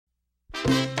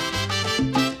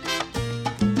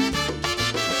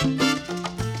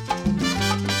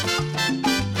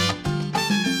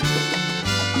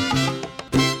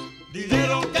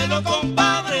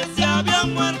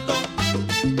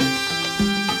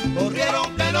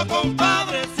los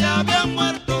compadres se habían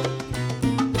muerto,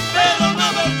 pero no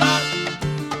es verdad,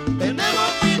 tenemos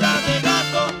vida de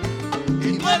gato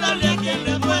y duélale a quien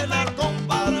le duela,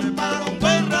 compadre, para un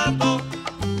buen rato.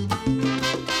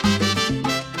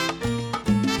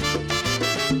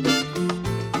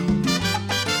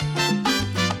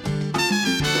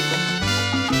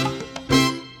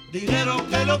 Dijeron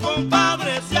que los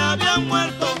compadres se habían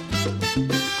muerto,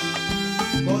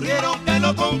 corrieron que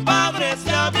los compadres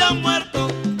se habían muerto,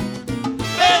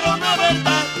 pero no es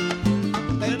verdad,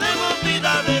 tenemos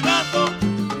vida de gato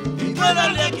y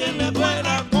duélale a quien le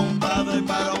duela, compadre,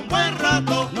 para un buen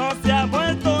rato. No se ha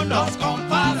muerto, no. Los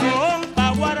compadres Son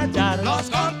pa' guarachar. los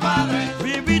compadres,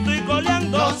 Vivito y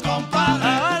coleando. los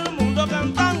compadres, Al mundo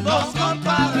cantando. los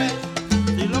compadres,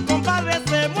 Si los compadres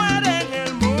se mueren,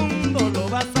 el mundo lo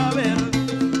va a saber.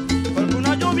 Porque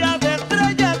una lluvia de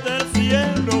estrellas del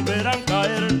cielo verán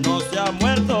caer. No se ha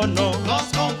muerto, no. los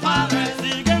compadres,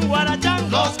 Siguen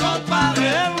guarachando. los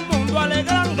compadres, El mundo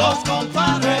alegrando. los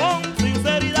compadres, Con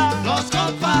sinceridad. los Hay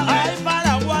compadres,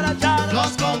 para guarachar.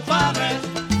 los compadres,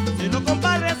 Si los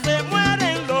compadres se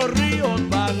mueren, los ríos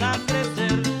van a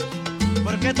crecer.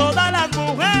 Porque todas las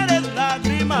mujeres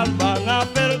lágrimas van a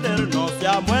perder. No se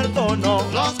ha muerto, no.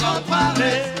 los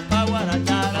compadres, Pa'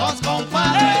 guarachar. los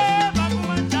compadres, Pa'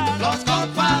 cumanchar. los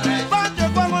compadres, Pacho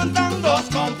aguantando. los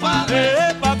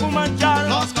compadres, Pa' cumanchar.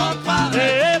 los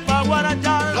compadres, Pa'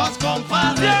 guarachar. los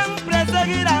compadres, Siempre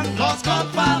seguirán los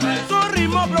compadres, su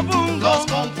ritmo profundo. los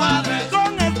compadres,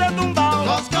 Con este tumbao.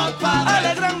 los compadres,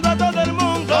 Alegrando a todo el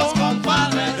mundo. los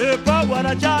compadres, Pa'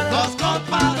 guarachar. los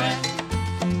compadres.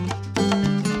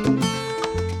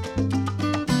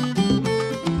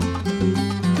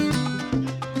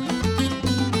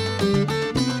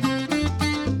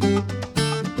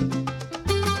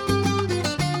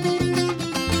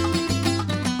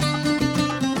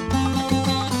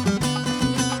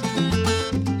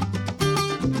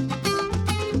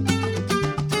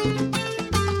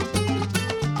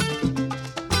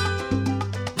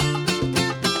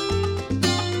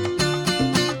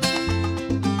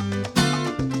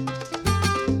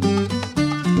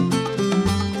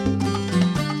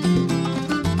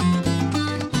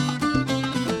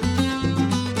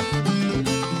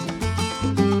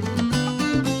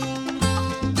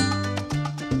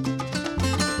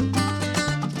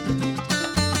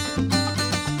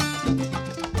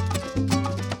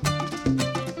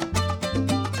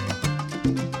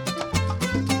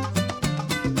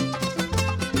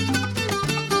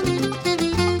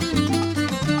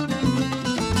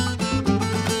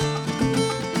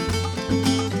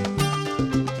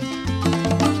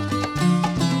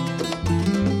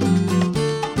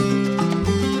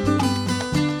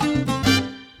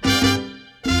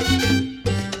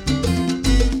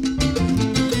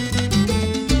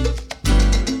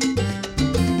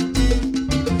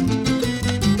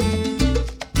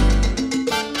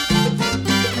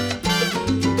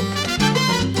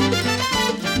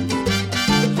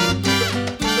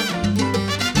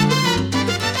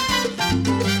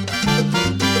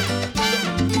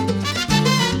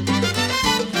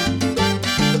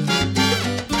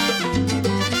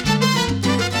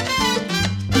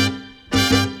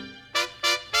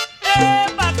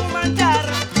 Pa' cumanchar.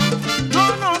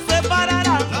 No nos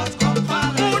separarán. Los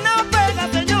compadres, Una pega,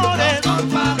 señores, los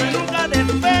compadres, que nunca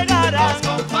despegará. los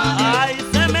compadres, Hay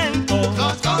cemento,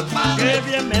 los que compadres,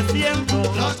 bien me siento.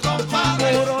 los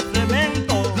compadres, Puro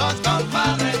cemento. los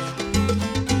compadres,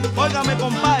 Óigame,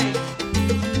 compay,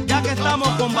 ya que estamos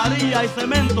con varilla y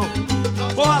cemento,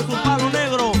 coja su palo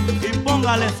negro y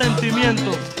póngale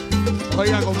sentimiento.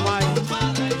 Oiga, compadre,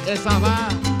 esa va,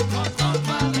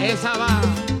 esa va.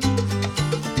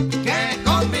 qué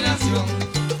combinación,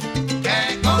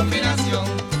 qué combinación.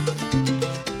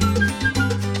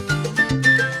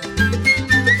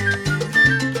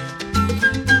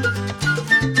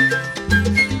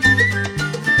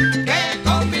 Qué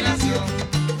combinación,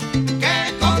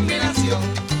 qué combinación.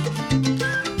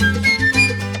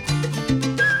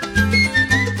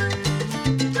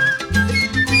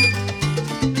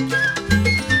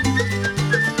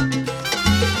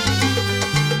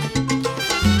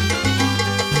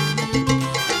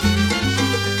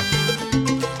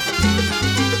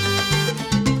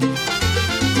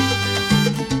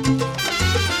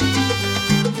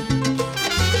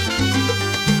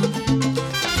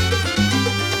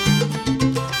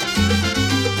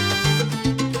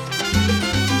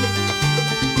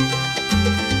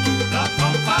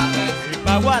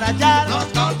 Pa' guarachar, Los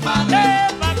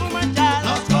compadres, pa' cumanchar.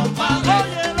 los compadres,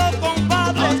 Oye, los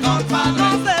compadres, los compadres,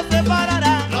 no se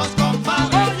separarán. los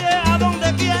compadres, Oye, a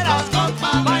donde quiera, los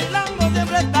compadres, bailando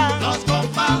siempre están. los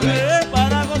compadres,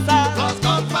 Para gozar, los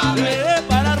compadres.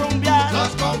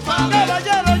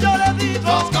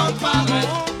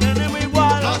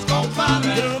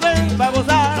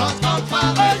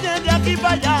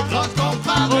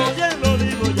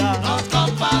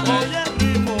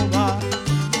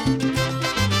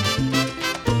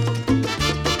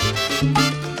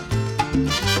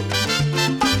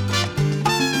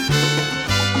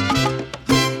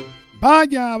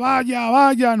 Vaya, vaya,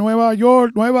 vaya, Nueva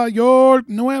York, Nueva York,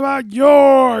 Nueva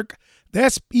York.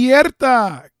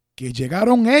 Despierta, que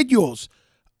llegaron ellos,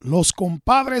 los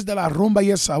compadres de la rumba y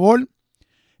el sabor.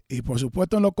 Y por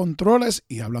supuesto en los controles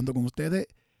y hablando con ustedes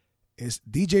es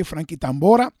DJ Frankie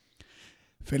Tambora.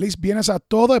 Feliz viernes a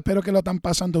todos, espero que lo están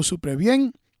pasando súper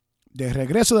bien. De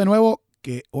regreso de nuevo,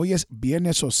 que hoy es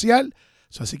viernes social.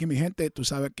 Así que mi gente, tú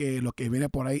sabes que lo que viene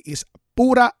por ahí es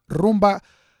pura rumba,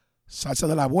 salsa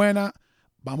de la buena.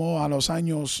 Vamos a los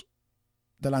años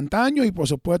del antaño y por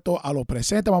supuesto a lo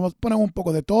presente. Vamos a poner un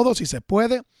poco de todo si se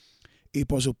puede. Y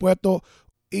por supuesto,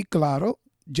 y claro,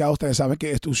 ya ustedes saben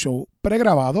que es un show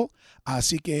pregrabado.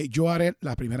 Así que yo haré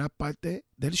la primera parte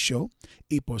del show.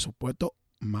 Y por supuesto,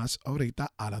 más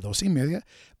ahorita a las 2:30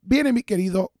 viene mi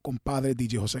querido compadre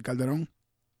DJ José Calderón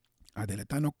a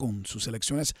deleitarnos con sus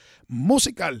selecciones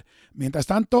musical. Mientras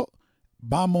tanto,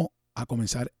 vamos a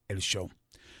comenzar el show.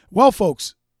 Well,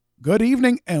 folks, good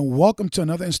evening and welcome to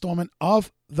another installment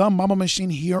of The Mambo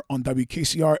Machine here on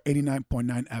WKCR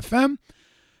 89.9 FM.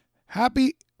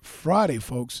 Happy Friday,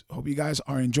 folks. Hope you guys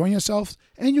are enjoying yourselves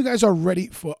and you guys are ready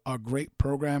for a great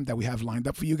program that we have lined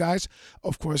up for you guys.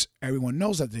 Of course, everyone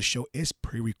knows that this show is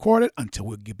pre-recorded until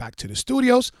we get back to the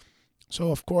studios.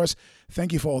 So, of course,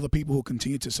 thank you for all the people who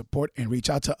continue to support and reach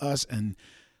out to us and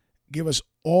give us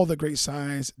all the great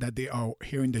signs that they are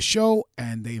hearing the show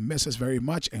and they miss us very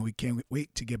much. And we can't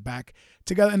wait to get back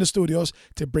together in the studios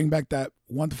to bring back that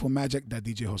wonderful magic that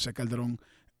DJ Jose Calderon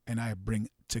and I bring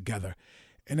together.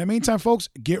 In the meantime, folks,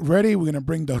 get ready. We're going to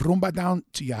bring the rumba down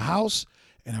to your house.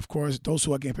 And, of course, those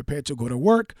who are getting prepared to go to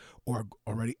work or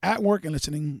already at work and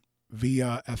listening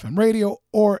via FM radio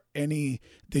or any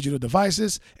digital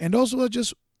devices. And those who are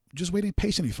just waiting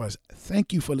patiently for us.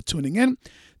 Thank you for tuning in.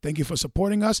 Thank you for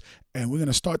supporting us. And we're going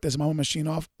to start this Mambo Machine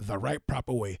off the right,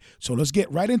 proper way. So let's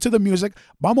get right into the music.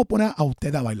 Vamos a poner a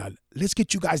usted a bailar. Let's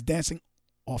get you guys dancing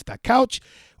off that couch,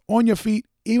 on your feet,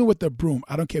 even with the broom.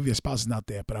 I don't care if your spouse is not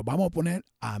there, pero vamos a poner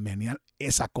a menear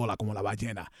esa cola como la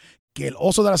ballena. Que el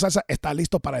oso de la salsa está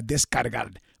listo para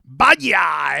descargar.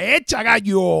 ¡Vaya! ¡Echa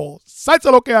gallo! ¡Salsa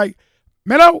lo que hay!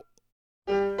 ¡Melo!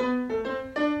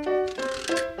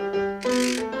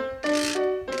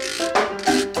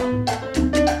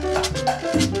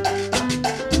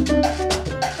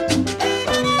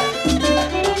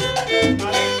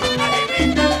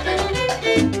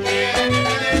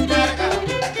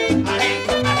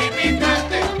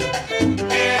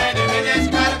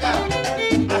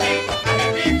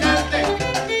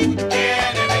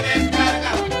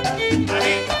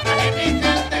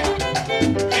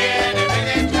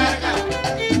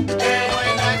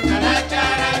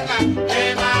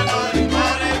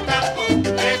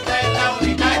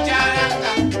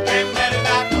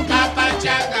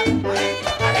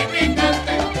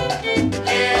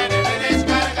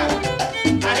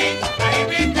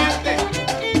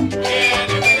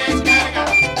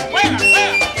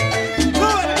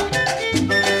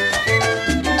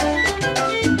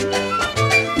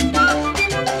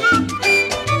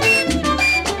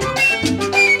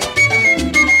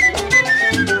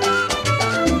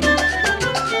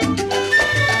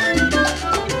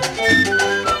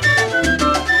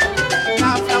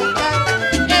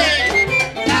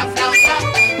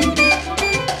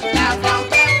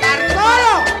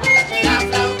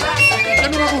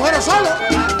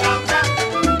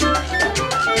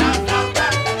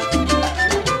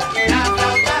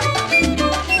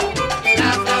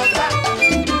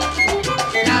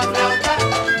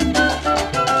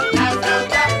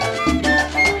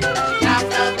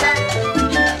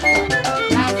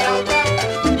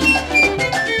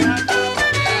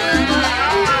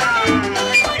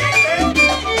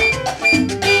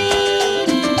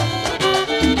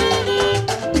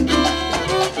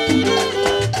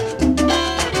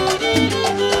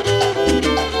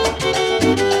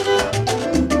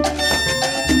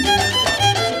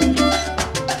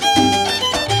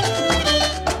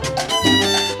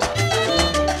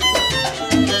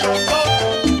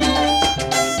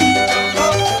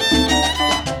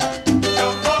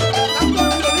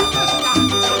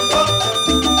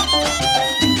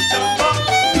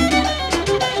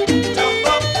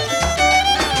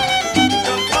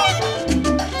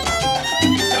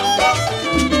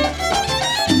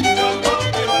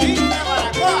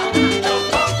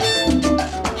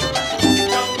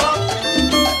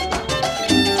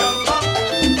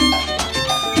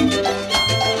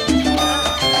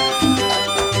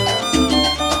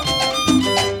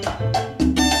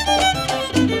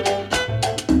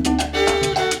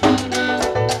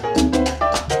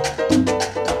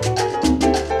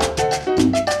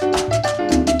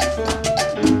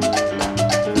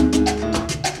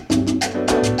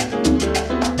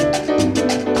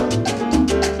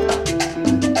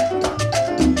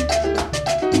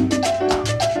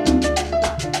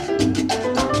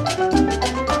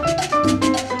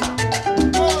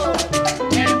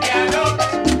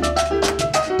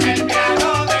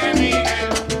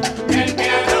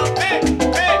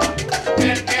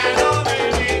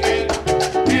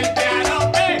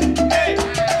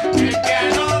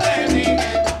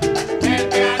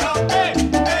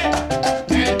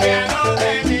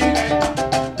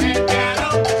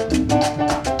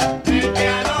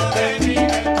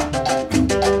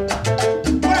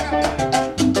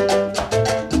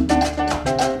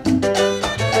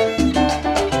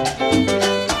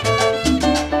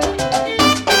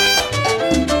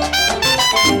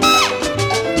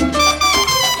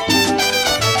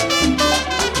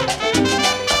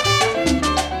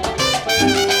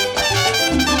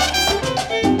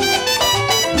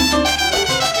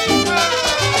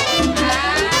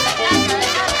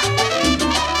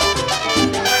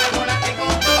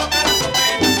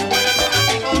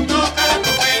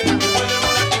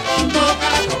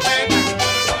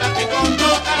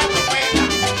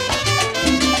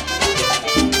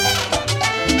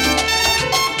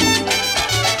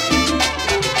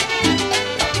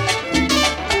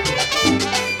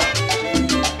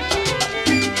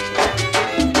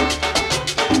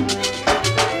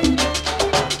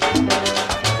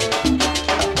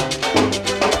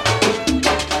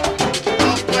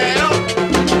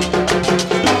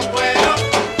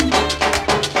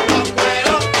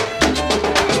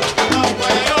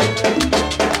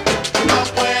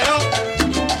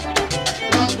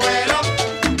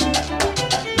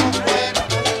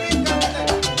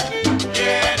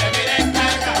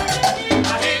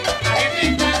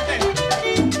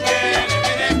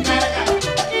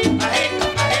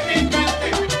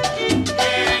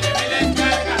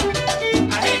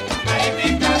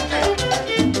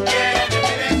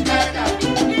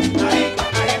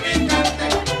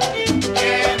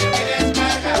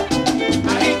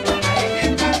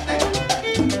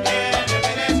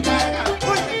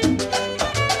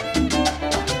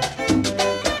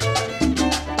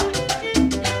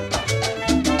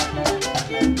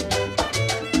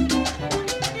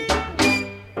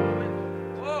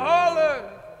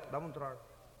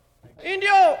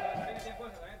 ¡Indio!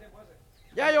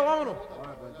 Ya, yo, vámonos.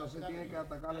 Entonces tiene que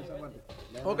atacarle esa parte.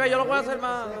 Ok, yo lo voy a hacer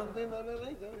más.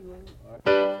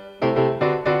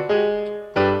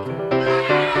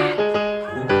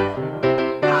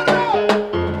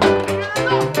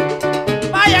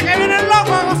 ¡Vaya, que viene el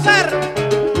loco a gozar!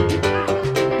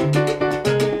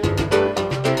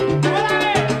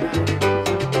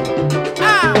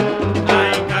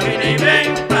 Ay, camina y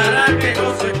ven para que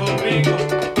goce conmigo.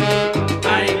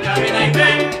 Ay, camina y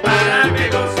ven para que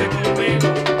goce conmigo.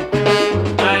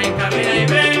 Ay, camina y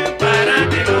ven para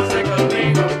que goce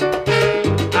conmigo.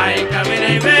 Ay, camina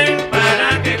y ven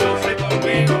para que goce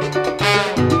conmigo.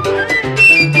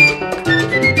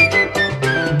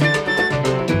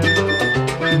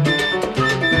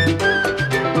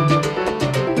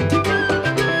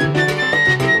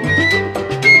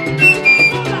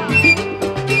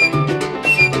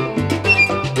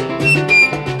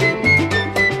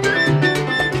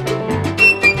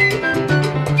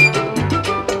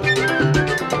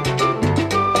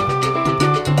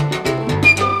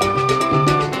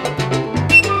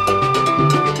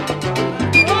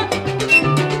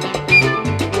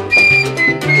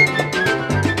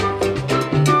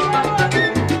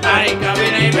 Ay,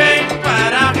 camina y ven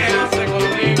para que goce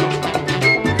conmigo.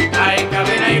 Ay,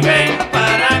 camina y ven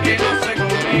para que goce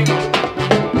conmigo.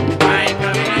 Ay,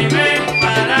 camina y ven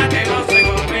para que goce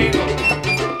conmigo.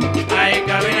 Ay,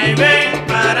 camina y ven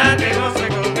para que goce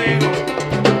conmigo.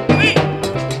 ¡Sí!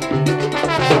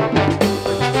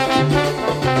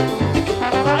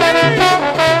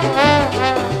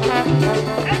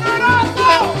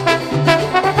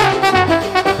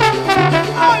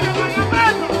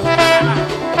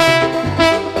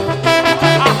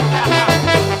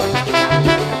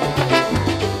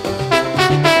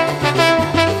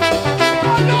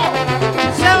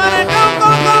 ¡Se van el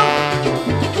con!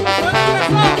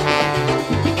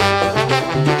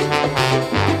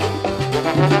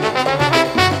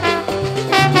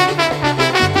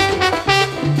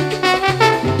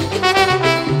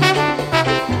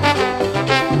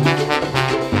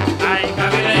 Ay,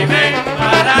 camina y ven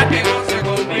para que goce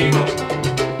conmigo.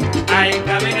 Ay,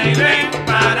 camina y ven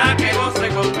para que goce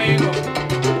conmigo.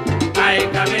 Ay,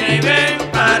 camina y ven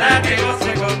para que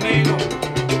goce conmigo.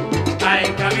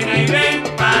 Ay, camina y ven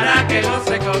para que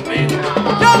goce conmigo.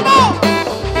 ¡Mambo!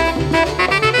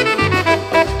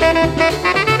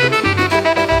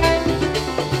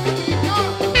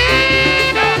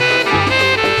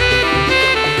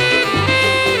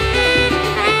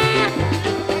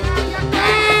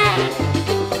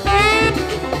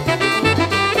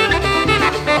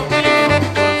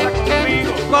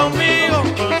 Conmigo, conmigo,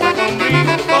 goza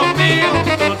conmigo, conmigo,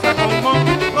 goza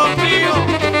conmigo,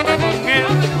 goza con él,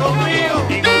 conmigo,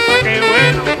 y goza que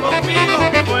bueno, conmigo,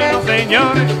 que bueno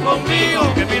señores, conmigo,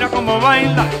 que mira cómo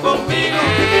baila, conmigo,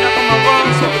 que mira cómo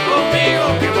goza, conmigo,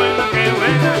 que buena,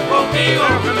 conmigo,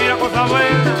 que mira cosa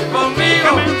buena, conmigo,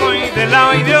 que me voy de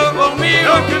lado y Dios,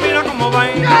 conmigo, que mira cómo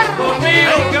baila,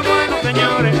 conmigo, ay, qué bueno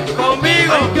señores,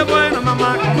 conmigo, ay, qué bueno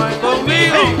mamá,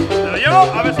 conmigo, se lo llevo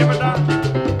a ver si es verdad.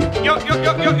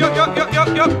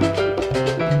 Yo.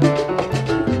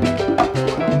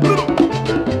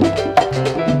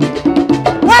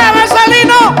 ¡Mueve,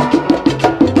 Salino!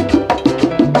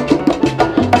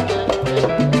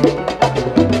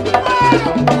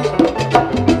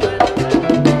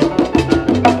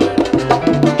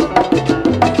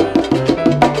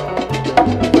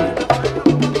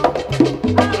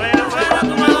 Suena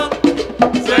tu madón,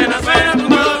 suena tu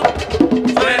madón,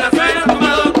 suena tu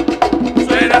madón,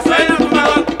 suena tu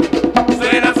madón,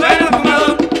 suena tu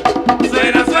madón,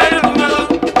 suena tu madón,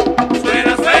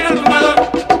 suena tu madón,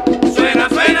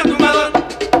 suena tu madón,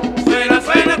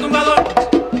 suena tu madón,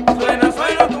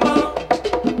 suena tu madón.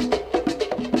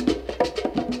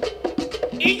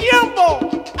 Y Mambo,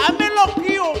 hámelo Q.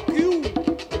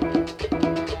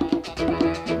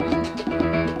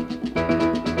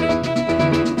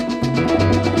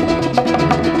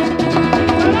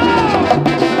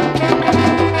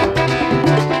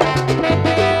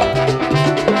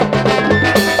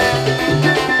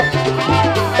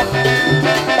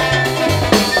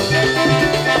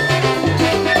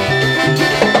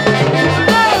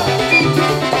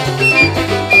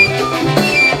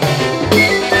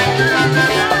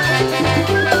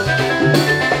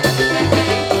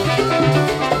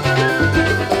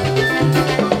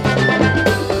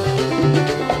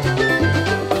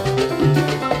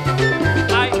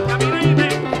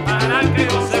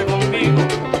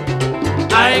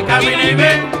 Ay, camina y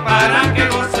ven para que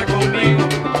goce conmigo.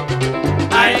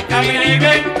 Ay, camina y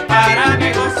ven para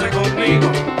que goce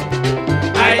conmigo.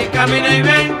 Ay, camina y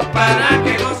ven para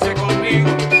que goce conmigo.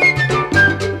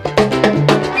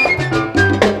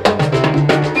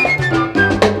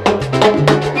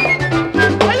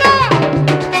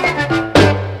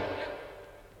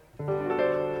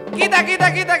 Quita,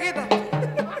 quita, quita, quita.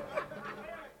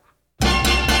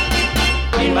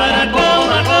 Imbaraco,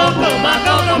 Macoco,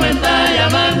 Macoco me está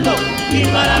llamando.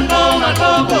 Imbaraco,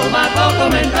 Macoco, Macoco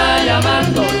me está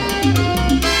llamando.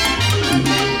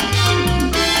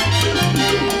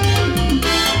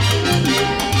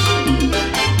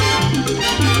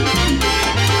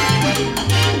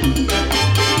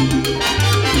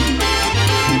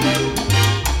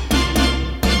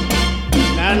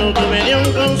 Cano, tú me dio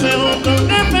un consejo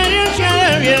con experiencia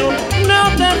de viejo. No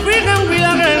te fijas en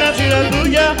vida ajena si la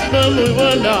tuya no es muy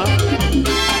buena.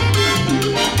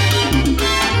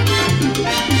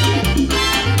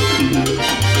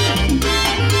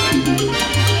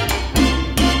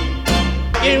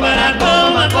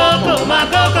 Imbaraco, Macoco,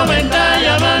 Macoco me está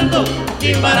llamando.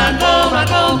 Imbaraco,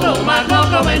 Macoco,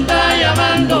 Macoco me está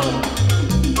llamando.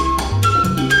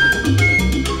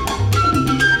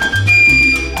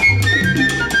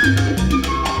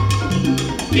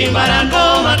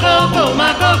 Imbaraco, Macoco,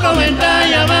 Macoco me está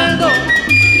llamando.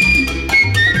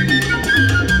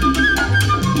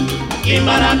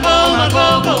 Imbaraco,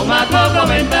 Macoco, Macoco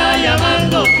me está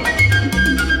llamando.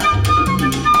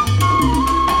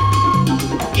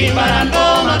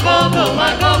 Imbaraco, Macoco,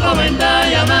 Macoco me está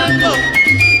llamando.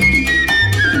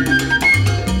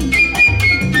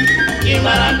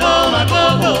 Imbaraco,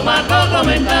 Macoco, Macoco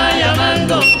me está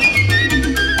llamando.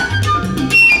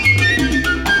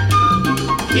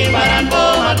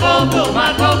 Imbaraco, Macoco,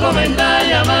 Macoco me está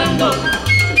llamando.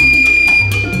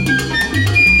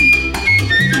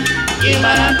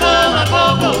 Imbaraco,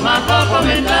 Macoco, Macoco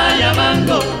me está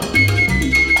llamando.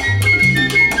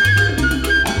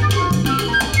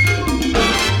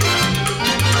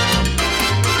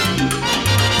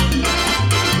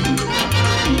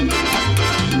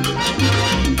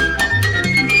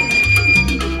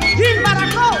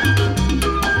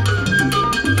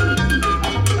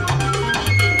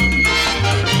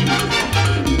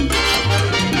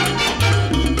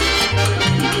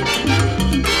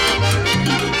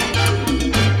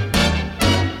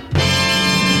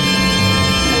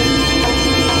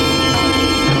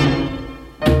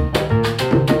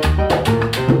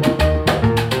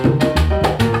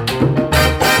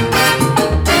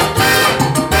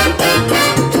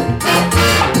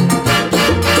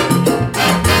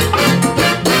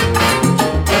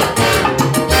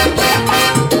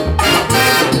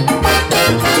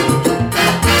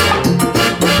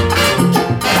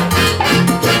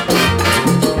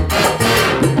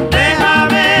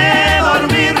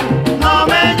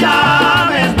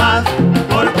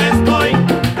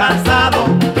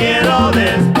 Quiero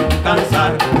despertar.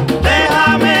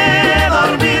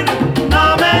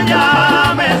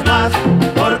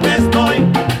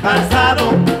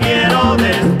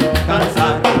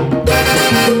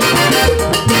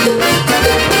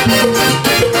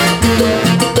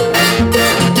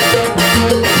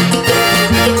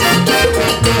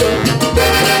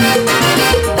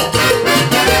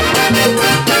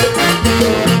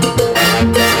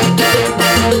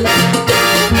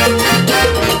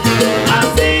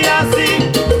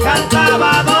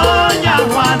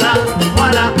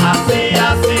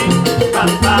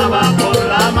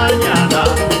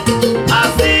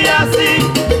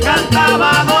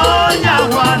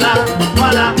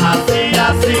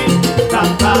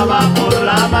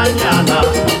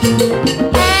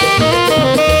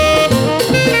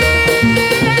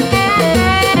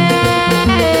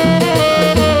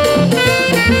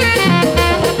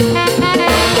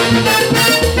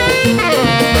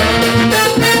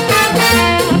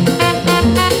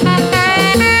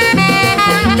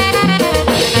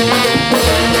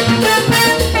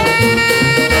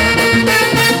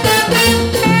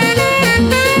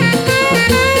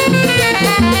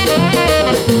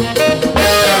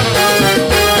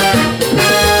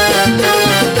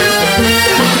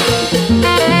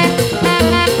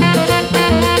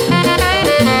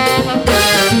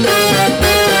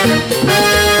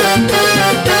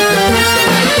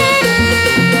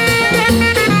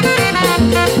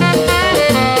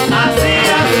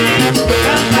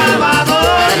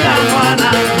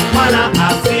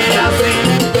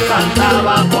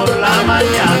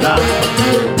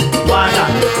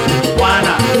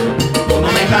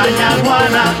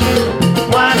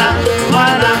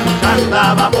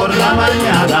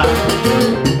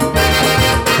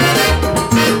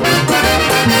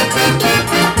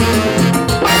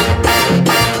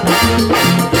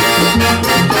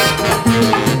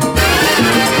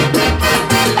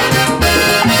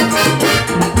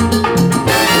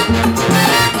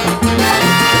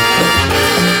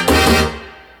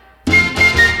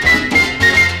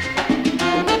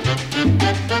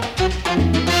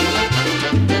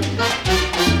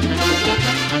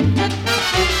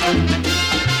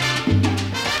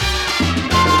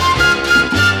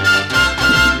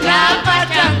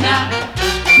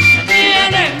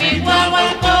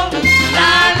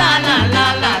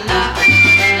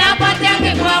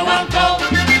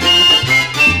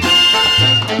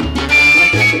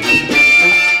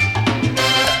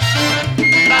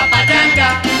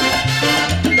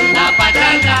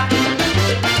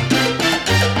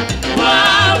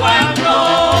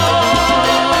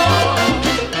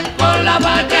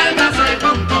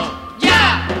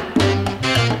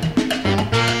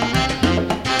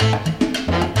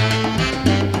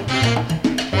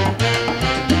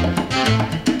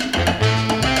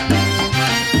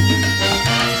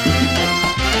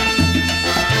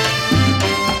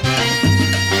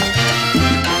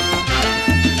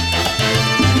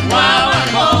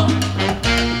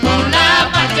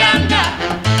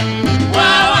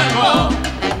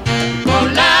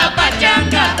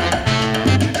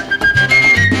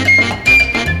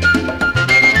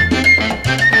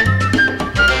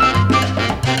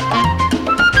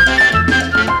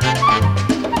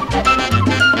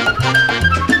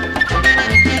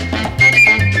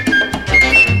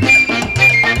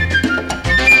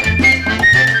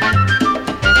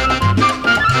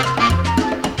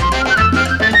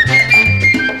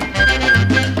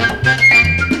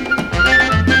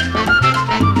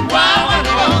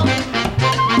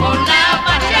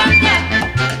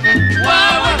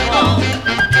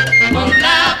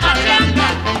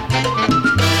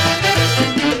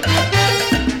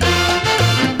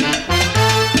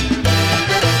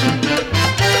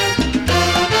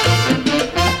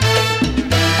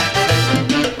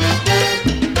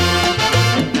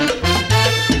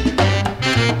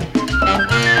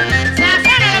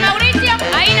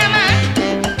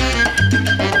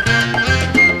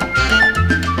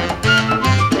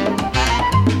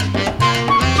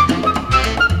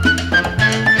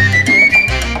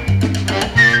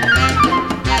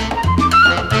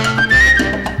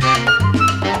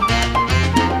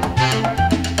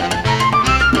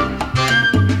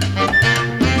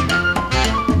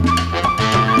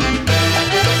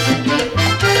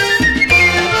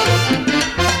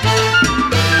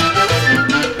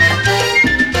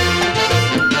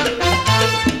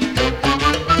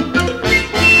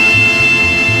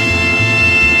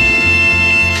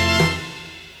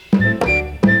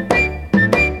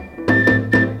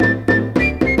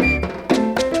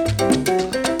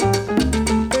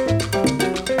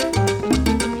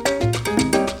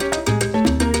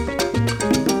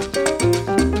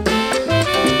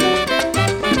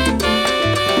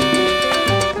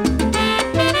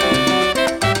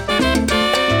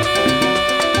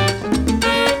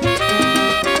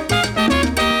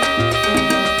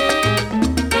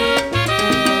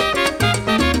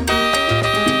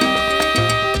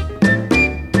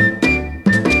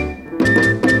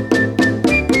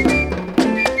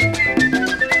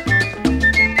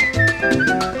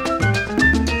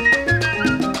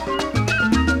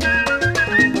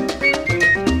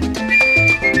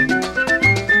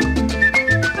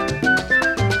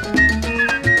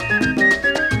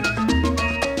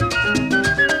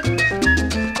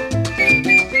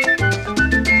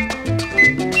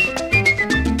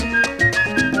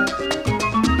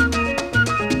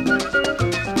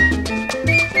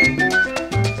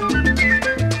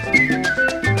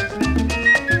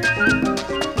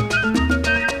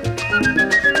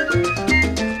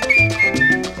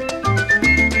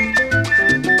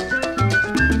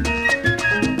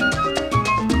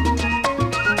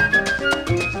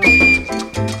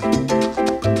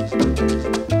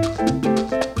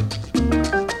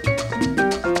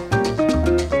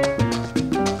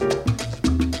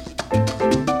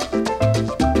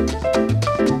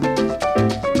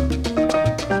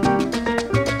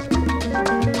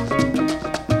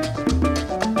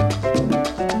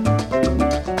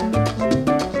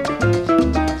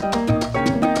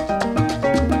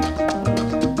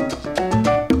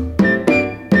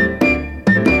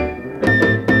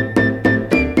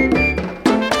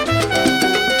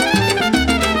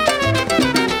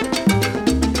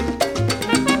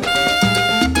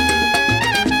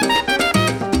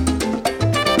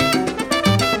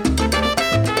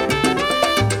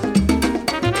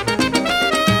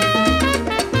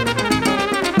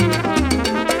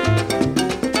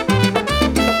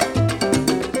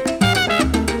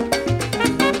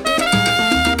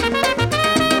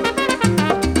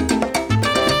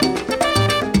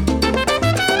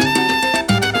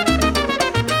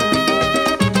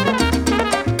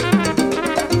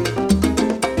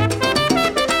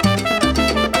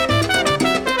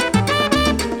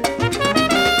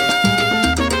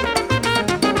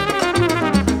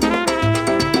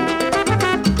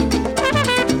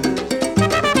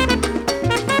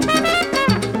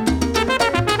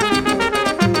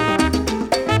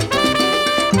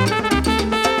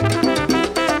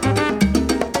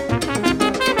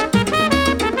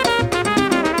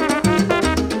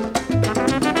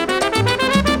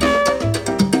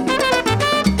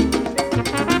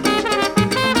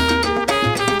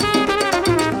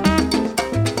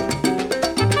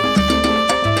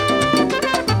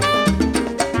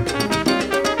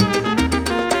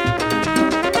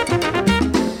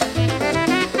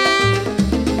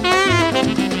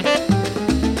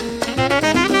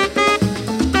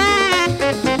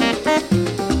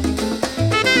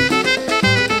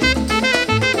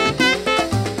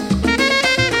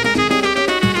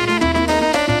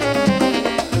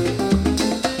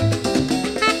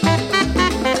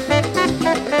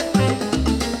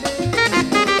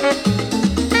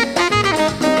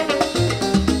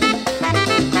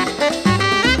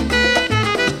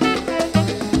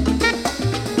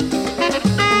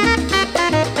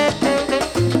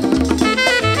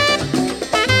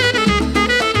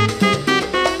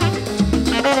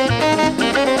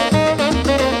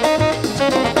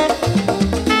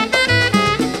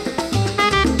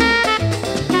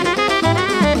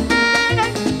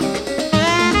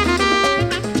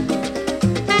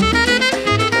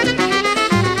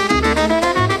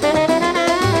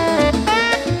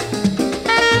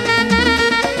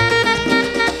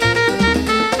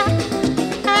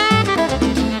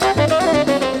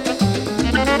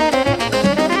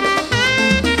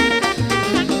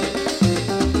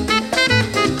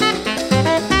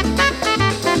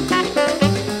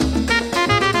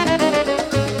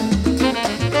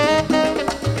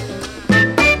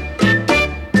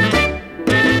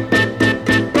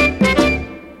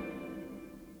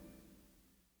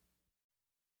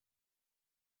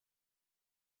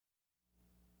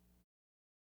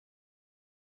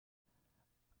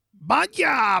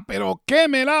 Vaya, pero qué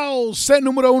melao. Set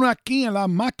número 1 aquí en la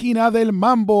máquina del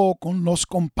mambo con los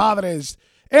compadres.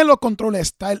 En los controles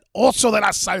está el oso de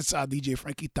la salsa, DJ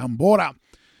Frankie Tambora.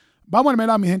 Vamos al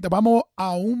melao, mi gente. Vamos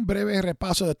a un breve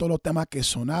repaso de todos los temas que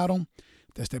sonaron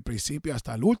desde el principio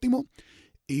hasta el último.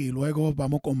 Y luego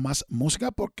vamos con más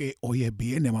música porque hoy es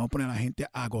viernes. Vamos a poner a la gente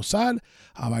a gozar,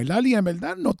 a bailar. Y en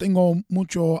verdad no tengo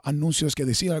muchos anuncios que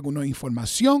decir, alguna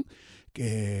información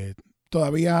que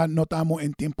todavía no estamos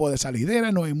en tiempo de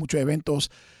salidera. No hay muchos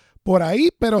eventos por ahí.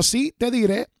 Pero sí te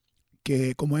diré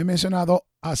que, como he mencionado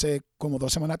hace como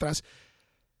 2 semanas atrás,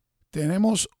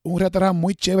 tenemos un restaurante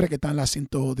muy chévere que está en la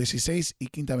 116 y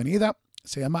Quinta Avenida.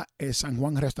 Se llama el San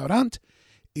Juan Restaurant.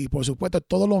 Y por supuesto,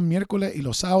 todos los miércoles y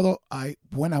los sábados hay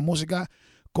buena música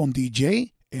con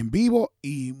DJ en vivo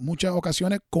y muchas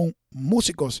ocasiones con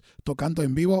músicos tocando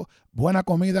en vivo. Buena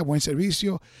comida, buen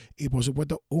servicio y por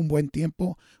supuesto un buen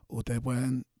tiempo. Ustedes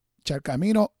pueden echar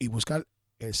camino y buscar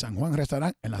el San Juan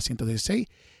Restaurant en la 116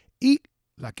 y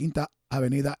la Quinta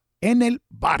Avenida en el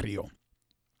barrio.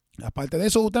 Aparte de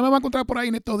eso, usted me va a encontrar por ahí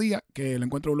en estos días que le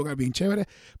encuentro un lugar bien chévere.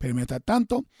 Pero mientras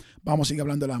tanto, vamos a seguir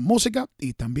hablando de la música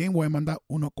y también voy a mandar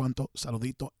unos cuantos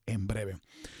saluditos en breve.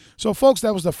 So, folks,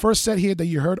 that was the first set here that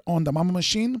you heard on the Mambo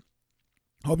Machine.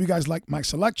 Hope you guys liked my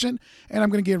selection. And I'm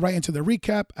going to get right into the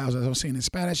recap. As I was saying in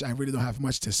Spanish, I really don't have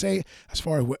much to say as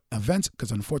far as events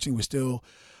because unfortunately we're still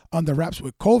under wraps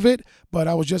with COVID. But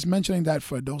I was just mentioning that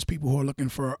for those people who are looking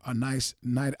for a nice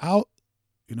night out,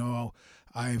 you know,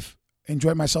 I've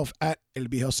enjoyed myself at El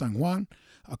Viejo San Juan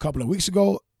a couple of weeks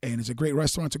ago, and it's a great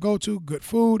restaurant to go to, good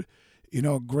food, you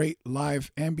know, great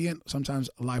live ambient, sometimes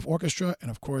live orchestra, and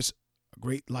of course, a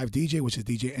great live DJ, which is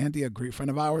DJ Andy, a great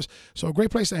friend of ours. So a great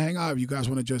place to hang out if you guys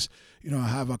want to just, you know,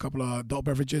 have a couple of adult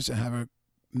beverages and have a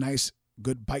nice,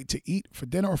 good bite to eat for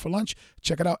dinner or for lunch.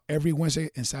 Check it out every Wednesday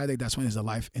and Saturday. That's when it's the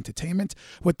live entertainment.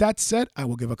 With that said, I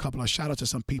will give a couple of shout outs to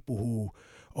some people who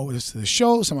over to the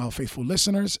show, some of our faithful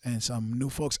listeners, and some new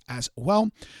folks as well.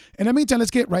 In the meantime,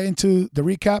 let's get right into the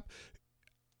recap.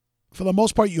 For the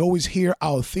most part, you always hear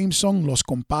our theme song, Los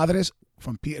Compadres,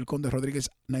 from P. El Conde Rodriguez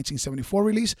 1974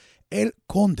 release, El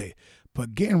Conde.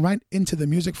 But getting right into the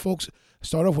music, folks,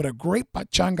 start off with a great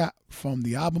pachanga from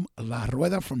the album La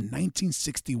Rueda from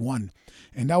 1961.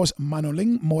 And that was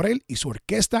Manolín Morel y su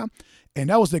orquesta. And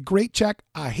that was the great track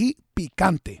Ají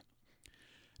Picante.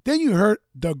 Then you heard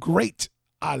the great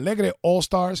Alegre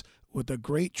All-Stars with the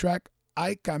great track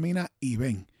Ay Camina y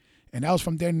Ven. And that was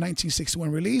from their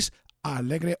 1961 release,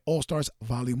 Alegre All-Stars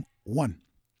Volume 1.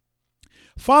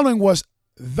 Following was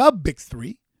The Big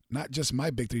Three, not just my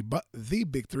Big Three, but The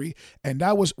Big Three. And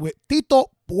that was with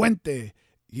Tito Puente,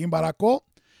 Yimbaracó.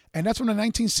 And that's from the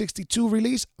 1962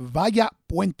 release, Vaya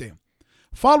Puente.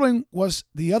 Following was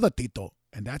the other Tito,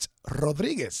 and that's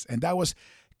Rodriguez. And that was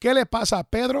 ¿Qué le pasa a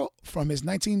Pedro? From his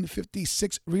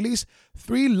 1956 release,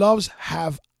 Three Loves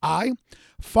Have I.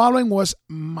 Following was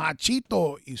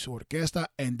Machito y su orquesta,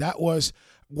 and that was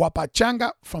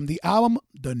Guapachanga from the album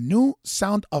The New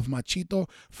Sound of Machito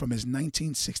from his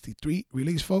 1963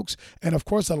 release, folks. And of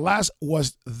course, the last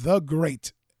was the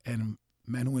great, and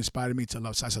man who inspired me to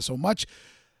love salsa so much,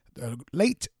 the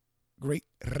late, great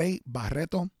Rey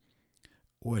Barreto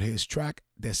with his track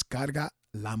Descarga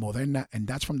La Moderna, and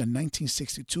that's from the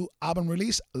 1962 album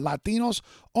release, Latinos,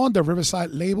 on the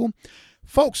Riverside label.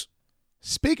 Folks,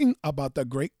 speaking about the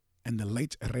great and the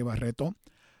late Rey Barreto,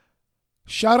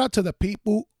 shout out to the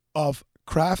people of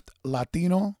Craft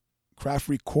Latino, Craft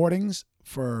Recordings,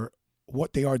 for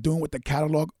what they are doing with the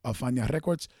catalog of Fania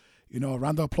Records. You know, a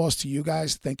round of applause to you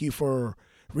guys. Thank you for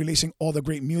releasing all the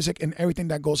great music and everything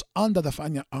that goes under the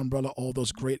Fania umbrella, all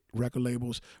those great record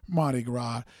labels, Mardi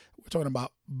Gras. We're talking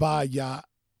about Vaya,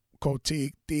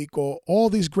 Cotic, Tico, all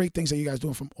these great things that you guys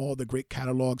doing from all the great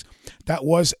catalogs. That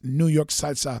was New York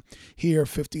Salsa here,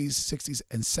 50s, 60s,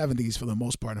 and 70s for the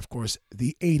most part, and of course,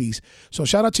 the 80s. So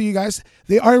shout out to you guys.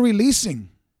 They are releasing,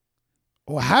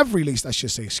 or have released, I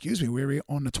should say, excuse me, we're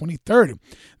on the 23rd.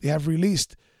 They have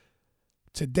released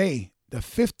today the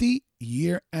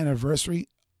 50-year anniversary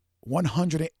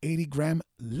 180-gram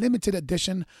limited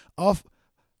edition of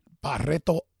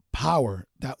Barreto Power,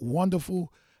 that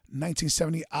wonderful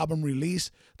 1970 album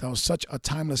release that was such a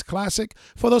timeless classic.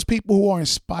 For those people who are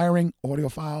inspiring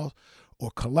audiophiles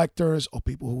or collectors or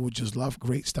people who just love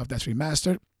great stuff that's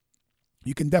remastered,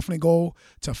 you can definitely go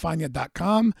to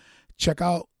Fania.com, check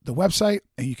out the website,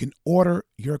 and you can order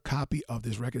your copy of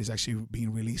this record. It's actually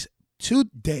being released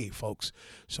today, folks.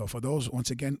 So for those,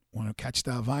 once again, want to catch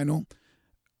that vinyl,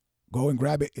 go and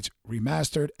grab it. It's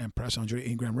remastered and pressed on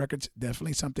 180-gram records.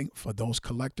 Definitely something for those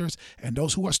collectors and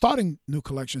those who are starting new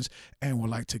collections and would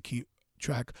like to keep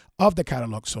track of the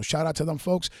catalog. So shout out to them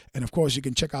folks. And of course, you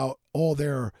can check out all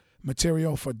their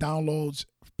material for downloads,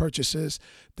 purchases,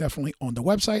 definitely on the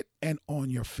website and on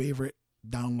your favorite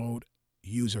download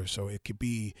user. So it could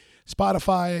be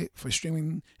Spotify for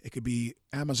streaming, it could be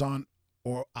Amazon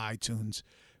or iTunes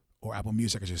or Apple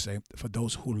Music, I should say, for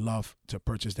those who love to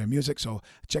purchase their music. So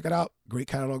check it out. Great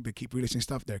catalog. They keep releasing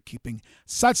stuff. They're keeping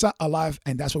salsa alive,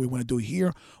 and that's what we want to do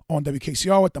here on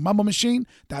WKCR with the Mambo Machine.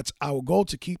 That's our goal,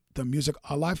 to keep the music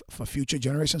alive for future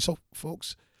generations. So,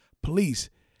 folks,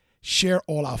 please share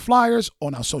all our flyers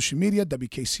on our social media,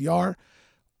 WKCR,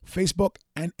 Facebook,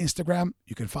 and Instagram.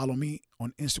 You can follow me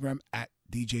on Instagram at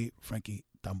DJ Frankie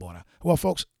Tambora. Well,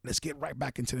 folks, let's get right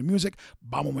back into the music.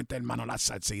 Vamos a meter mano la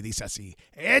salsa y dice así: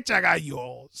 Echa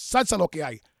gallo, salsa lo que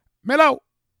hay. Melo.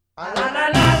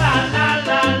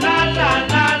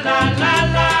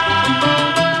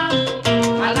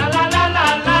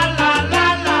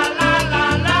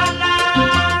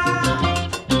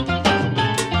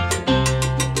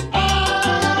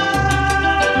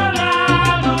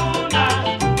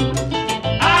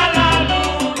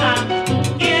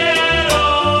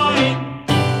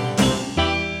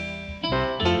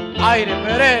 Aire,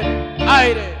 Pérez,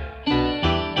 aire.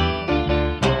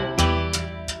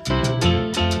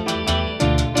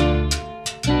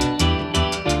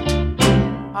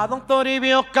 A don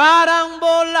Toribio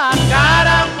carambola,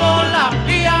 carambola,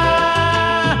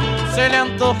 pía, se le ha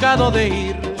antojado de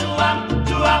ir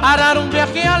a dar un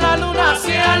viaje a la luna,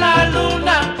 hacia la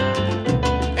luna,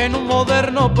 en un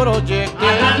moderno proyecto.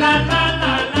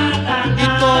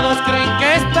 Y todos creen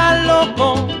que está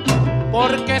loco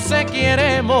porque se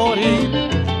quiere morir,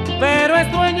 pero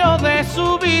es dueño de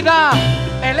su vida,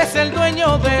 él es el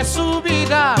dueño de su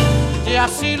vida, y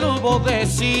así lo hubo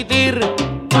decidir.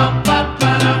 Pa, pa,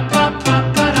 para, pa,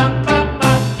 pa, para, pa,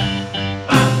 pa,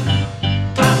 pa,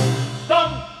 pa.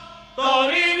 Don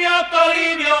Toribio,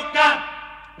 Toribio,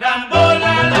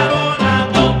 carambola la bola.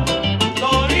 Don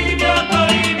Toribio,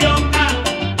 Toribio,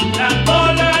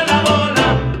 carambola la bola.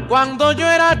 Cuando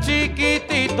yo era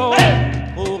chiquitito,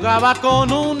 jugaba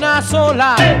con una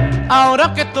sola,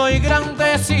 ahora que estoy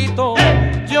grandecito,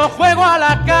 yo juego a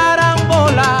la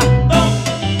carambola. Don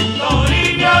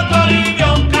Toribio,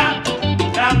 Toribio,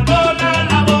 carambola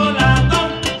la bola. Don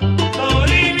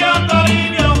Toribio,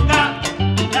 Toribio,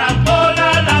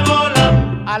 carambola la bola.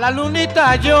 A la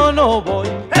lunita yo no voy,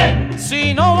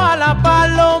 sino a la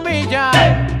palomilla,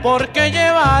 porque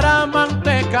llevará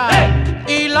manteca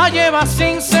y la lleva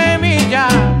sin semilla.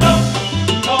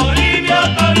 Toribio,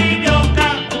 Toribio,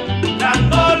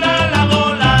 carambola la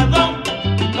bola. Don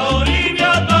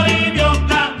Toribio, Toribio,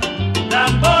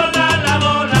 carambola la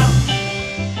bola.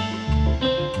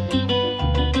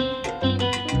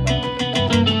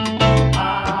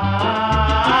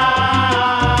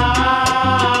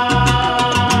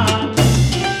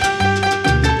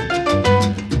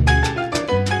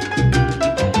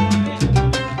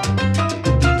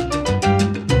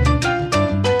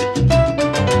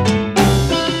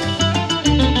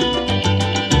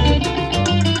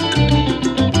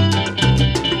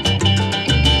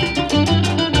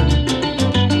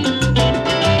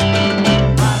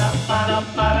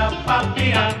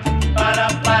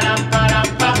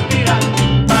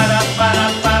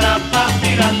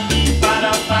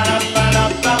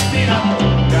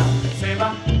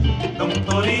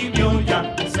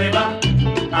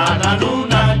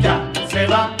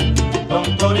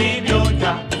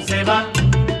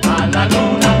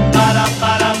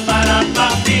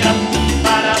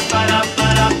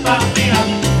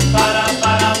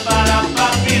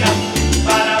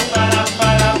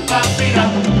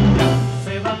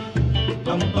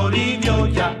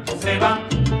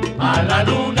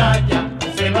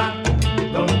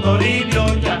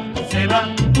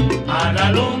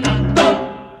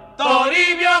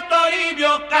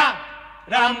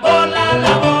 Carambola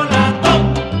la bola,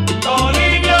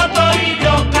 Toribio,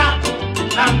 Toribio,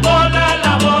 carambola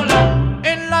la bola.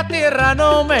 En la tierra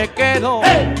no me quedo,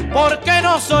 porque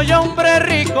no soy hombre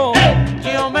rico.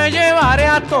 Yo me llevaré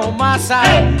a Tomasa,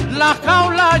 la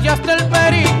jaula y hasta el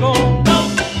perico.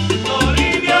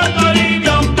 Toribio,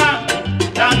 Toribio,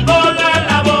 carambola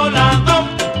la bola.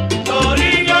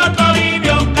 Toribio,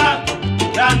 Toribio,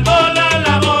 carambola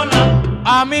la bola.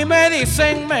 A mí me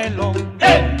dicen melón,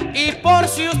 y por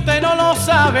si usted no lo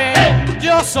sabe,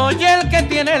 yo soy el que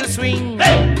tiene el swing,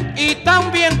 y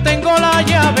también tengo la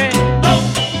llave.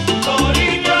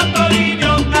 Toribio,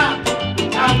 Toribio,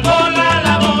 carambola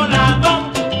la bola.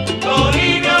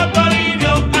 Toribio,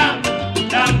 Toribio,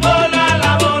 carambola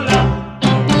la bola.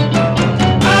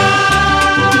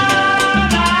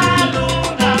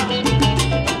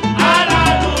 A la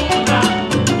luna,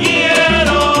 quiero.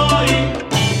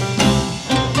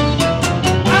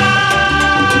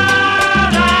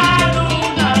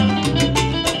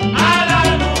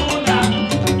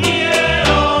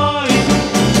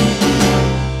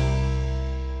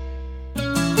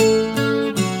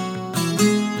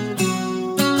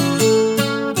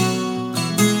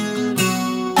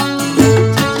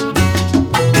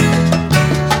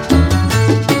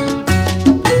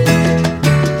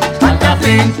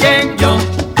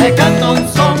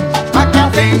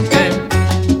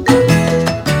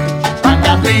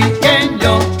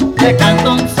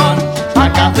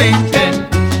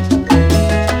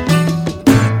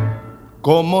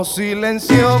 como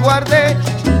silencio guardé,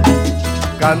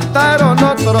 cantaron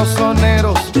otros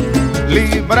soneros,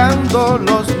 librando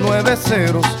los 9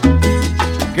 ceros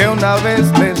que una vez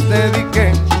les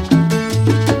dediqué.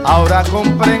 Ahora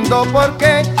comprendo por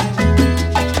qué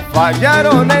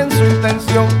fallaron en su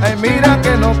intención. Ay, mira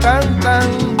que no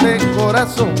cantan de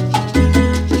corazón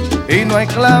y no hay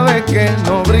clave que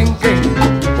no brinquen.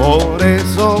 Por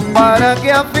eso, para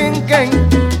que afinquen,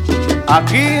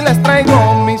 aquí les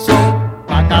traigo mi son.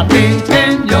 Pa' que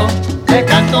afinquen, yo te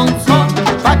canto un son.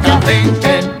 Pa' que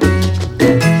afinquen,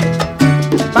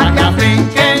 pa' que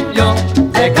afinquen, yo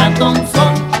te canto un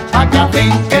son. Pa' que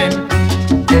afinquen.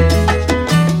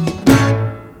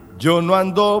 Yo no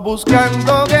ando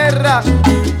buscando guerra,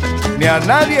 ni a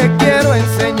nadie quiero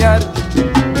enseñar,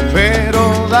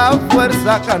 pero da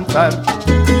fuerza cantar,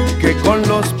 que con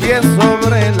los pies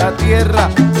sobre la tierra,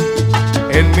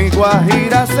 en mi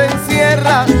guajira se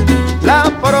encierra la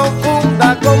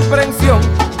profunda comprensión,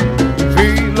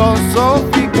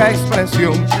 filosófica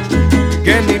expresión,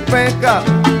 que ni peca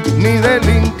ni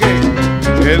delinque,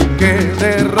 el que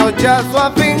derrocha su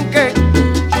afinque,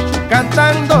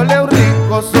 cantándole un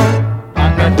rico son.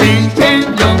 Pa' que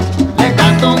afinquen, yo le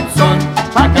canto un son.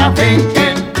 Pa' que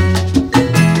afinquen,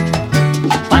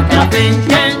 pa' que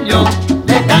afinquen, yo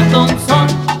le canto un son.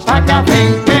 Pa' que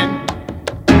afinquen,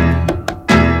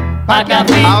 pa' que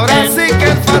afinquen. Ahora sí que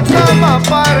el fantasma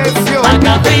apareció. Pa' que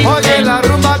afinquen. Oye la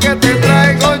rumba que te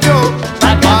traigo yo,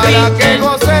 Pa' que para afinquen. que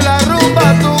goce la rumba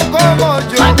tú como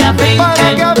yo. Pa' que afinquen.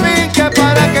 Para que afinque,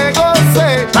 para que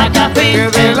goce, Pa' que que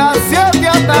afinquen. de las 7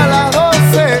 hasta las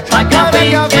 12. Pa' que Para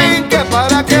que afinquen. afinque,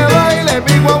 para que baile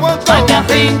mi guaguancó. Pa' que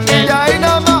afinquen. Y ahí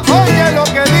nada más oye lo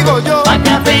que digo yo. Pa' que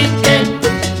afinquen,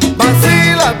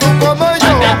 Vacila tú como pa' que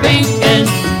yo. afinquen.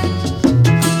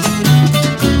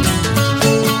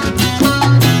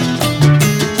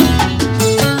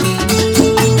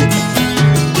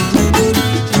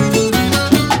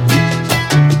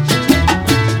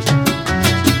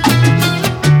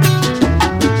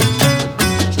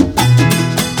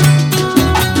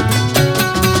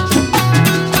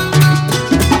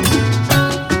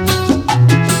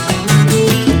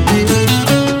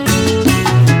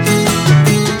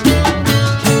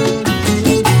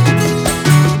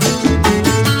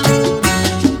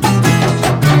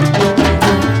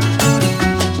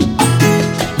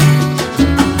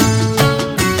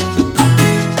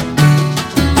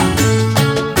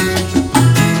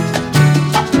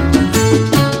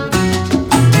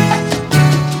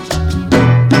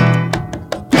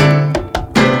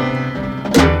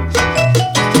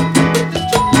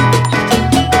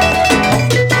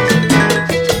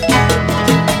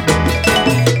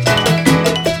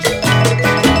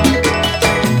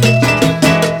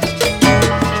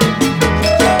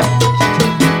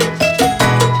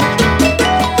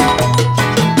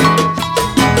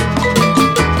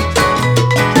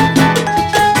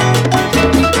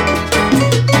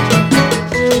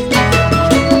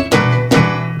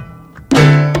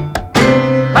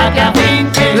 Pa' que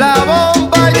afinquen, La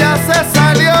bomba ya se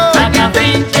salió, pa' que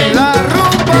afinquen, la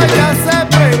rumba ya se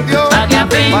prendió. pa' que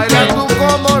afinquen. Baila tú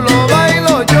como lo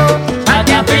bailo yo, Pa'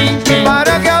 que afinquen,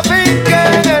 para que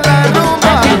afinquen en la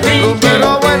rumba.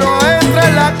 Pero bueno, entra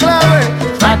en la clave,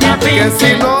 pa' que que afinquen. si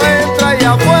no entra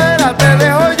allá afuera te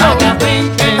dejo Pa' que yo.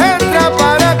 afinquen, Entra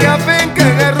para que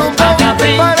afinquen el rumbo, Pa' que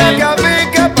afinquen. para que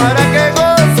afinquen, para que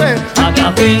gocen. pa' que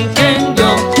afinquen, yo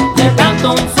le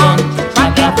canto un son.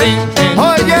 Pa' que afinquen,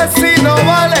 Oye, si no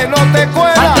vale, no te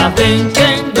pa' que cuela.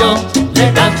 afinquen, yo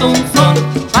le canto un son.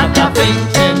 Pa' que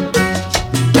afinquen.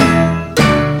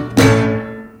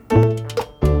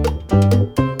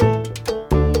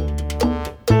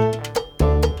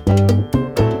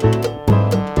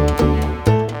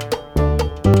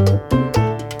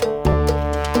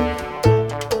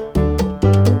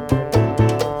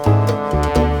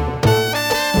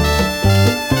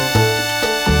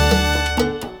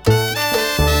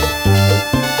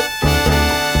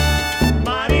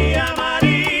 María,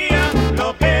 María,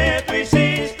 lo que tú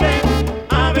hiciste,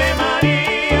 Ave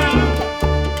María,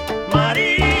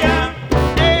 María.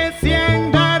 Ese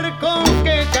andar con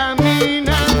que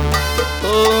camina,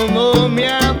 como me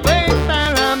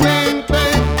afecta la mente,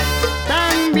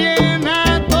 también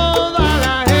a toda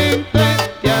la gente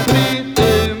que a ti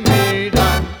te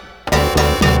mira.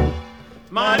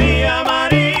 María,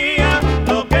 María,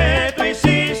 lo que tú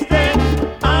hiciste,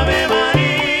 Ave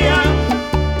María,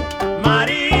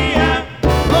 María.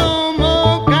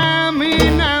 Como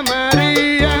camina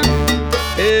María,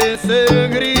 es el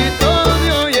grito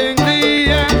de hoy en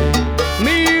día.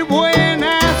 Mi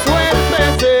buena suerte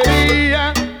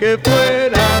sería que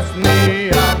fueras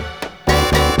mía.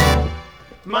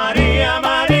 María,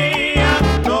 María.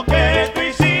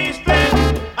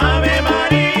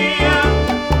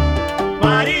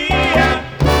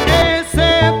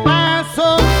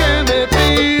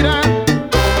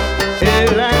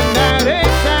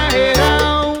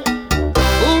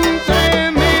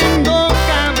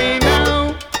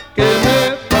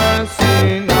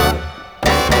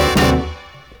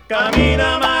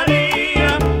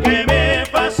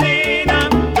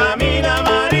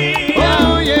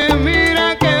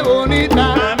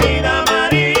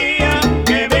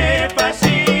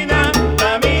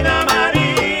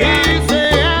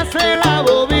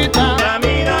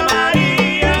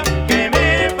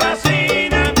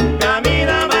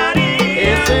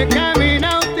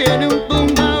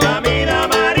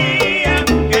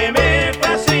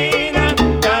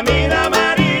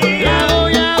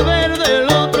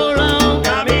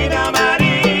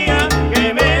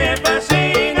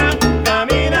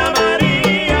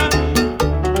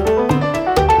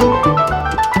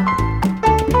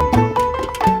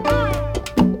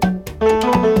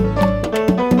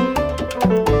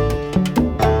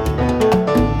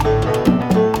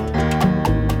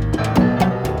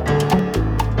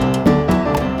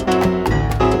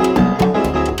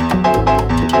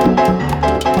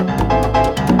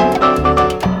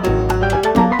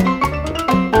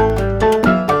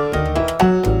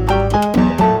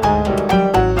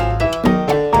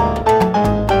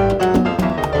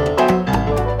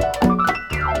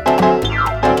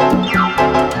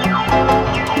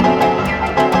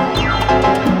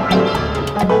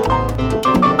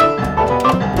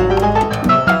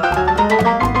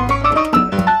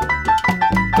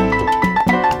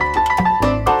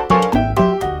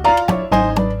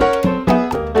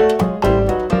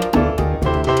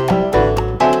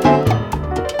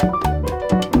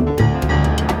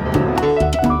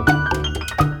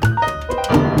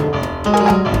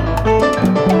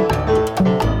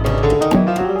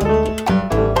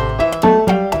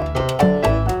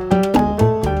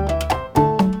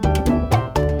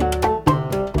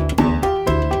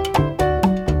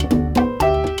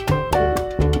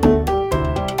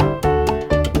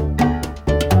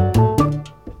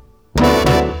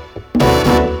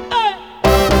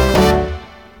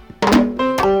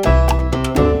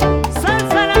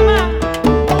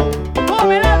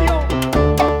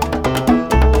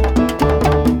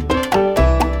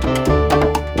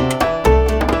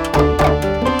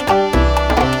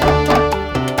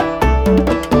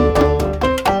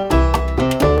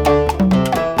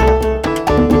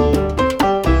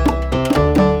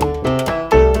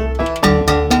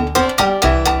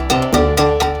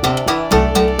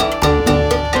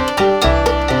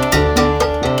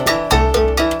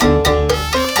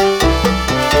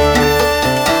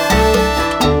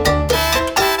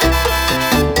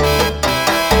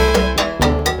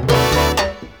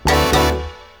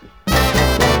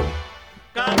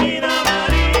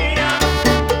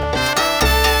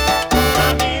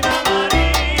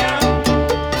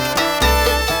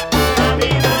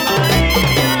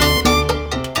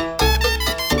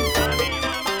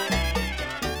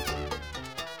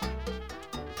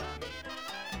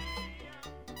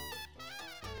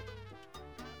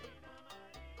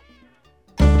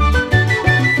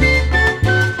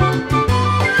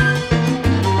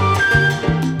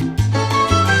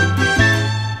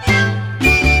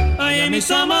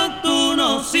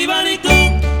 sibaricú,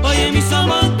 oye mi son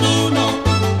montuno,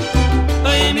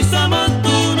 oye mi son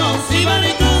montuno,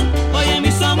 sibaricú, oye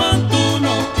mi son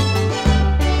montuno.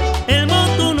 El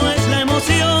montuno es la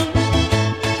emoción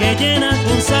que llena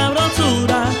con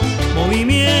sabrosura,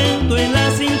 movimiento en la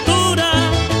cintura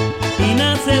y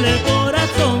nace del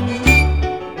corazón.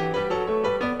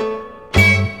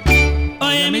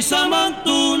 Oye mi son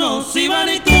montuno,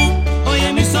 sibaricú,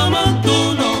 oye mi son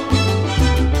montuno,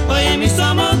 oye mi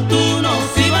son montuno,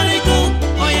 sibaricú,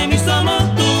 oye mi son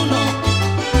montuno.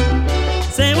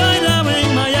 Se bailaba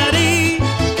en Mayarí,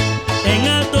 en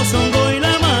Alto Songo y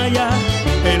La Maya,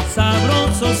 el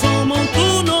sabroso son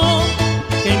montuno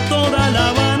que en toda La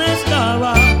Habana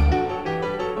estaba.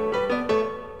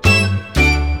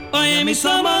 Oye mi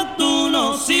son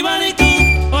montuno, sibaricú,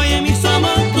 oye mi son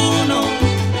montuno,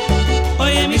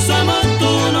 oye mi son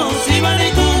montuno,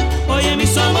 sibaricú, oye mi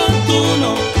son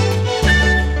montuno.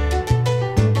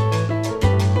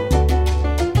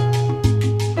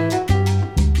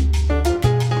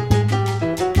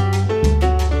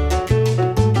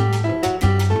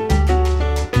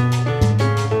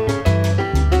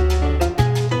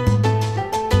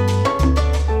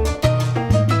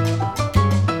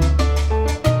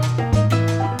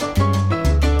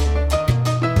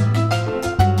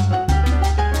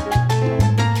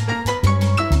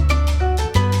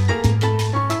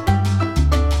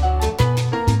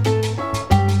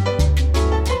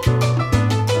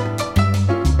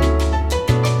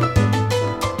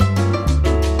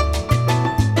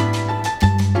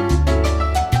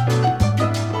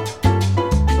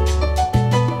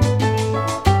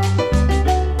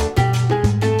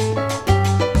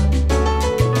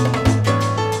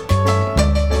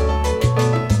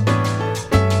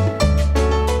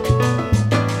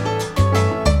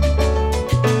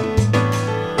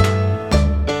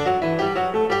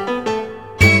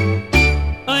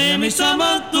 Oye mi son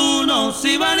montuno,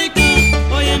 sibaricú,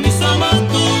 oye mi son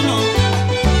montuno,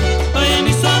 oye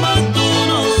mi son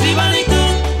montuno, sibaricú,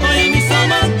 oye mi son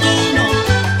montuno.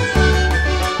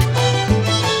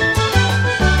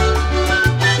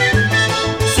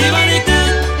 Sibaricú,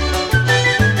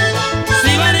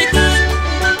 sibaricú,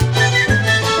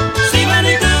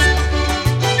 sibaricú,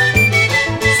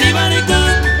 sibaricú,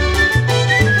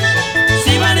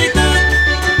 sibaricú.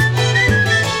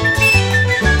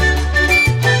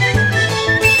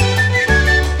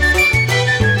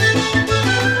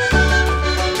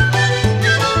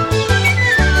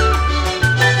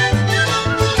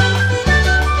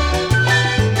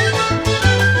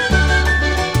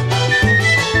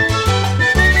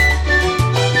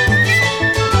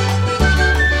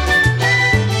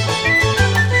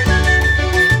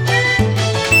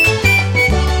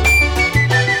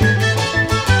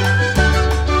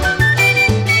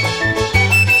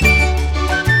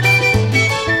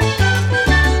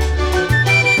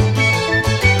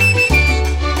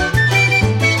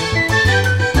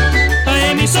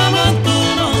 Oye mi son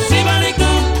montuno,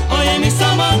 sibaricú, oye mi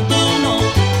son montuno,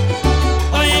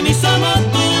 oye mi son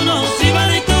montuno,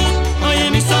 sibaricú, oye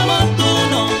mi son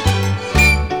montuno.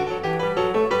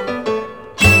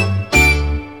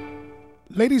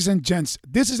 Ladies and gents,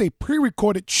 this is a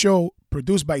pre-recorded show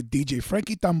produced by DJ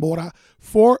Frankie Tambora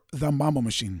for the Mambo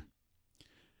Machine.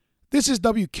 This is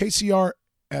WKCR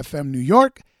FM New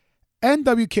York and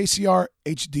WKCR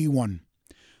HD1.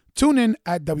 Tune in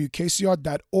at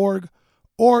WKCR.org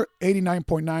or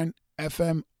 89.9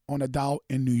 FM on a dial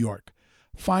in New York.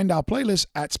 Find our playlist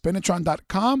at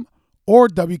spinatron.com or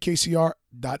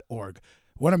WKCR.org.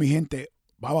 Bueno, mi gente,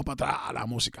 vamos para atrás a la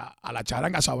música, a la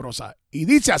charanga sabrosa. Y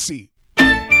dice así.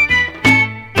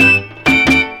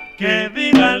 Que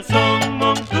viva el son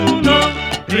montuno,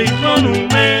 ritmo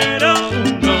número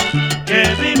uno. Que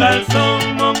viva el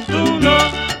son montuno,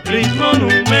 ritmo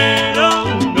número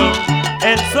uno.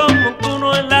 El son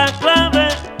montuno es la clave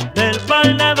del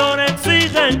bailador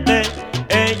exigente.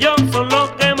 Ellos son los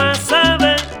que más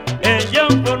saben,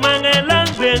 ellos forman el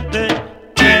ambiente.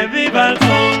 Que viva el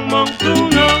son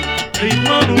montuno,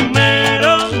 ritmo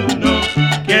número uno.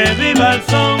 Que viva el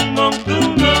son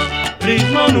montuno,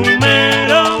 ritmo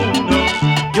número uno.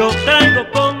 Yo traigo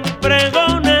con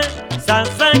pregones,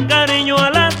 salsa y cariño a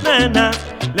las nenas.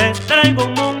 Les traigo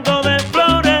un mundo de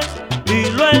flores y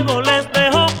luego les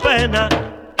dejo pena.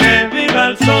 Que viva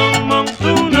el son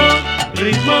montuno,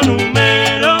 ritmo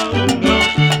número uno.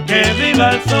 Que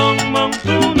viva el son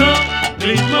montuno,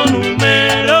 ritmo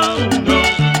número uno.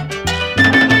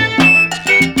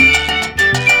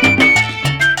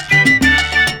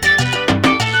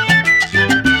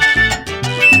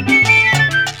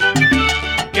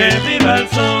 Que viva el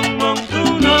son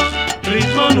montuno,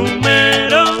 ritmo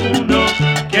número uno.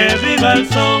 Que viva el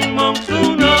son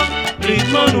montuno,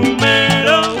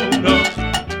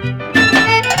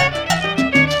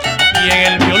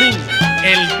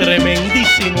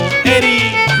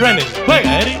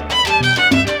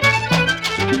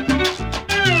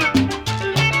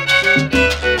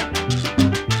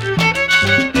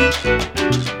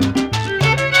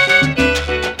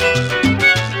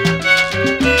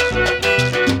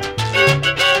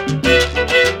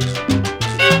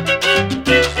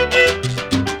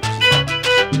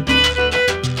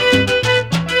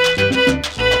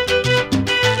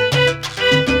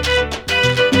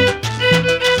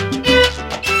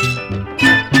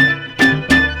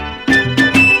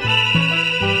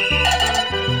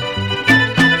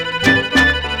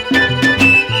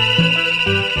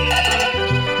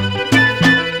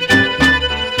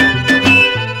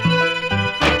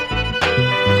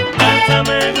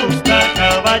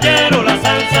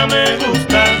 salsa me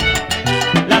gusta,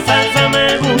 la salsa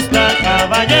me gusta,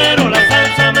 caballero, la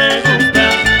salsa me gusta,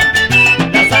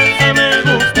 la salsa me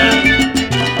gusta,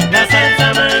 la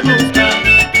salsa me gusta,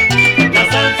 la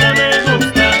salsa me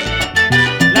gusta,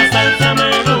 la salsa me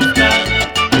gusta,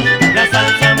 la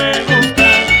salsa me gusta.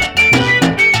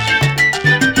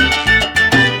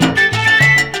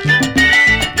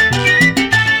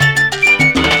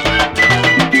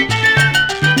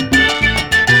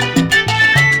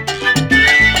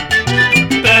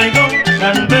 Traigo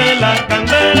candela,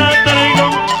 candela, traigo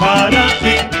para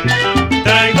ti.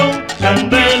 Traigo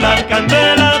candela,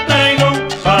 candela, traigo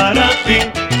para ti.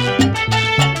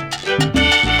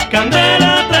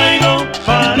 Candela traigo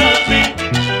para ti.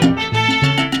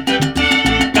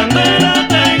 Candela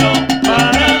traigo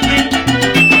para ti.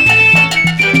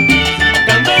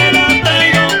 Candela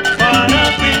traigo para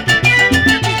ti.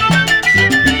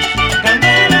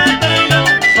 Candela traigo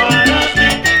para ti.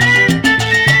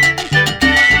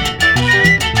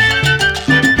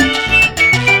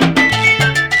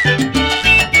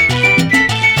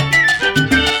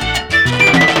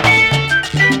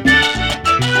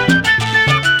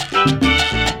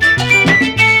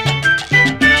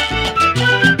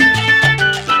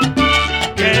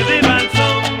 Que viva el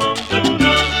son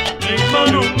montuno, ritmo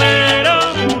número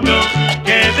uno.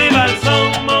 Que viva el son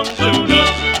montuno,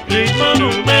 ritmo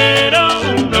número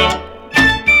uno.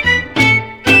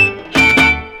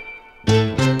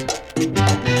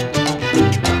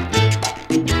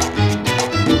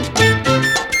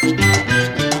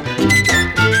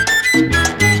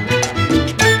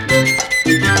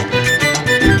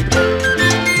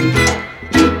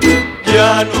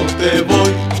 Ya no te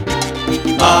voy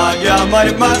a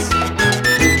llamar más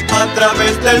a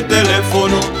través del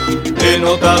teléfono. He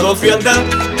notado frialdad,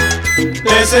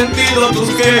 he sentido tus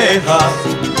quejas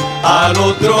al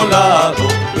otro lado.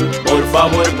 Por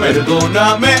favor,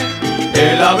 perdóname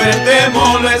el haberte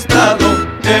molestado.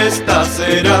 Esta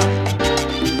será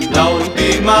la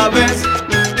última vez.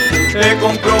 He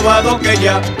comprobado que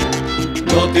ya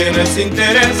no tienes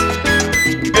interés.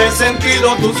 He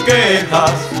sentido tus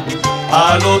quejas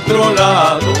al otro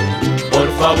lado. Por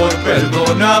favor,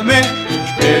 perdóname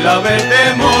el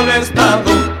haberte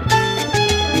molestado.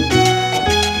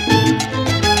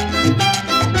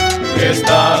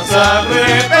 Estás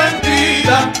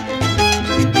arrepentida.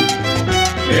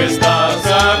 Estás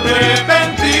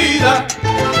arrepentida.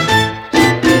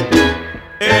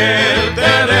 El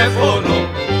teléfono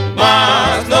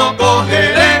más no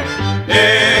cogeré.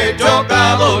 He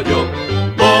chocado yo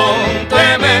con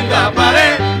tremenda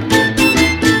pared.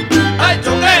 ¡Ay,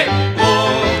 choqué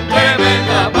con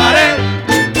tremenda pared!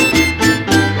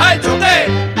 ¡Ay, choqué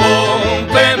con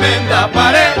tremenda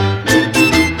pared!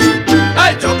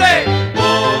 ¡Ay, choqué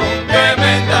con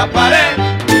tremenda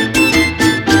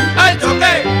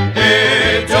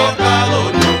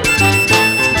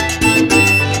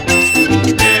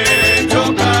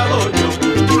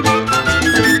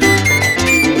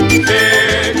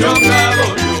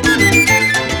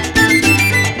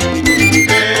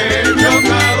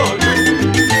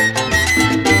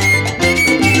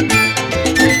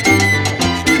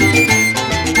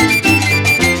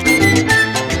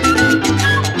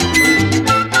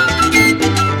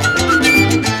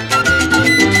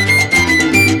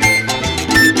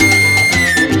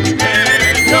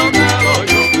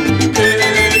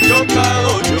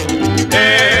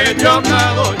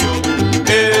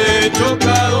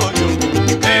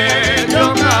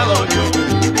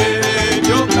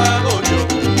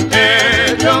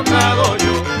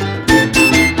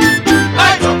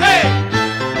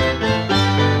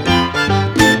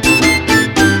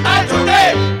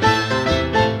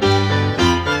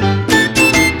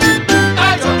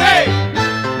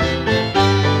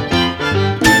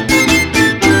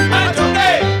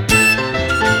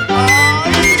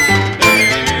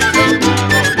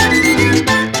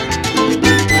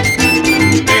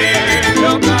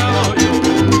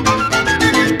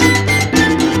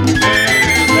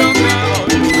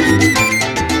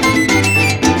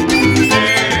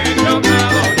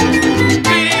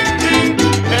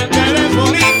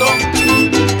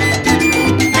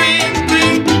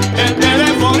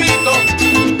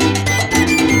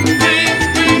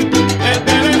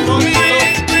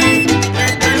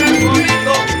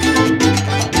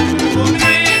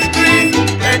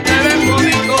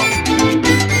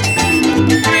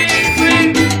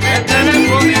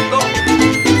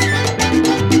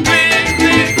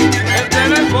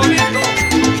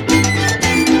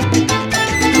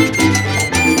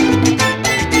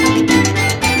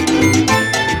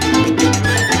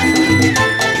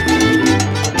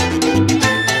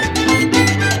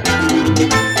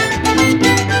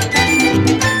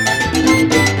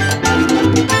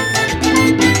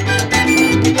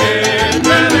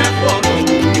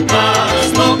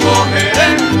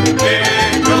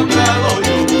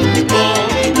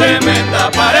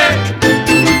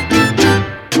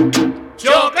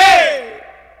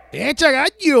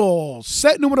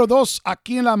set número 2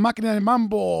 aquí en la máquina de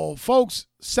Mambo. Folks,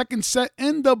 second set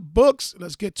in the books.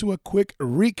 Let's get to a quick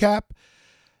recap.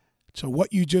 So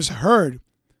what you just heard,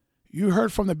 you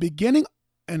heard from the beginning,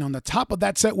 and on the top of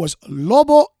that set was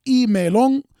Lobo y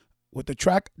Melón with the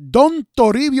track Don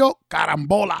Toribio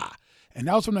Carambola. And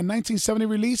that was from the 1970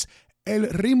 release, El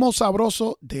Ritmo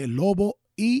Sabroso de Lobo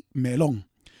y Melón.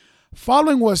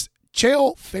 Following was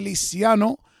Cheo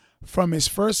Feliciano from his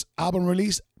first album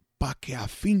release, Pa que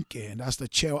afinque. And that's the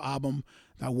Cheo album,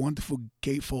 that wonderful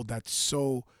gatefold that's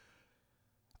so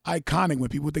iconic when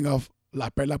people think of La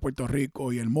Perla Puerto Rico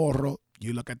y El Morro.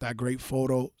 You look at that great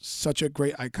photo, such a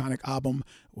great iconic album.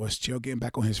 Was Cheo getting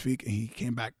back on his feet, and he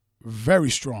came back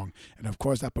very strong. And of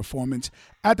course, that performance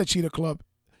at the Cheetah Club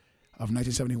of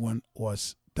 1971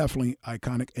 was definitely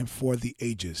iconic and for the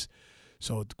ages.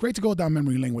 So great to go down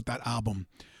memory lane with that album.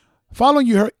 Following,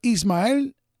 you heard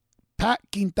Ismael Pat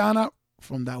Quintana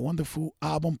from that wonderful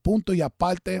album Punto y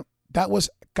Aparte. That was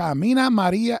Camina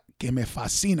María que me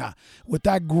fascina, with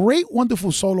that great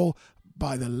wonderful solo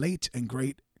by the late and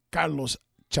great Carlos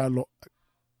Charlie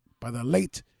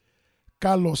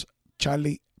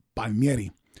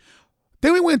Palmieri.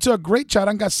 Then we went to a great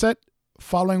charanga set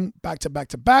following back to back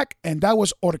to back, and that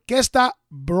was Orquesta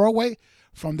Broadway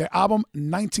from their album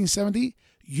 1970,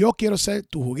 Yo Quiero Ser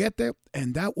Tu Juguete,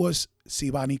 and that was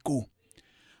Sibanicu.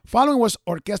 Following was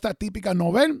Orquesta Típica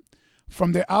Novel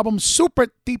from their album Super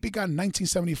Típica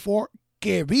 1974,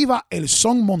 Que Viva el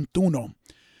Son Montuno.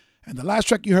 And the last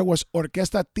track you heard was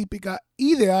Orquesta Típica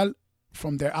Ideal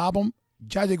from their album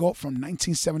Ya Llegó from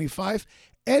 1975,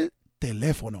 El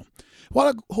Teléfono. Well,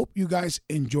 I hope you guys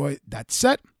enjoyed that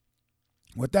set.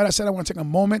 With that, I said I want to take a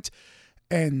moment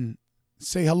and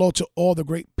say hello to all the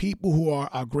great people who are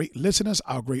our great listeners,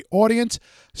 our great audience.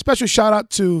 Special shout out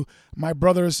to my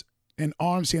brothers in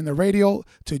arms here in the radio,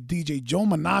 to DJ Joe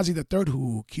Manazzi III,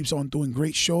 who keeps on doing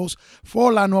great shows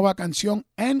for La Nueva Canción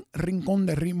and Rincón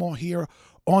de Ritmo here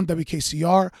on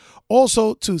WKCR.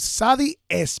 Also to Sadi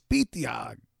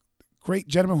Espitia, great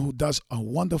gentleman who does a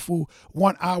wonderful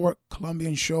 1-hour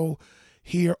Colombian show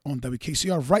here on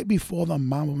WKCR right before the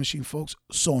Mambo Machine, folks.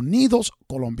 Sonidos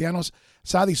Colombianos.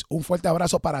 Sadis, un fuerte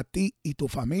abrazo para ti y tu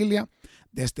familia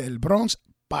desde el Bronx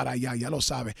para allá, ya lo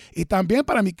sabe. Y también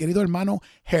para mi querido hermano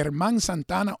Germán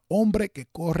Santana, hombre que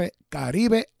corre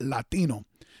Caribe Latino.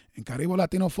 And Caribe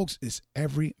Latino, folks, is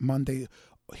every Monday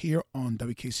here on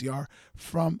WKCR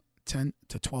from 10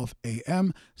 to 12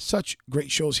 a.m. Such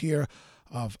great shows here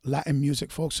of Latin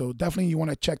music, folks. So definitely you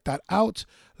want to check that out.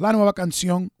 La Nueva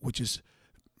Canción, which is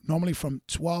normally from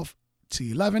 12 to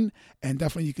 11. And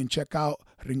definitely you can check out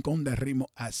Rincón de Ritmo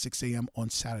at 6 a.m. on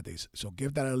Saturdays. So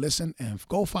give that a listen and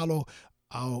go follow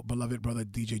our beloved brother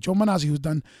DJ Joe Manazzi, who's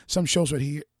done some shows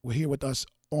here with us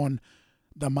on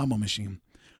the Mambo Machine.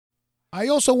 I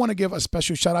also want to give a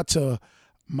special shout out to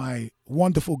my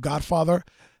wonderful godfather,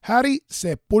 Harry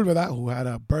Sepulveda, who had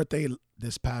a birthday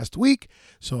this past week.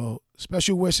 So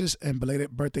special wishes and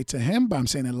belated birthday to him, but I'm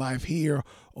saying it live here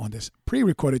on this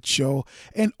pre-recorded show.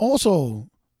 And also,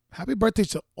 happy birthday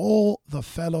to all the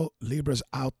fellow Libras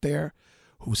out there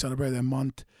who celebrate their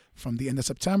month from the end of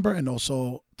September and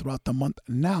also throughout the month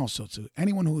now. So to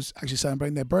anyone who's actually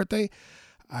celebrating their birthday,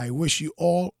 I wish you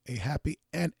all a happy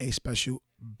and a special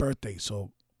birthday.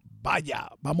 So vaya,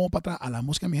 vamos para atrás a la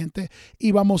música, mi gente,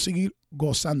 y vamos a seguir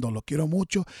gozando. Lo quiero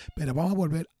mucho, pero vamos a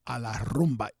volver a la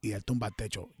rumba y el tumba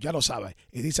techo. Ya lo sabes.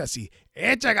 Y dice así: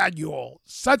 echa gallo,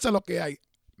 salsa lo que hay.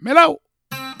 ¡Melao!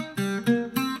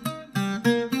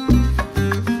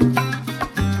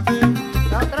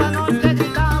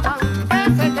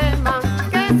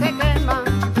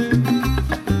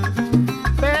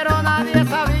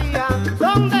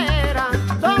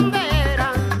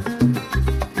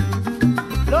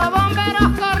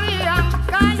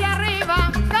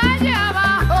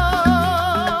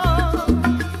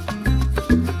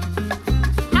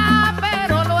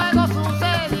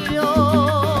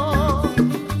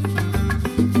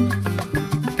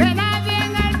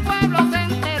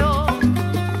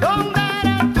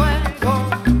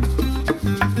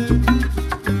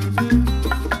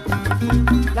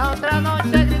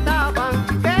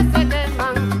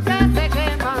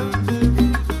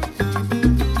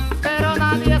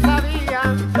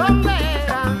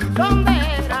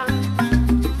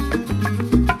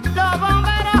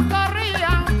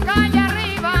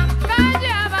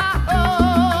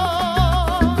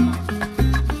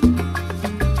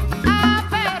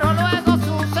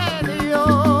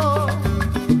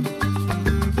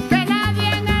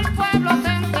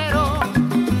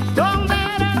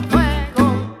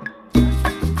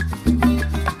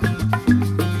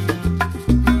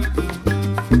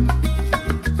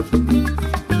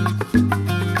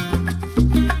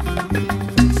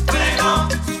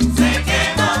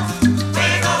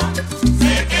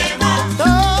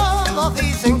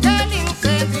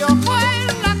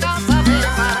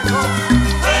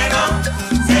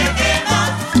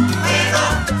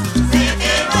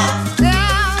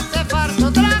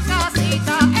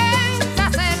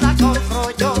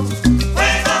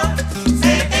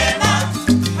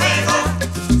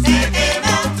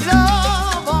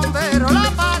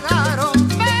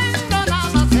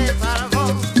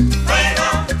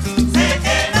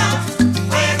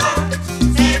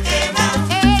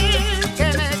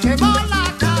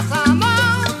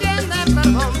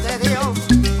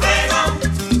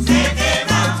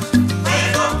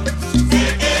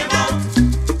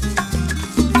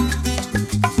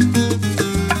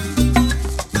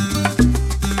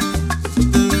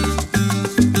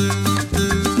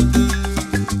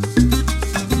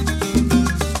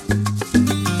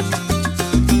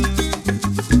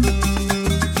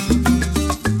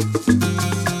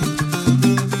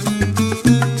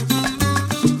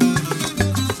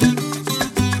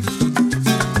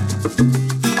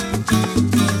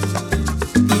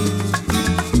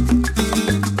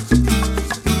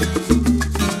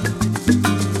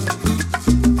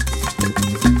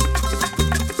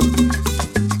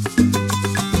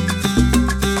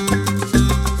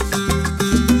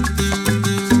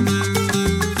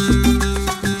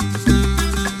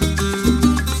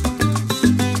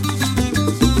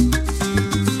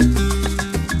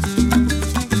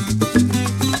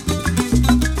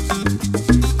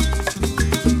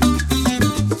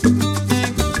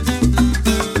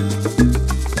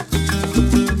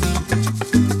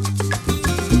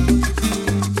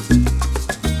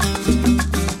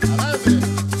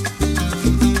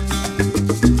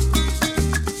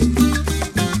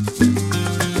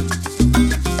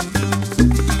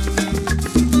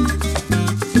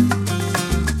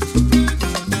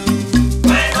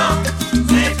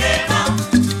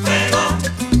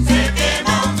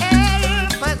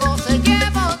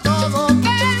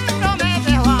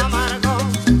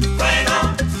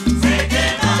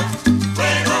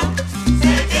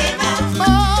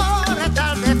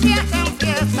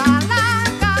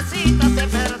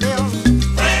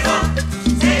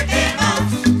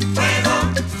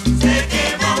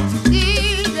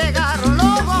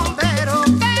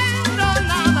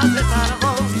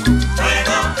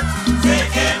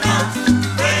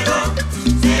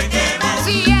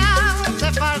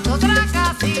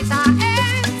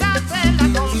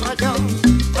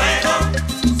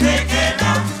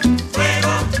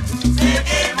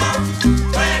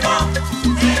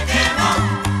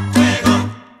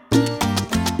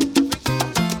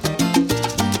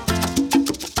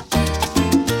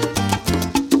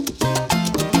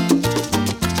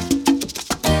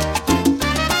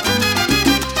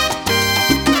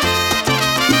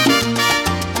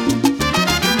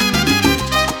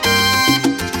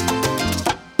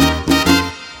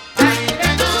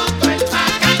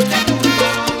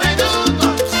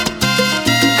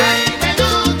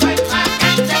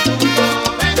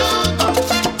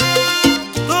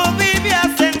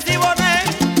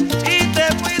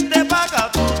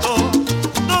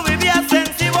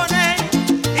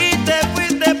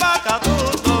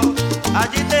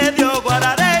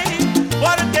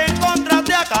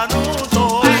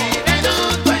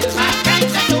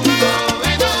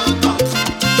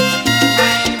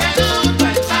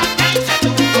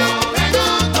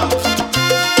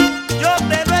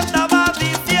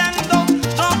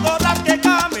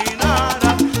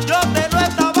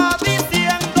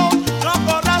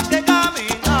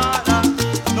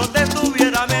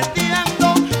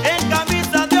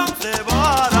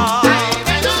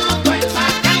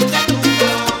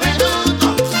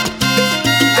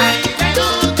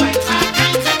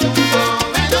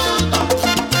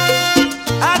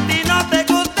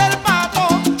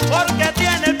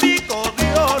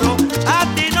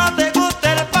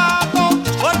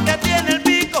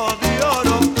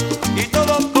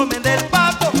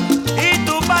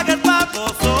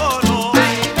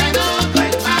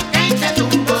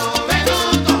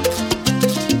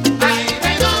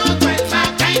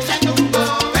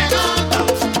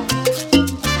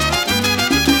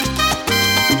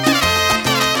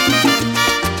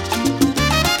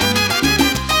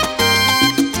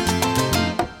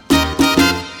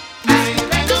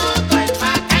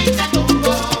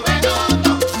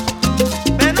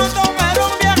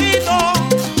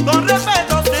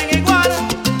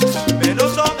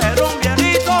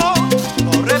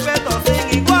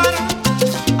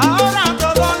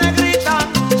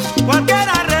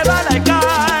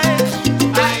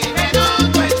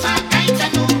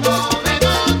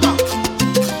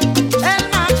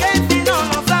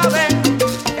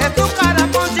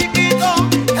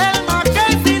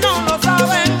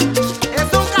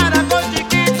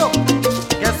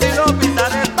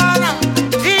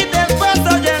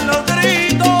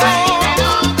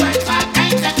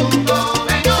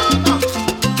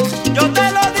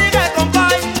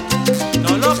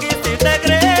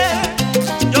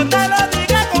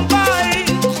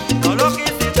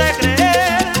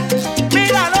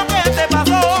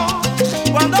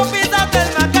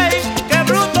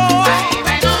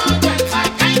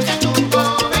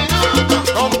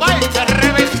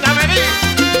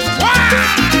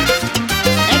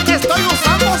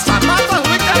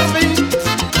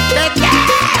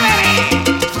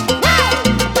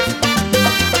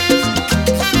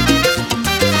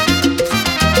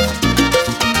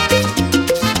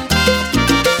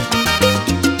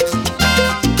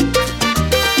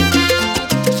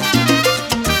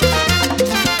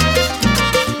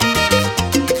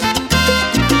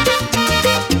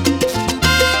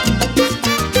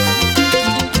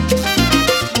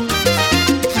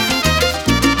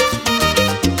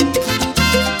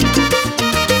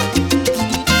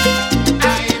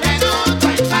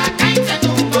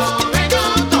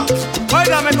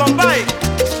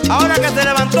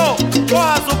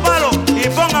 coja su palo y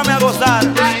póngame a gozar.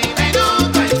 Ay,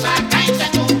 Venuto, el vaca y te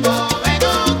tumbó,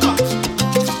 Venuto.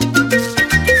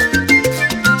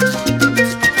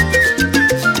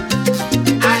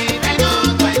 Ay,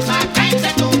 Venuto, el vaca y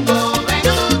te tumbó,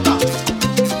 Venuto.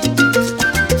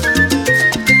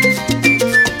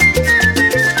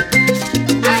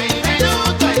 Ay,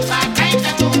 Venuto, el vaca y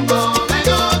te tumbó,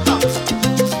 Venuto.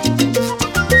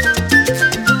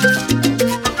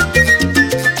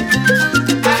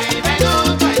 Ay,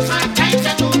 Venuto, el vaca y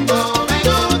te tumbó,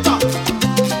 Venuto.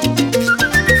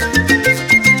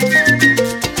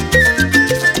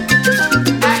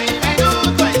 Ay,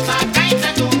 Venuto, el vaca y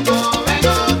te tumbó,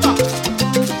 Venuto.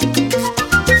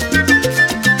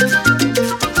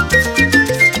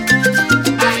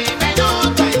 Ay,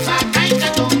 Venuto, el vaca y te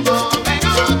tumbó,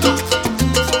 Venuto.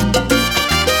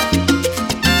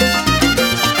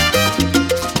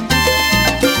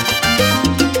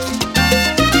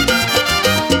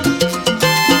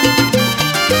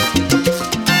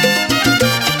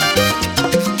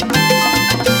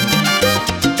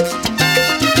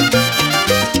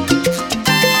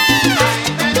 Ay,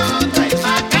 Venuto, el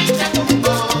vaca y te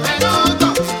tumbó,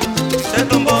 Venuto. Te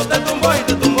tumbó, te tumbó y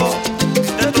te tumbó.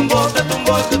 Te tumbó, te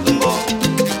tumbó y te tumbó.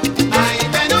 Ay,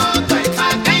 Venuto, el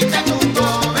vaca y te tumbó,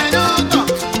 Venuto.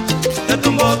 Te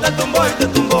tumbó, te tumbó y te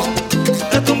tumbó.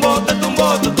 Te tumbó, te tumbó,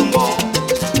 te tumbó.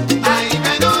 Ay,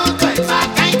 Venuto, el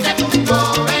vaca y te tumbó,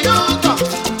 Venuto.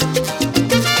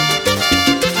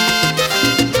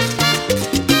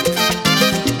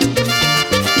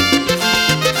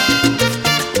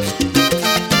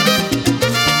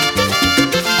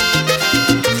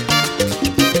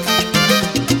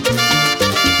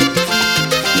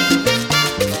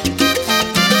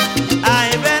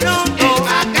 Ay, El Venuto,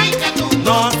 vaca y te tumbó,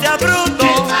 no seas bruto.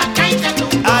 el vaca y te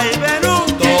tumbó, Ay, el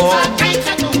Venuto, vaca y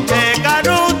te tumbó, qué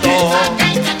canuto. el vaca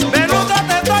y te tumbó, Venuto,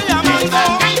 te estoy llamando.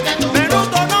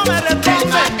 Venuto, no me el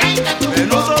responde. vaca y te tumbó.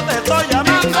 Venuto, te estoy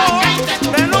llamando.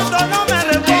 Venuto, no me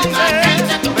responde.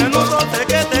 Venuto, sé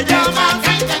que te llamas.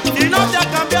 Si no te has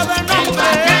cambiado el nombre.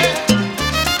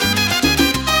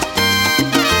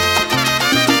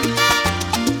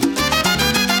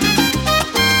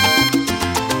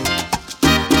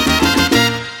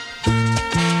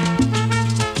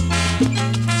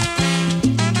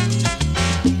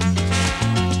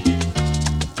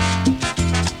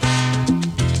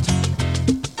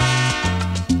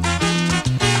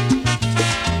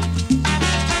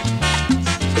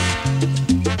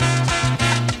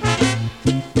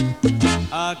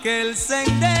 Aquel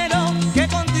sendero que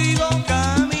contigo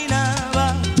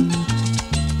caminaba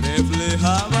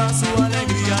reflejaba su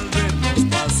alegría al vernos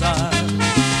pasar.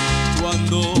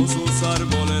 Cuando sus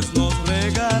árboles nos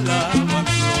regalaban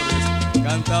flores,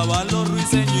 cantaban los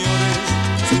ruiseñores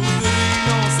su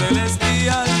trino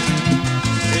celestial.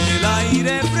 El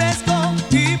aire fresco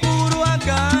y puro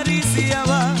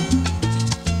acariciaba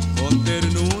con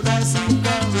ternura su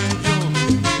cabello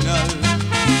virginal.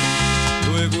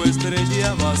 Luego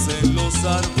estrellabas en los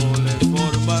árboles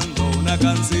formando una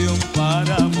canción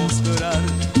para mostrar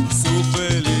su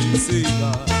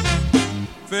felicidad.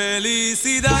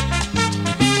 Felicidad,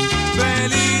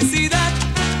 felicidad,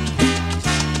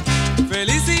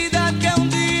 felicidad que un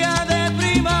día de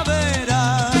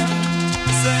primavera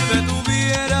se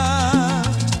detuviera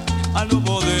al no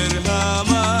poder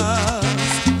jamás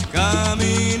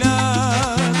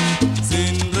caminar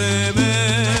sin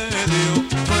remedio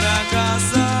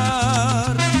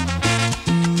fracasar.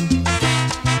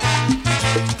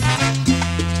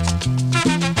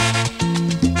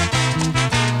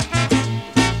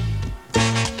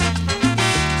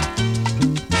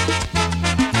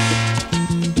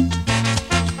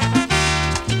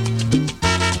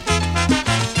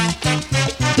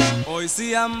 Hoy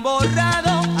se han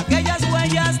borrado aquellas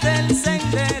huellas del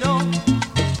sendero.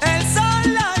 El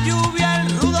sol, la lluvia,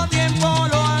 el rudo tiempo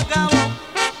lo acabó.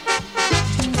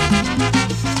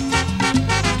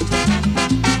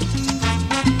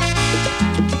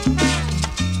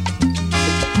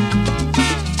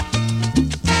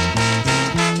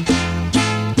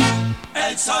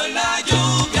 El sol, la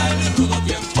lluvia, el rudo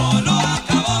tiempo lo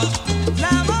acabó.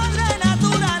 La madre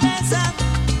naturaleza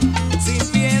sin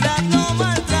piedad no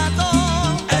maltrató.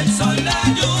 El sol, la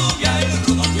lluvia, el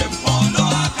rudo tiempo lo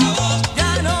acabó.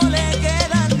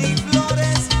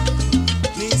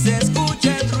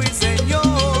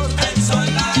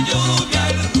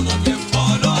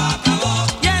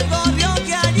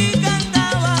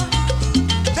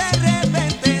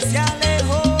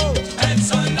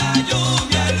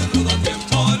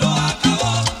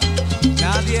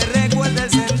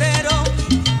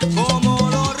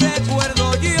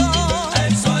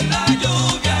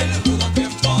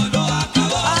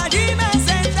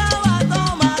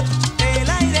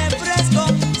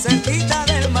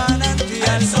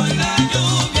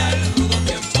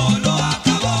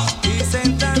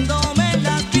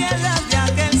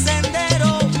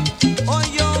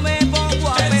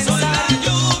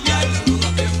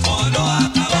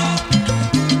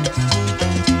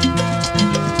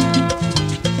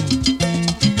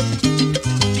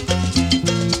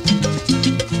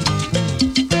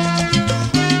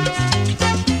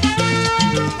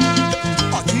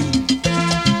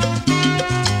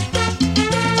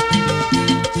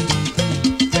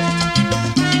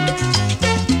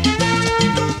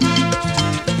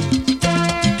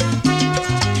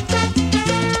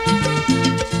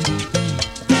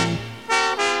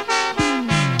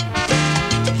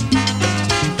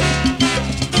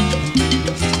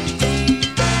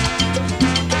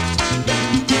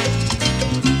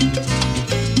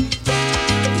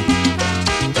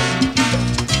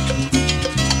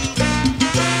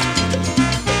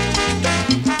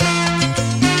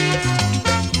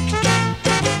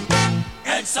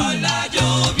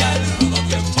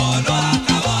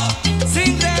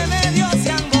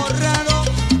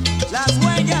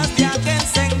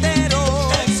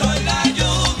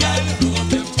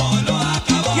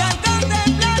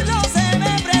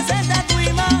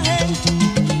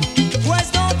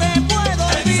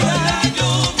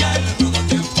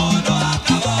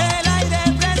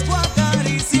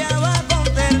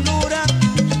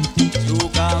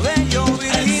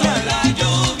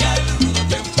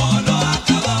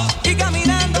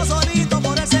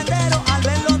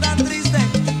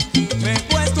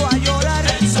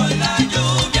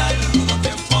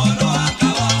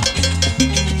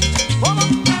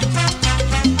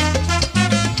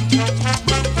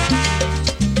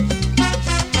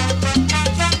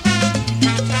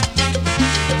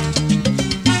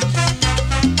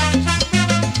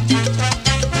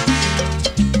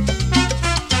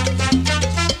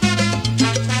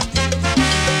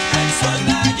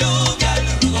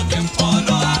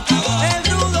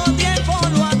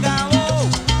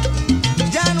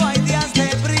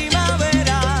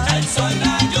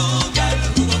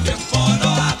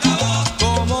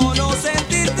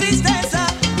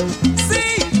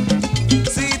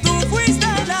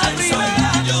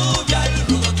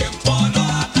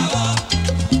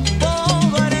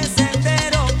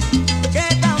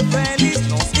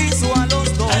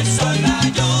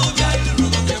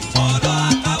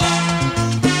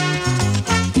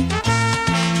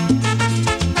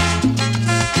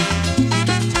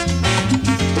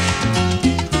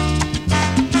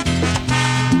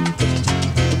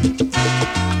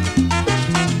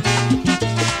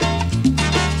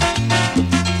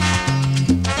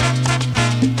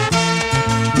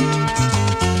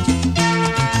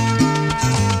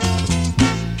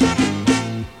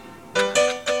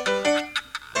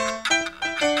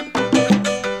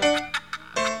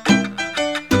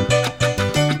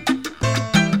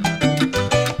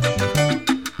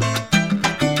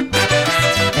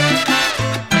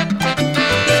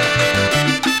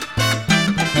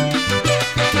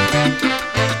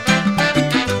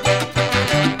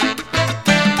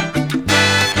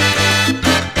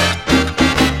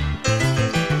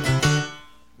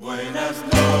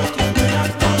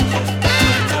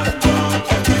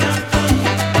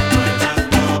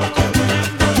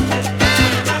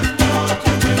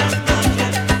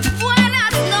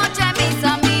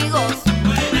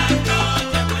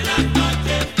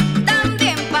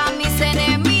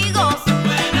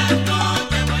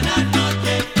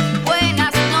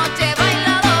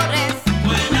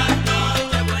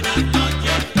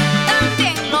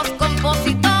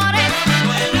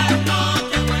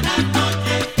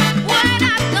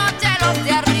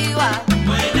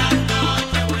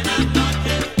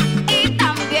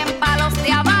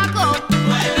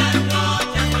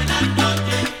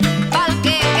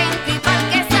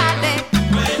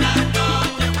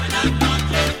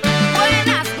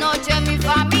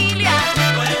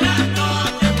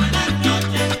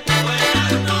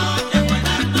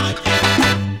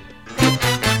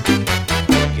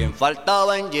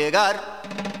 faltaba en llegar,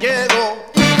 llegó.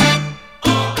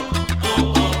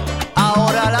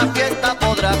 Ahora la fiesta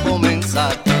podrá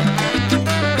comenzar.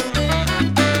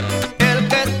 El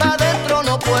que está dentro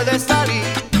no puede salir.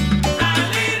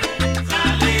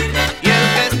 Y el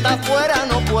que está afuera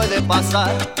no puede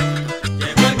pasar.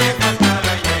 Llegó el que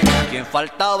faltaba llegar. Quien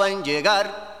faltaba en llegar,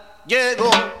 llegó.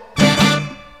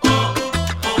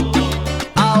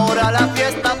 Ahora la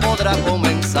fiesta podrá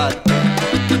comenzar.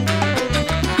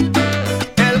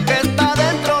 El que está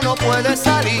dentro no puede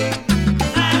salir.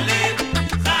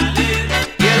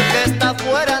 Y el que está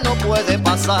afuera no puede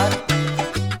pasar.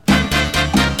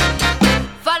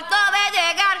 Faltó de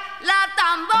llegar la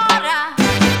tambora.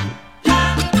 Ya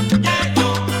llegó,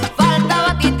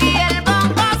 Faltaba Titi el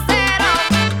bombacero.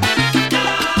 ya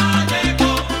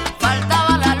llegó,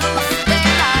 Faltaba la luz de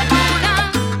la luna,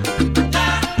 ya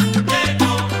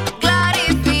llegó,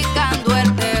 clarificando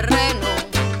el terreno.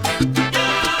 ya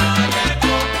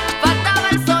llegó, Faltaba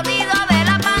el sonido de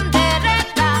la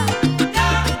pandereta. ya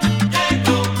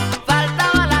llegó,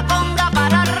 Faltaba la conga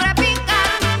para repicar.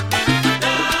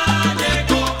 ya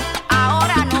llegó.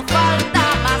 Ahora no falta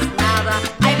más nada.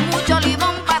 Hay mucho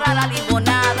limón para la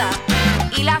limonada.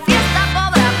 Y la fiesta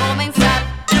podrá comenzar.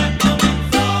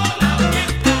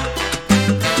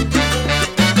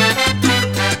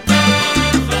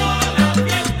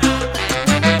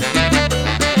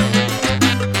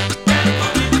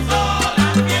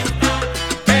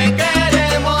 Te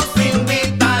queremos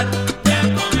invitar.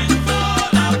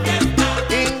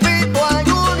 Invito a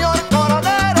Junior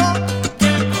Coronero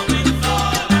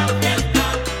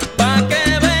pa' que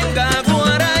venga a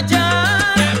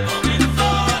guarachar.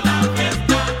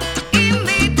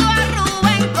 Invito a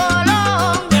Rubén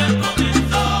Colón.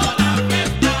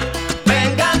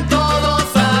 Vengan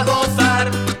todos a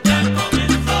gozar.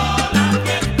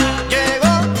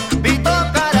 Llegó Vito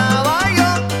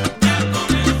Caraballo,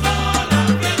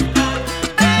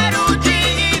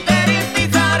 Peruchín y Teris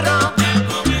Pizarro.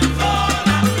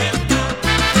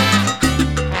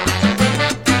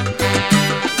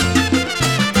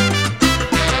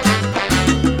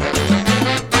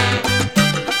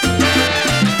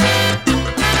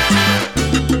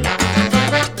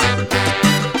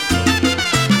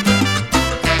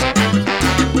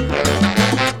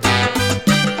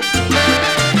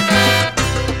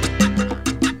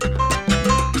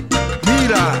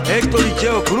 Mira, Héctor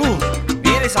Licheo Cruz,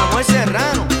 Mire, Samuel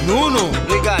Serrano, Nuno,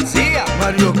 Luis García.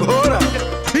 Mario Cora.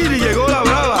 Mira, y llegó la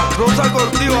brava, Rosa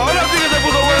Cortijo. Ahora sí que se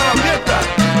puso buena la fiesta.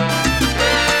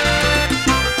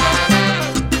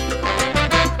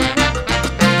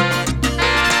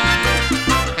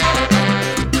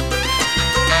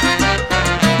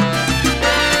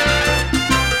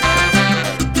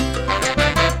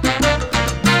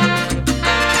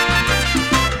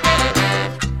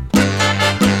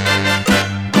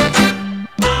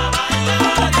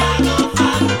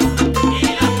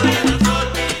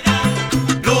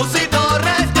 Lucy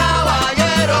Torres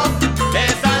Caballero,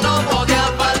 esa no podía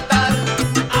faltar.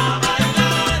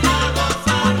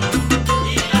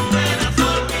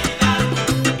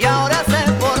 Y ahora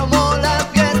se formó la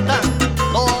fiesta,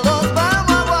 todos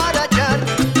vamos a guarachar.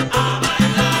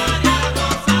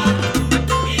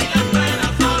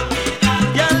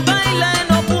 Y al baile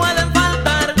no pueden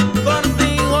faltar,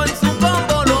 contigo en su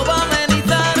combo lo va a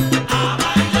amenizar.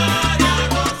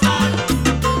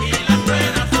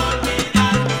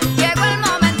 Llegó el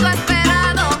momento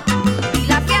esperado y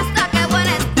la fiesta que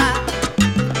buena está.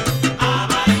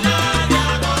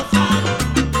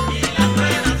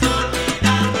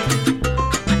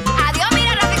 Adiós,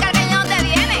 mira Rafi Carqueño, ¿dónde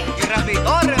viene? Y Rafi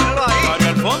Torres, míralo ahí. Mario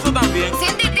Alfonso también.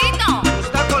 Sin Titito.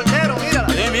 Está Cordero, mírala.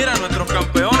 Sí, mira, nuestros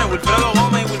campeones, Wilfredo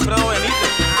Gómez y Wilfredo Benítez.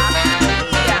 Ave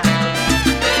María.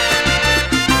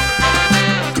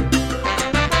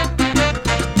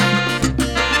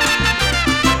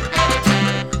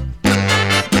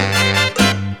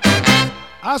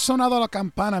 Ha sonado la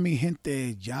campana, mi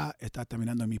gente. Ya está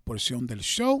terminando mi porción del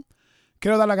show.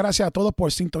 Quiero dar las gracias a todos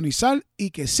por sintonizar y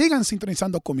que sigan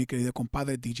sintonizando con mi querido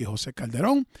compadre DJ José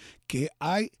Calderón, que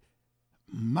hay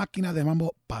máquina de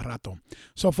mambo para rato.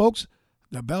 So, folks,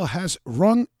 the bell has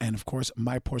rung, and of course,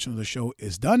 my portion of the show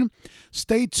is done.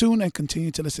 Stay tuned and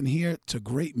continue to listen here to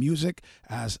great music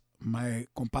as my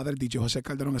compadre DJ Jose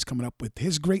Calderon is coming up with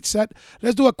his great set.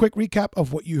 Let's do a quick recap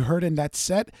of what you heard in that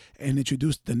set and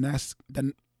introduce the next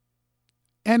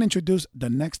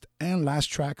and last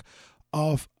track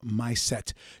of my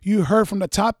set. You heard from the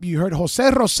top, you heard Jose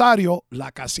Rosario, La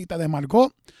Casita de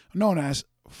Margot, known as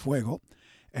Fuego.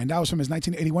 And that was from his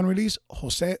 1981 release,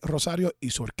 Jose Rosario y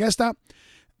su orquesta.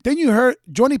 Then you heard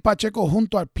Johnny Pacheco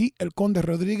junto a Pete El Conde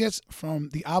Rodriguez from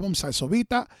the album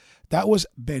Salsovita. That was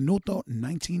Benuto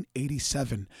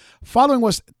 1987. Following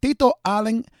was Tito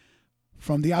Allen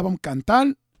from the album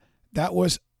Cantar. That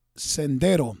was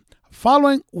Sendero.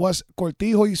 Following was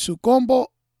Cortijo y su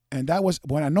combo, and that was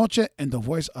Buena Noche in the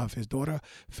voice of his daughter,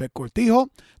 Fe Cortijo.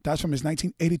 That's from his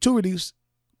 1982 release,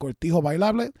 Cortijo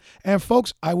Bailable. And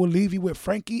folks, I will leave you with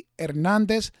Frankie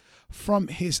Hernandez from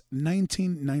his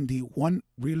 1991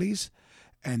 release,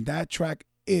 and that track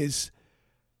is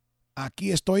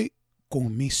Aquí Estoy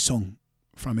con mi son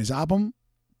from his album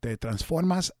Te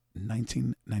Transformas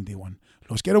 1991.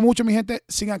 Los quiero mucho, mi gente.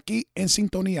 Sigan aquí en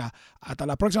sintonía. Hasta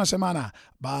la próxima semana.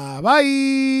 Bye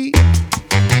bye.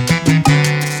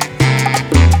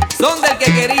 Son del que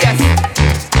querías.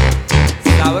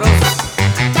 Sabroso.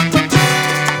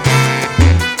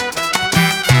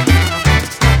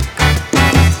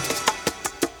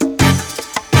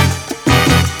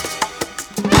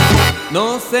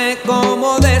 No sé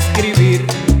cómo describir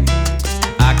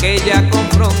aquella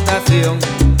confrontación.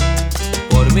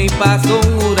 Por mi paso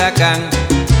un huracán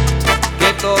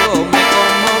que todo me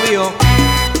conmovió,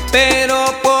 pero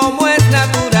como es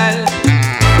natural,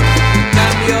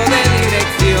 cambio de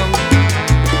dirección.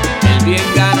 El bien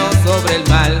ganó sobre el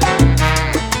mal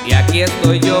y aquí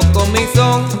estoy yo con mi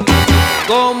son.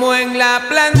 Como en la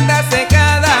planta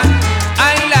secada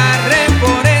hay la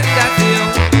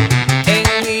reforestación. En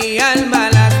mi alma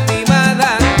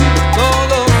lastimada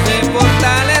todo se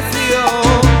fortaleció.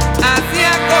 Así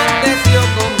aconteció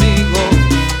conmigo.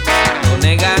 Lo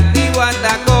negativo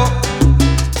atacó.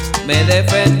 Me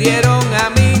defendieron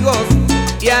amigos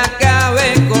y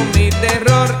acabé con mi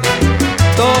terror.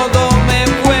 Todo me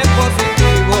fue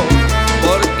positivo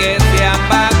porque se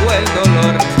apagó el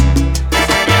dolor.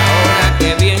 Y ahora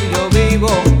que bien yo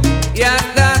vivo y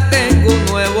hasta tengo un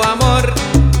nuevo amor.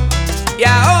 Y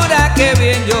ahora que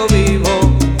bien yo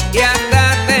vivo y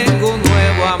hasta tengo un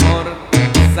nuevo amor.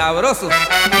 Sabroso.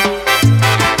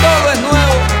 Todo es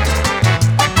nuevo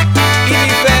y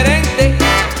diferente.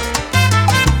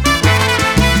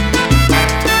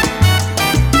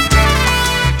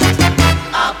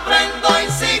 Aprendo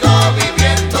y sigo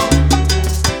viviendo.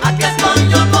 Aquí estoy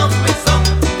yo con mi son.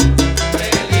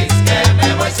 Feliz que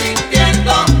me voy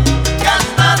sintiendo. Que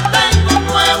hasta tengo un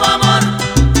nuevo amor.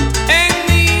 En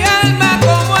mi alma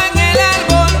como en el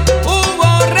árbol hubo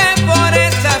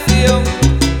reforestación.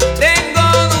 Tengo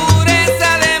dureza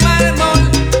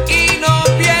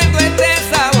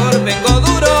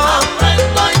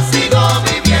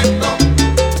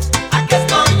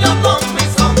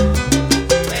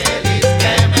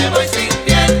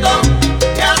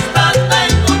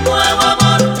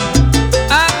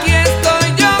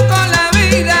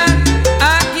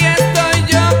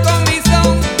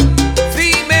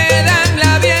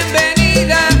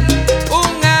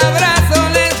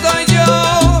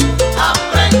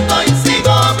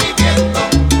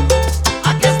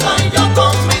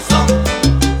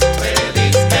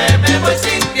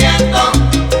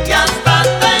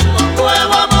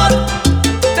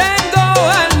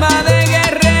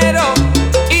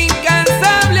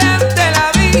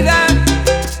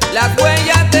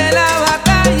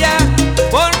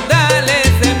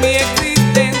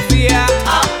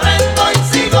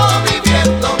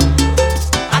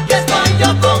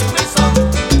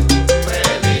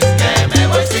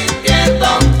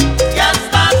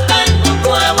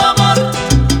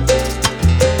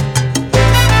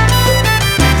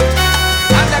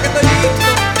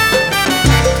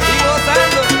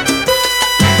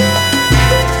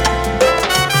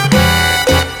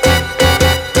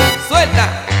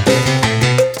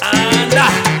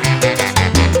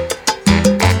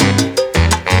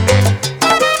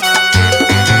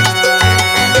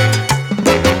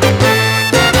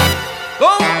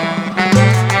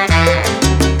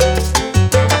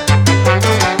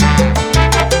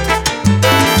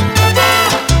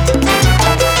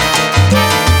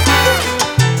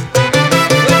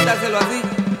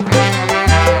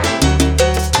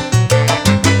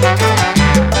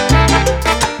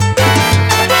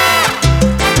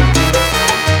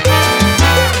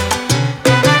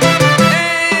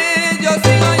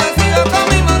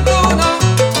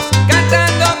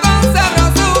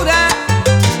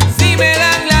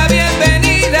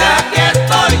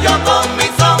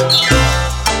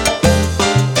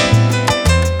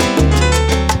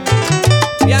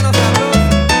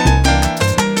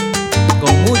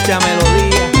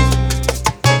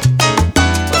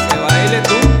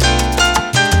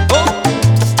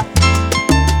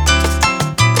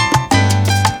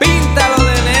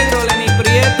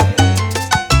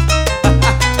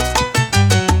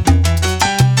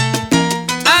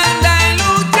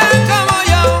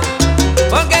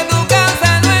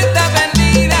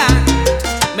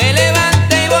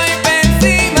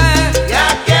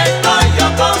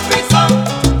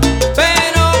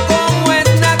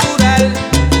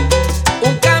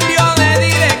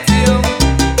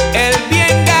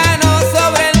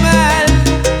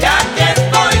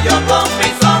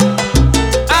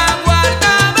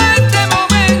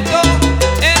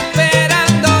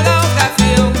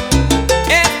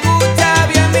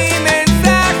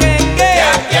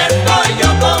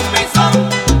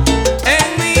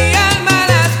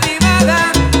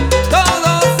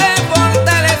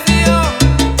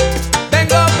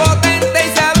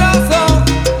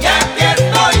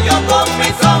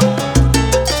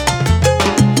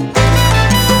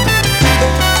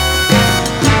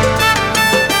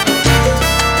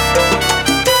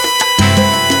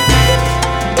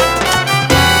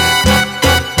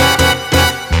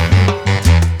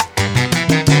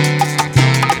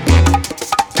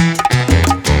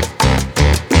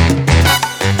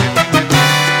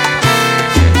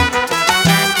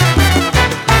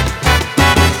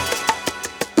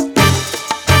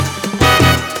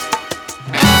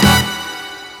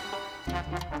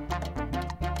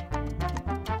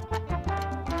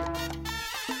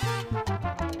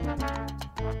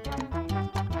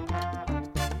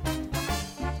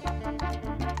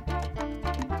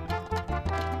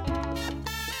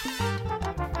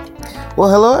Well,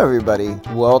 hello everybody.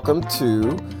 Welcome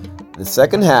to the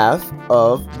second half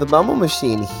of the Mambo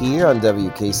Machine here on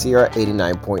WKCR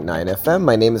 89.9 FM.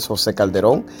 My name is Jose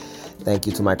Calderon. Thank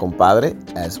you to my compadre,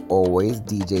 as always,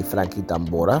 DJ Frankie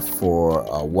Tambora, for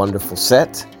a wonderful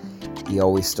set. He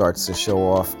always starts the show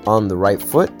off on the right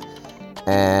foot.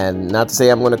 And not to say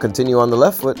I'm going to continue on the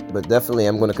left foot, but definitely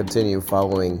I'm going to continue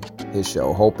following his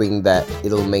show, hoping that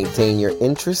it'll maintain your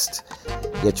interest,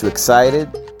 get you excited,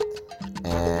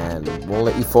 and won't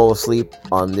let you fall asleep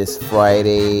on this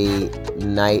Friday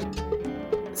night,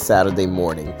 Saturday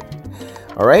morning.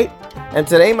 All right? And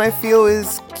today my feel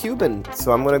is Cuban.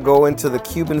 So I'm going to go into the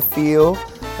Cuban feel,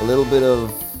 a little bit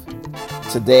of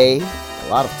today, a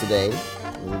lot of today,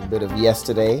 a little bit of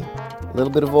yesterday, a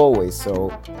little bit of always.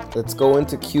 So let's go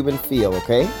into Cuban feel,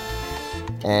 okay?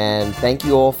 And thank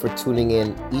you all for tuning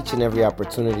in each and every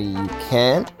opportunity you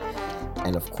can.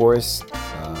 And of course,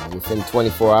 within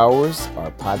 24 hours,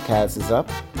 our podcast is up.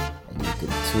 And you can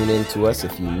tune in to us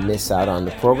if you miss out on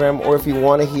the program or if you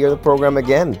want to hear the program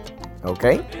again,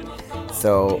 okay?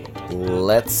 So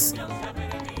let's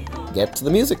get to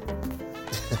the music.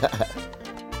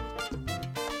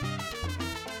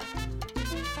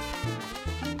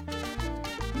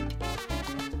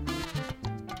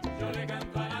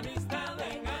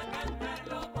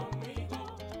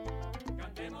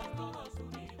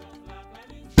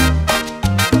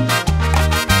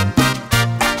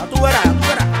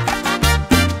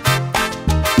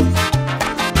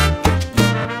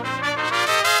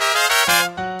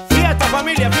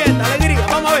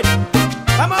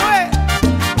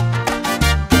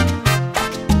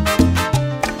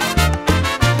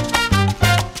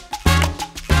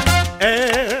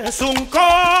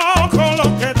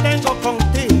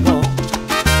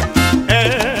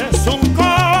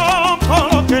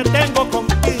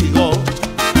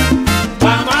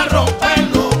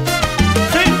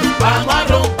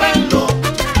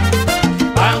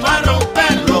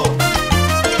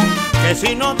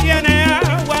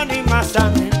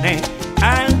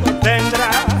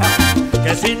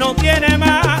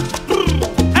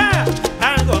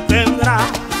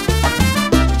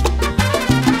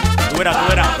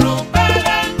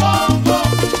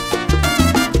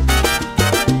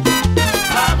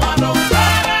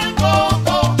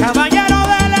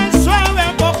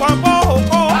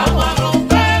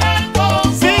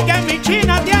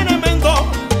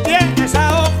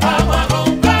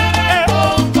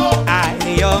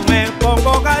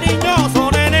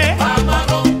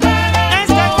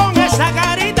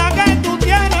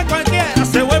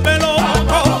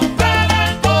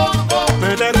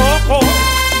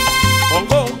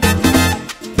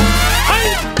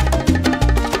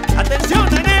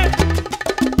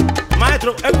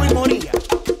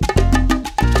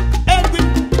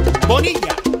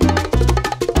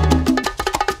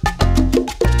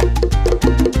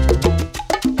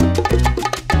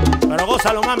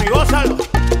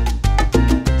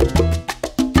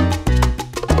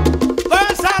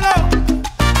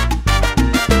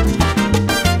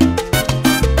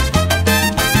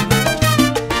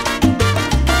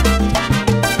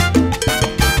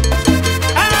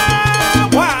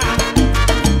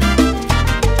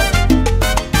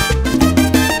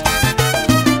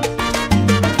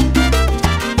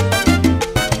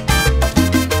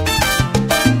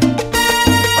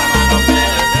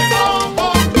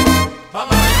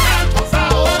 Vamos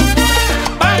a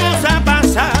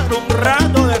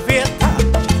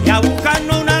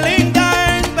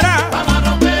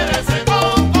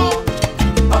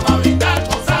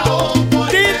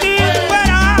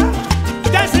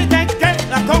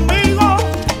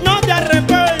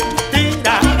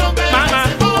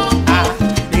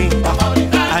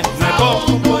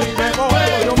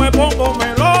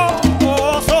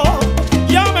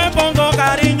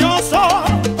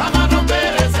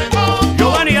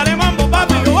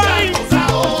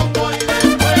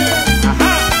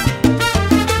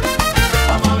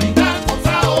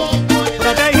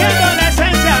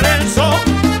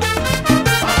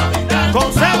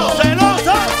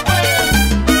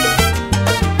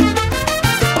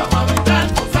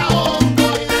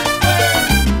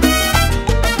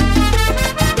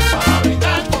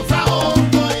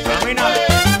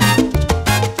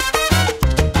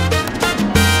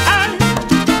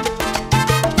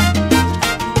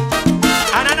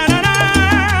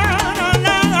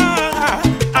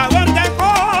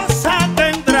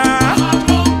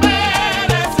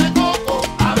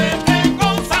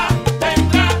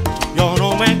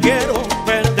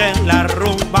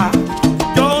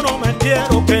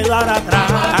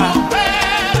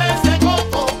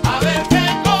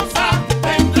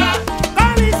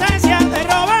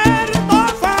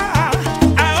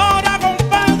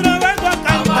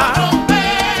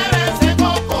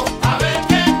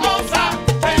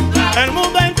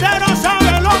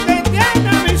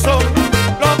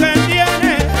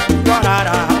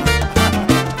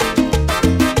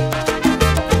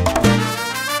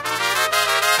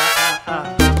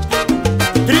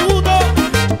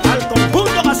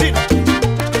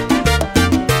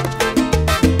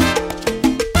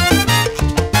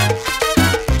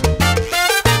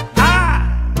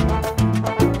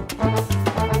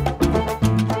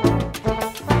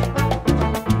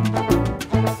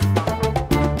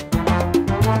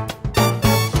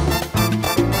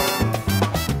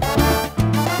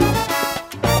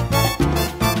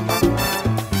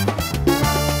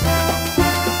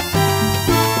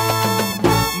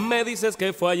dices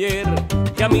que fue ayer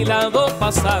que a mi lado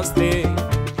pasaste,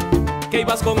 que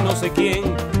ibas con no sé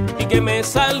quién y que me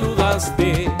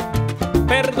saludaste.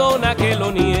 Perdona que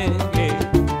lo niegue,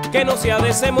 que no sea de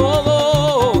ese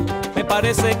modo. Me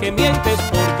parece que mientes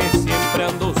porque siempre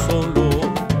ando solo.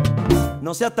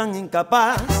 No sea tan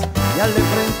incapaz y al de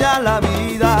frente a la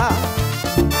vida.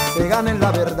 Se gana en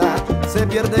la verdad, se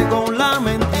pierde con la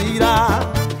mentira.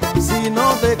 Si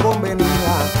no te convenía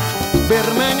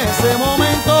verme en ese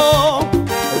momento,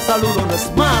 el saludo no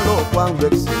es malo cuando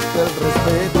existe el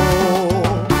respeto.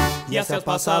 Ya se has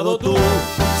pasado tú,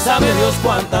 sabe Dios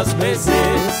cuántas veces,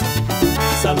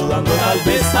 saludando tal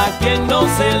vez a quien no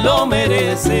se lo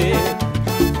merece.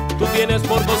 Tú tienes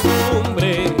por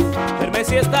costumbre verme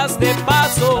si estás de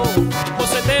paso, o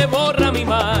se te borra mi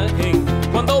imagen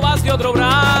cuando vas de otro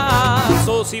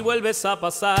brazo. Si vuelves a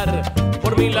pasar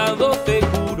por mi lado te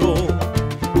juro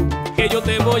que yo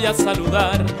te voy a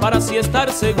saludar para así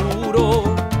estar seguro.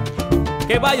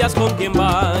 Que vayas con quien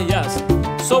vayas,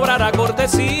 sobrará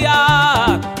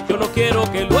cortesía. Yo no quiero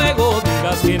que luego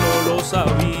digas que no lo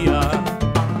sabía.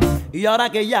 Y ahora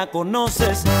que ya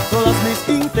conoces todas mis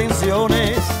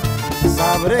intenciones,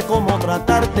 sabré cómo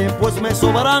tratarte, pues me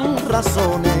sobrarán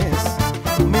razones.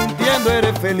 Mintiendo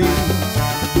eres feliz,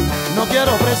 no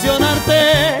quiero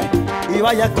presionarte. Y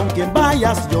vayas con quien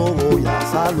vayas, yo voy a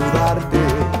saludarte.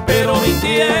 Pero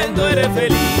mintiendo eres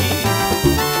feliz,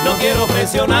 no quiero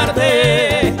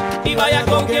presionarte. Y vayas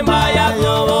con quien vayas,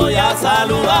 yo voy a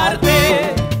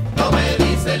saludarte. No me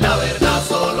dices la verdad,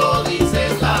 solo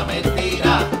dices la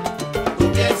mentira.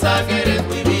 Tú piensas que eres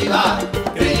muy viva,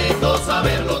 creyendo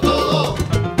saberlo todo.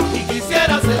 Y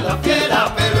quisiera ser la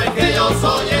fiera, pero es que yo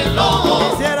soy el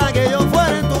lobo. Quisiera que yo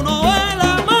fuera en tu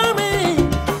novela, mami,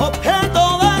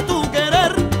 objeto de tu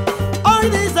querer. Hoy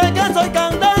dice que soy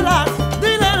candela,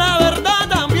 dile la verdad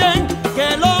también,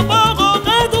 que lo poco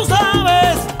que tú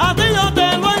sabes, a ti yo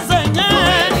te lo enseñé. No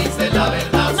me dices la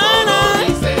verdad, solo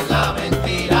dices la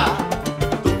mentira.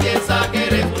 Tú piensas que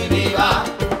eres muy viva,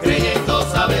 creyendo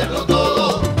saberlo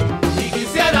todo. Y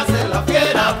quisiera ser la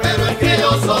fiera, pero es que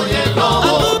yo soy el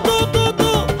lobo.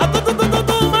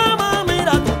 Mamá,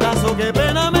 mira tu caso, qué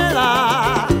pena me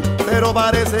da. Pero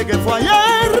parece que fue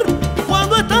ayer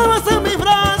cuando estabas en mis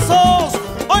brazos.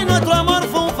 Hoy nuestro amor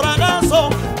fue un fracaso,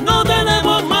 no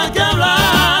tenemos más que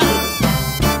hablar.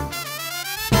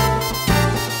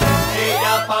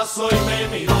 Ella pasó y me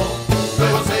miró,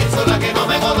 luego se hizo la que no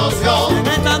me conoció. En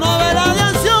esta novela de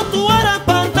acción tú eres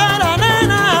pantera,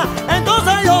 nena,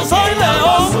 entonces yo soy Ella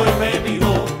león. pasó y me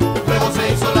miró, luego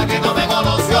se hizo la que no me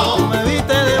conoció. Tú me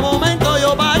viste de momento,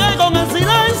 yo pagué con el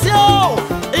silencio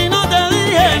y no te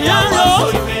dije ni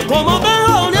adiós. ¿Cómo te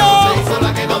dolió? Se hizo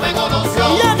la que no me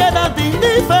conoció. Y ya que tanta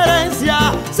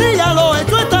indiferencia, si ya lo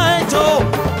hecho está hecho,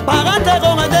 pagaste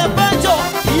con el despecho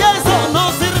y eso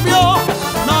no sirvió.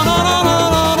 No, no, no, no,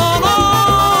 no, no,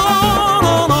 no,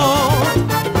 no, no.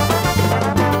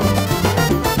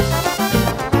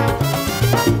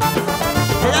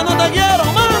 Que ya no te quiero,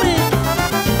 mami.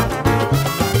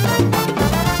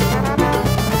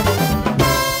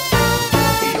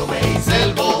 Y yo me hice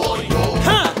el bobo yo.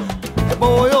 ¡Ja! ¡Qué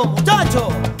bobo yo, muchacho!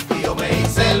 Y yo me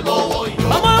hice el bobo yo.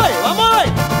 Vamos a ver, vamos a ver.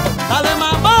 Dale,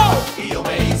 Mambo. Y yo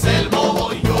me hice el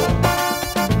bobo yo.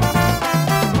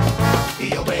 Y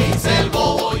yo me hice el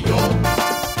bobo yo.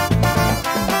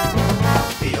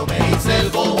 Y yo me hice el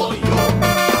bobo yo.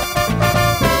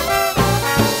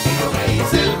 Y yo me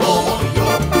hice el bobo yo.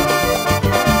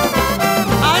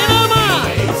 Ahí nomás.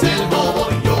 Me hice el bobo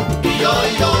yo. Y yo.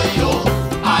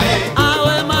 Ae.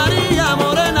 Ave María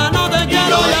Morena, no te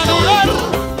quiero ya ni ver.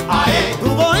 Ae. Tu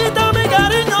cogiste mi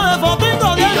cariño de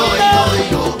fotico de Y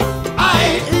yo. Ae.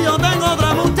 y yo tengo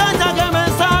otra muchacha que me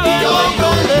sabe Y yo.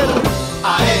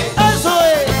 Ae. Eso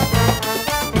es.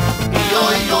 Y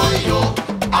yo.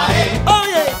 Ae.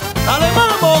 Oye, dale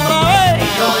mambo otra vez. Y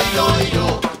yo.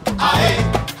 Ae.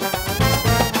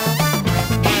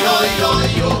 Y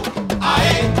yo.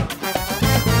 Ae.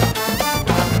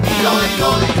 Y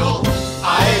yo.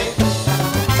 Ae.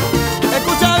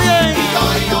 Escucha bien.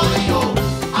 Y yo.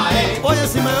 Ae. Oye,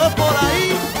 si me ves por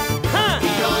ahí, ¡ja! Y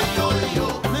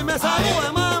yo. Ni me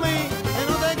saludes, mami, que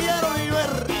no te quiero ni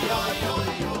ver. Y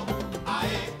yo.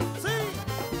 Ae. Sí.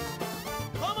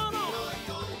 ¿Cómo no?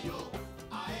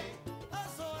 Ae.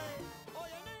 Eso es.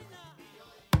 Oye, niña.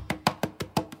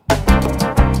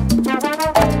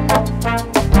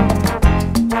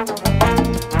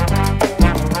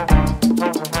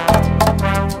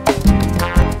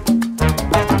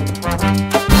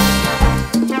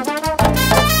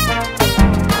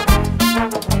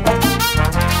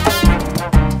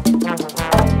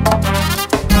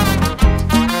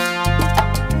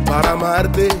 Para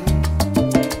amarte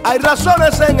hay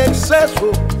razones en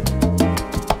exceso.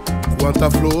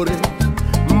 Cuántas flores,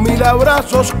 mil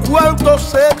abrazos, cuánto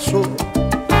sexo,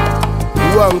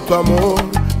 cuánto amor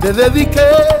te dediqué.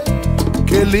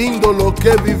 Qué lindo lo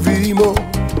que vivimos,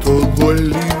 todo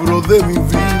el libro de mi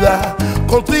vida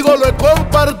contigo lo he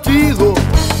compartido.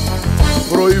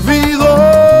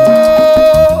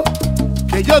 Prohibido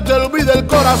que yo te olvide, el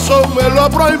corazón me lo ha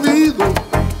prohibido.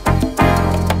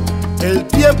 El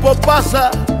tiempo pasa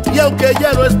y aunque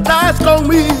ya no estás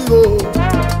conmigo,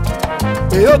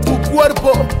 veo tu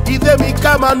cuerpo y de mi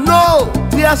cama no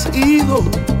te has ido.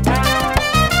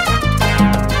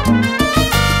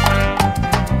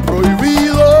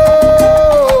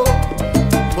 Prohibido,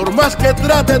 por más que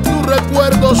trate tu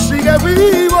recuerdo sigue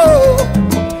vivo.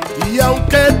 Y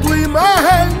aunque tu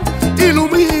imagen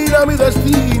ilumina mi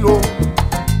destino,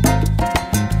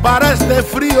 para este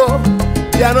frío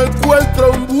ya no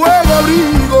encuentro un buen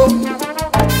abrigo.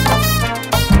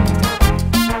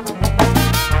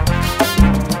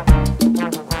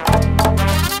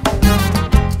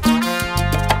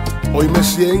 Hoy me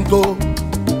siento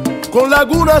con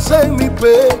lagunas en mi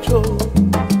pecho.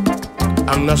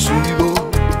 Han nacido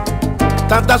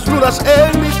tantas lunas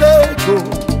en mi techo.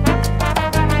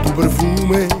 Tu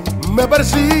perfume me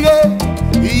persigue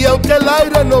y aunque el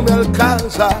aire no me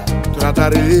alcanza,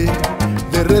 trataré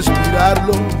de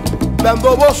respirarlo,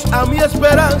 dando voz a mi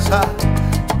esperanza.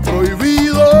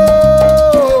 Prohibido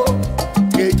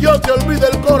que yo te olvide,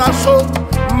 el corazón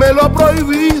me lo ha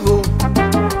prohibido.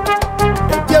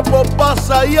 El tiempo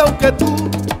pasa y aunque tú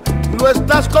no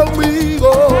estás conmigo,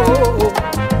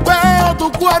 veo tu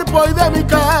cuerpo y de mi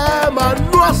cama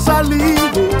no has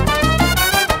salido.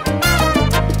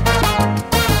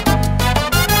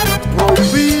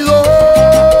 Prohibido,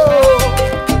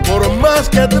 por más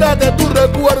que trate tu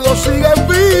recuerdo sigue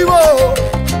vivo.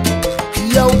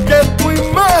 Y aunque tu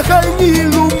imagen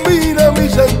ilumina mi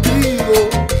sentido,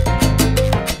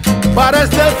 para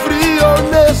este frío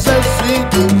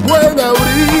necesito un buen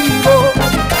abrigo.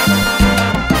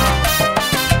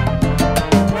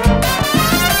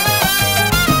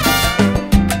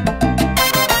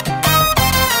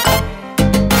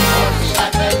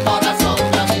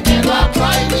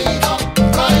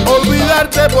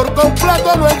 Por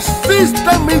completo no existe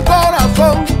en mi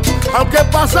corazón, aunque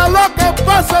pasa lo que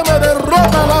pasa me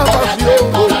derrota la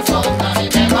pasión. Corazón, a mí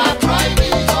me lo ha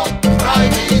prohibido,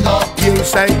 prohibido.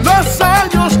 Piensa en los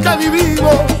años que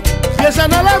vivimos, piensa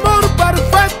en el amor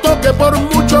perfecto que por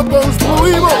mucho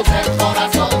construimos. El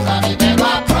corazón, a mí me lo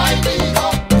ha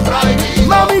prohibido, prohibido.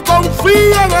 Mami,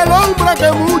 confía en el hombre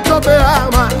que mucho te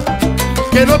ama,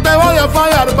 que no te voy a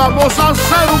fallar, vamos a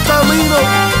hacer un camino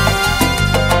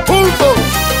juntos,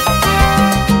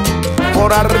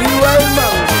 por arriba el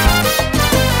mar.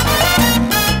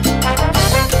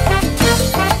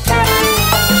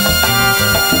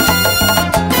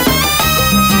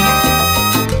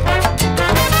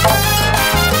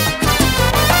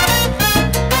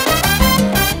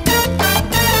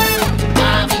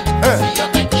 Mami, si yo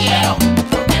te quiero,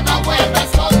 ¿por qué no vuelves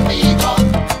conmigo?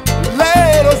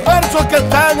 Lee los versos que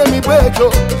están en mi pecho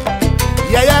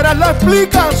y hallarás la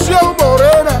explicación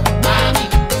morena. Mami,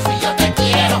 si yo te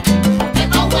quiero, ¿por qué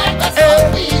no vuelves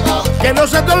conmigo? Que no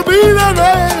se te olvide,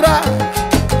 negra,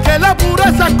 que la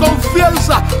pureza es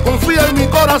confianza, confía en mi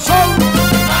corazón.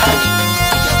 Mami,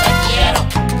 si yo te quiero,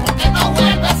 ¿por qué no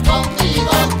vuelves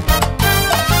conmigo?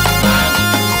 Mami,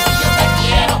 si yo te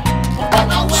quiero, ¿por qué no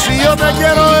vuelves conmigo? Si yo te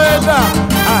quiero, esta.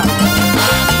 Mami,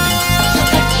 si yo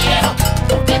te quiero,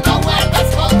 ¿por qué no vuelves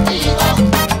conmigo?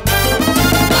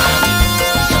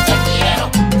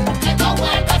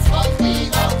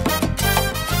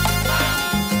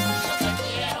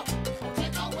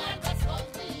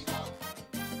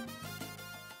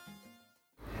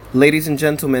 Ladies and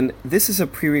gentlemen, this is a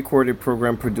pre-recorded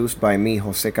program produced by me,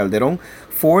 Jose Calderon,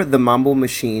 for the Mambo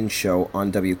Machine Show on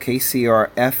WKCR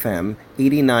FM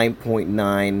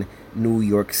 89.9 New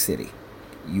York City.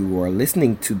 You are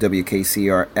listening to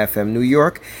WKCR FM New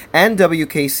York and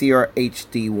WKCR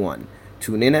HD1.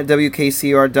 Tune in at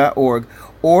WKCR.org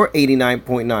or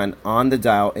 89.9 on the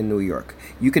dial in New York.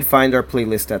 You can find our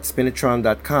playlist at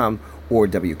spinitron.com or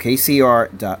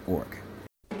WKCR.org.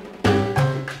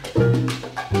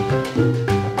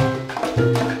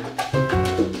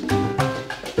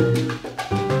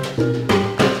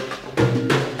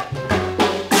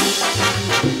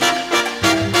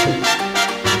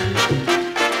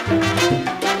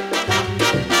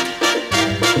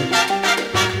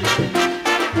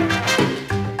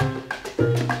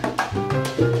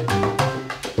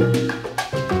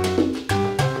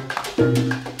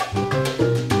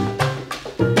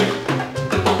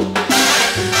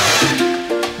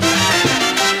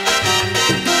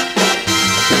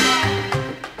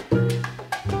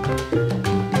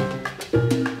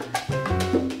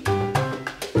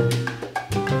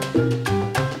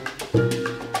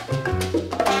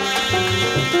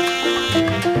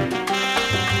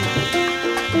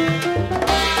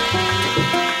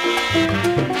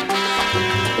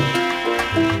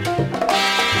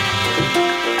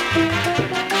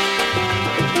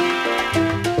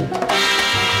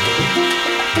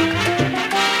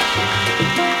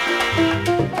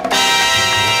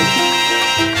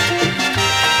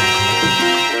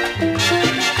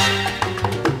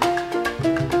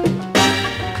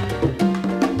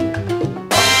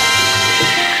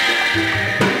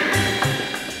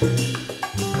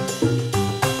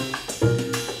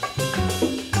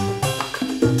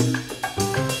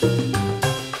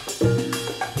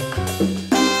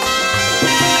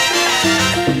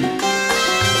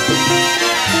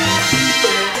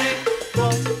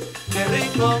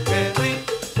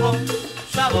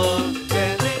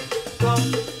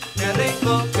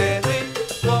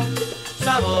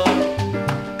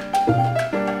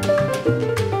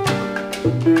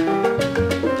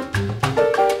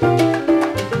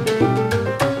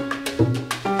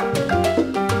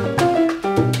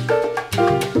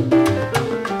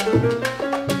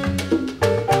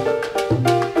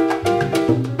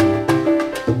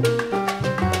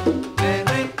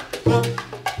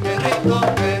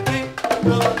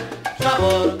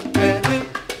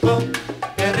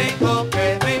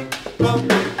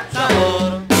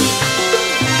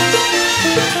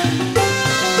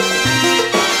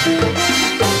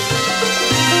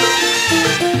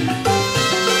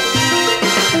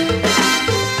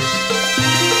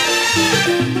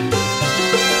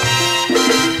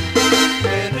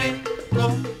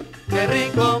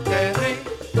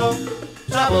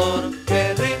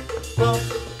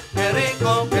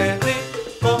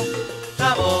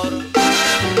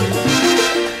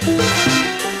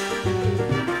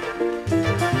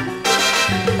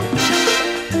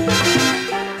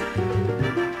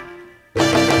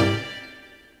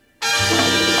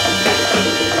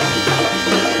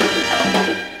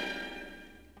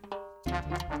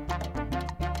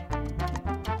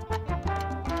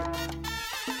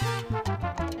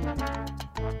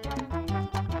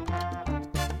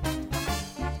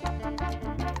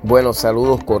 Bueno,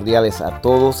 saludos cordiales a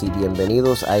todos y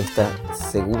bienvenidos a esta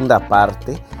segunda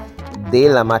parte de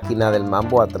La Máquina del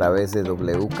Mambo a través de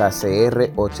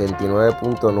WKCR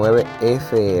 89.9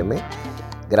 FM.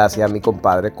 Gracias a mi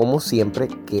compadre, como siempre,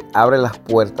 que abre las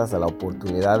puertas a la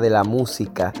oportunidad de la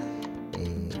música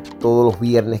todos los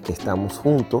viernes que estamos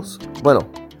juntos. Bueno,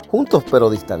 juntos pero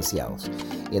distanciados.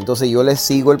 Y entonces yo le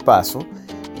sigo el paso.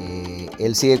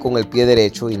 Él sigue con el pie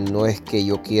derecho y no es que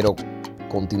yo quiero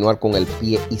continuar con el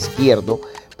pie izquierdo,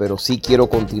 pero sí quiero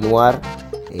continuar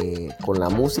con la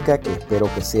música que espero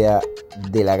que sea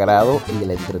del agrado y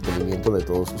el entretenimiento de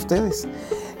todos ustedes.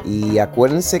 Y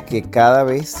acuérdense que cada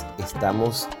vez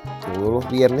estamos todos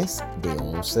los viernes de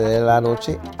 11 de la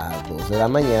noche a 2 de la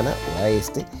mañana, hora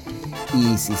este.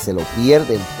 Y si se lo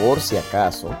pierden por si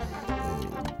acaso,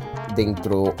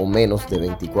 dentro o menos de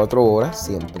 24 horas,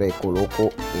 siempre coloco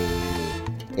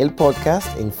el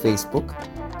podcast en Facebook,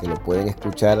 que lo pueden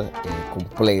escuchar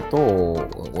completo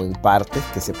o en partes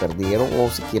que se perdieron, o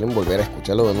si quieren volver a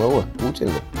escucharlo de nuevo,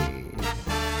 escúchenlo.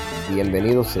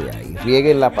 Bienvenido sea y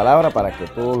rieguen la palabra para que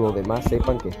todos los demás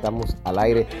sepan que estamos al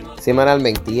aire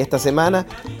semanalmente. Y esta semana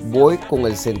voy con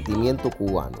el sentimiento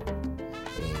cubano.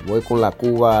 Voy con la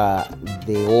Cuba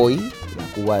de hoy, la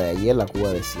Cuba de ayer, la Cuba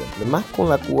de siempre. Más con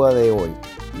la Cuba de hoy.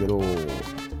 Quiero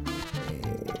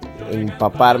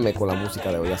empaparme con la música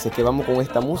de hoy. Así que vamos con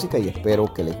esta música y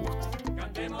espero que les guste.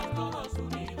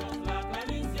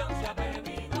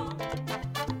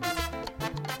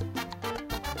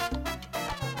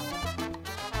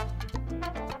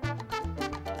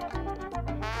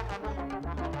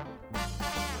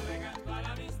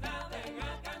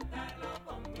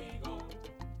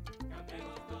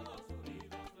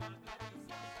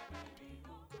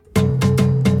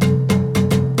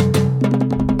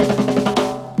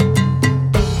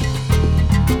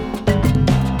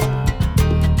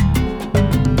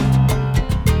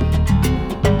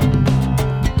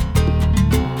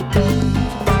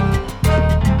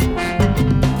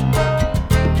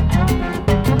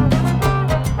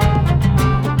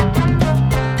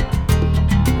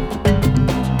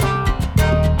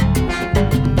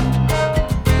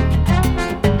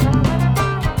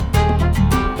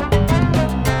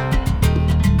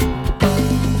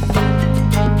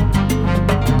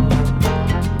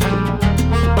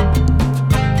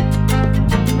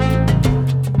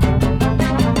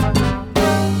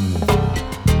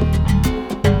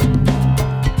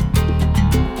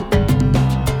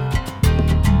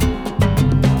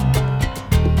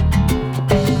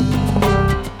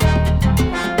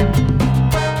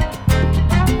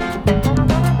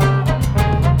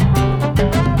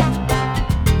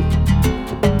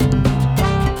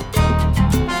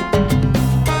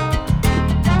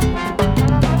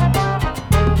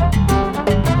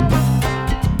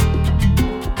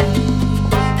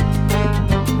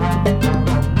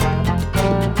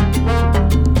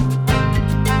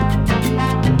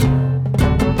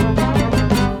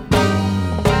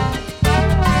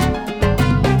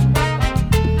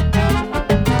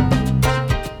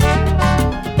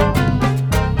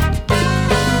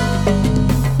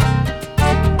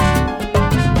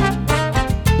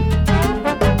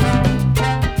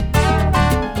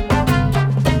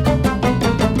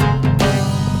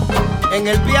 En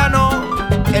el piano,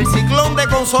 el ciclón de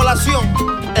consolación,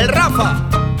 el Rafa.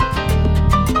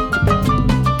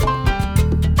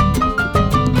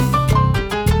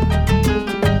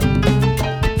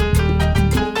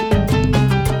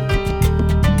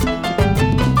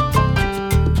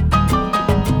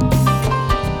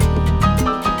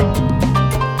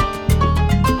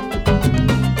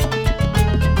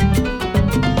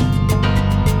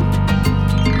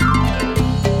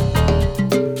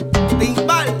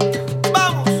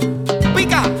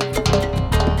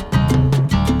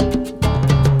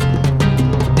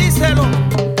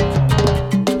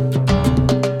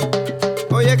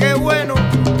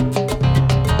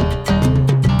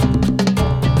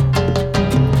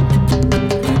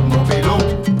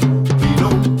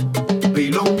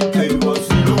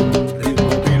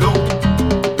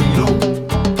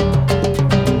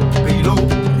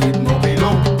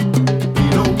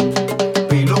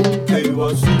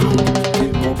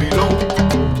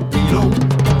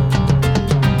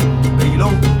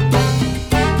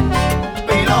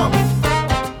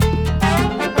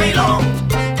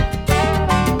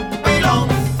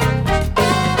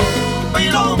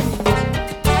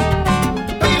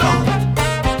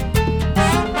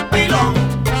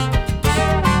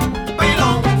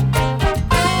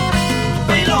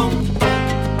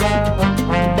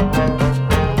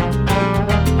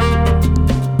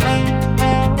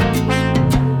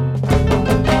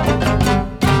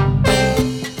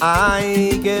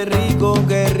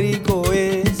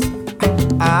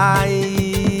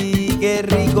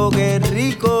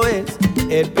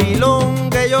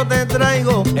 yo te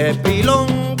traigo, el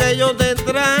pilón que yo te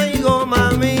traigo,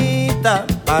 mamita,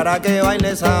 para que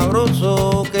baile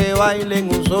sabroso, que baile en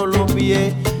un solo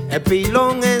pie. El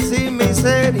pilón es sin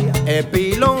miseria, el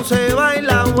pilón se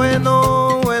baila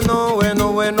bueno, bueno,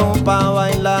 bueno, bueno, pa'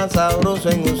 bailar sabroso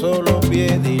en un solo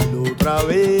pie. Dilo otra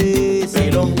vez,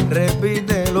 pilón,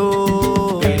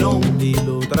 repítelo, pilón,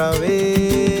 dilo otra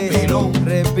vez, pilón,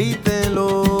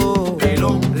 repítelo,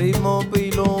 pilón, ritmo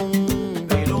pilón,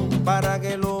 pilón, para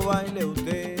que lo baile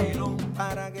usted, pilón,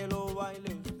 para que lo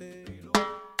baile usted, pilón.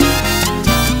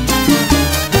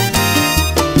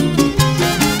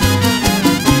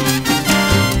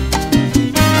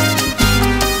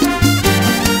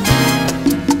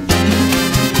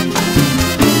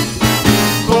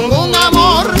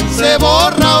 Se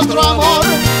borra otro amor,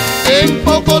 en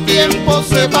poco tiempo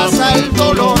se pasa el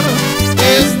dolor.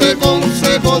 Este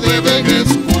consejo deben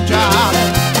escuchar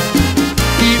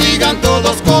y digan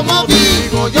todos como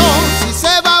digo yo. Si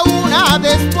se va una,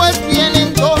 después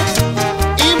vienen dos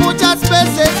y muchas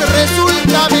veces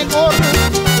resulta mejor.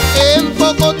 En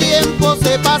poco tiempo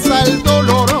se pasa el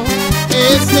dolor.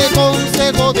 Este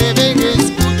consejo deben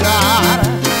escuchar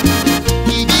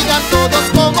y digan todos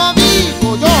como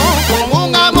digo yo. Con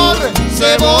un amor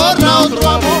se borra otro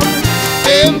amor,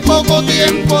 en poco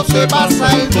tiempo se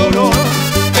pasa el dolor.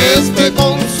 Este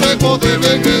consejo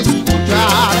deben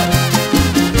escuchar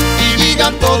y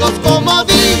digan todos como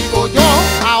digo yo.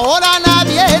 Ahora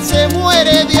nadie se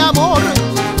muere de amor,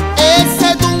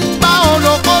 ese tumbao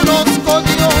lo conozco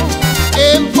yo.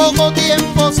 En poco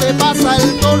tiempo se pasa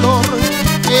el dolor,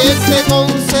 ese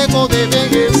consejo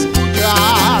deben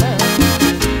escuchar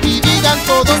y digan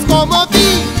todos como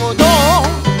digo yo.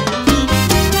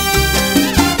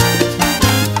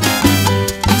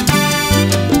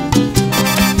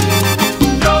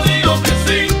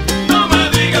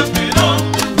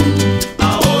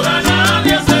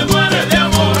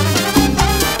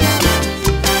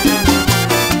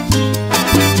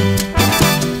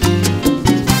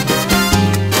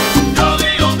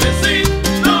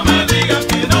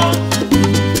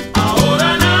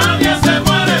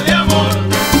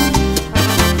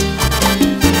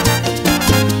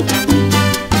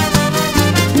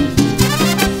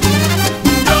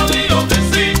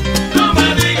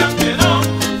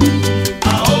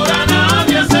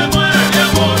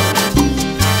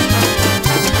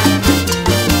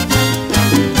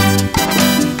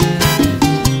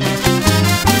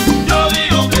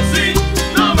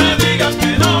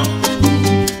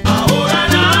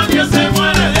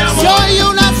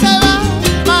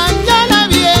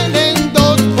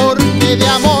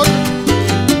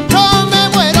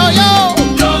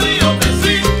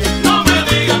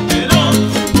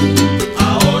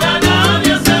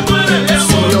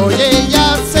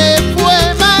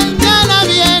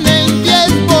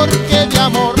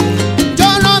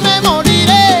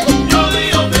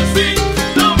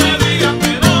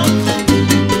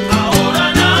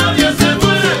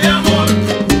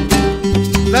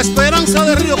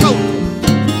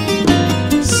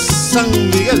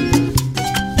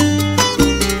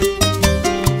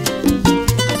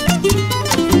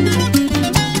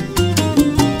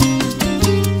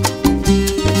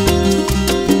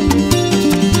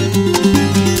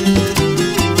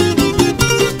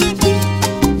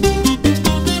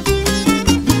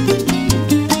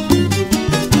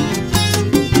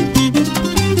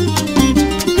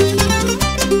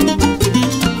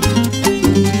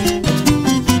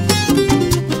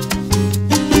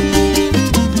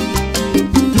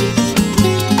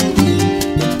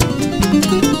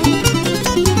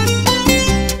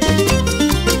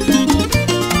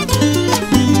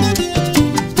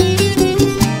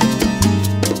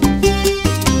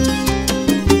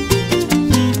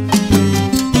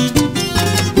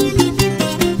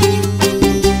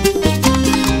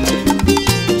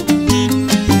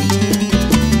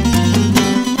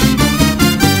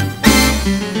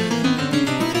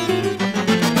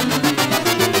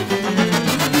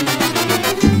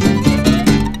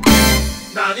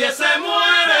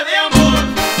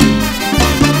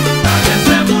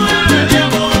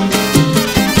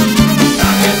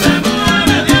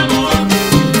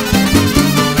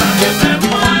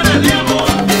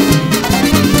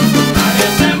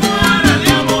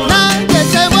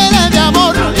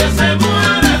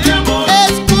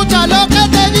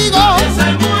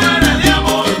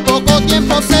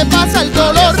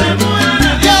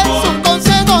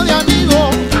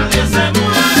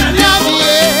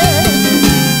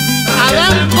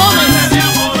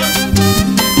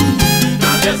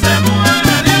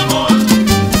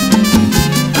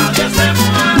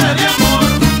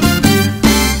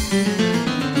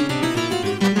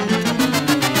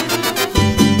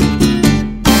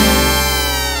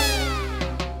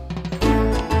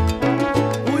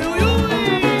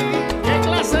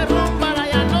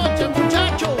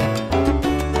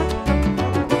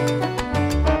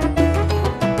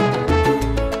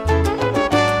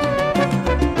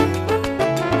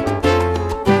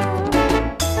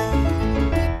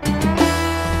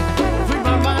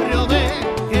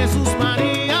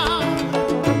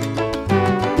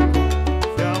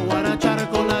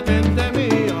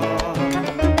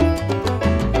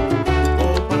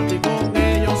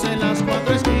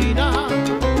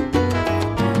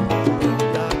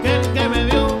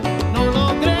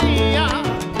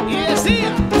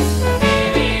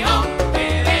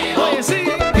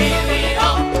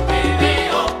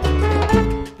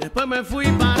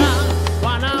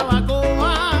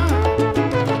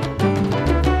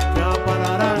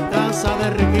 casa de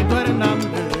Riquito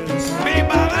Hernández. ¡Mi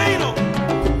padrino!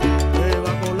 Que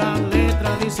va con las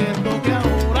letras diciendo que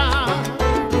ahora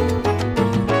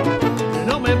que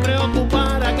no me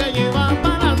preocupara que lleva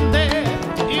para adelante.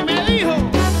 Y me dijo,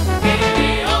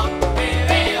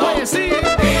 oye sí,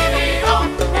 viene,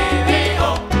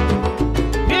 va.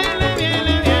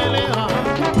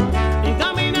 Y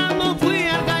caminando fui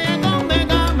al callejón de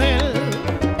Camel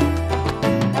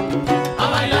a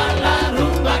bailar la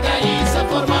rumba que allí se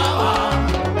formaba.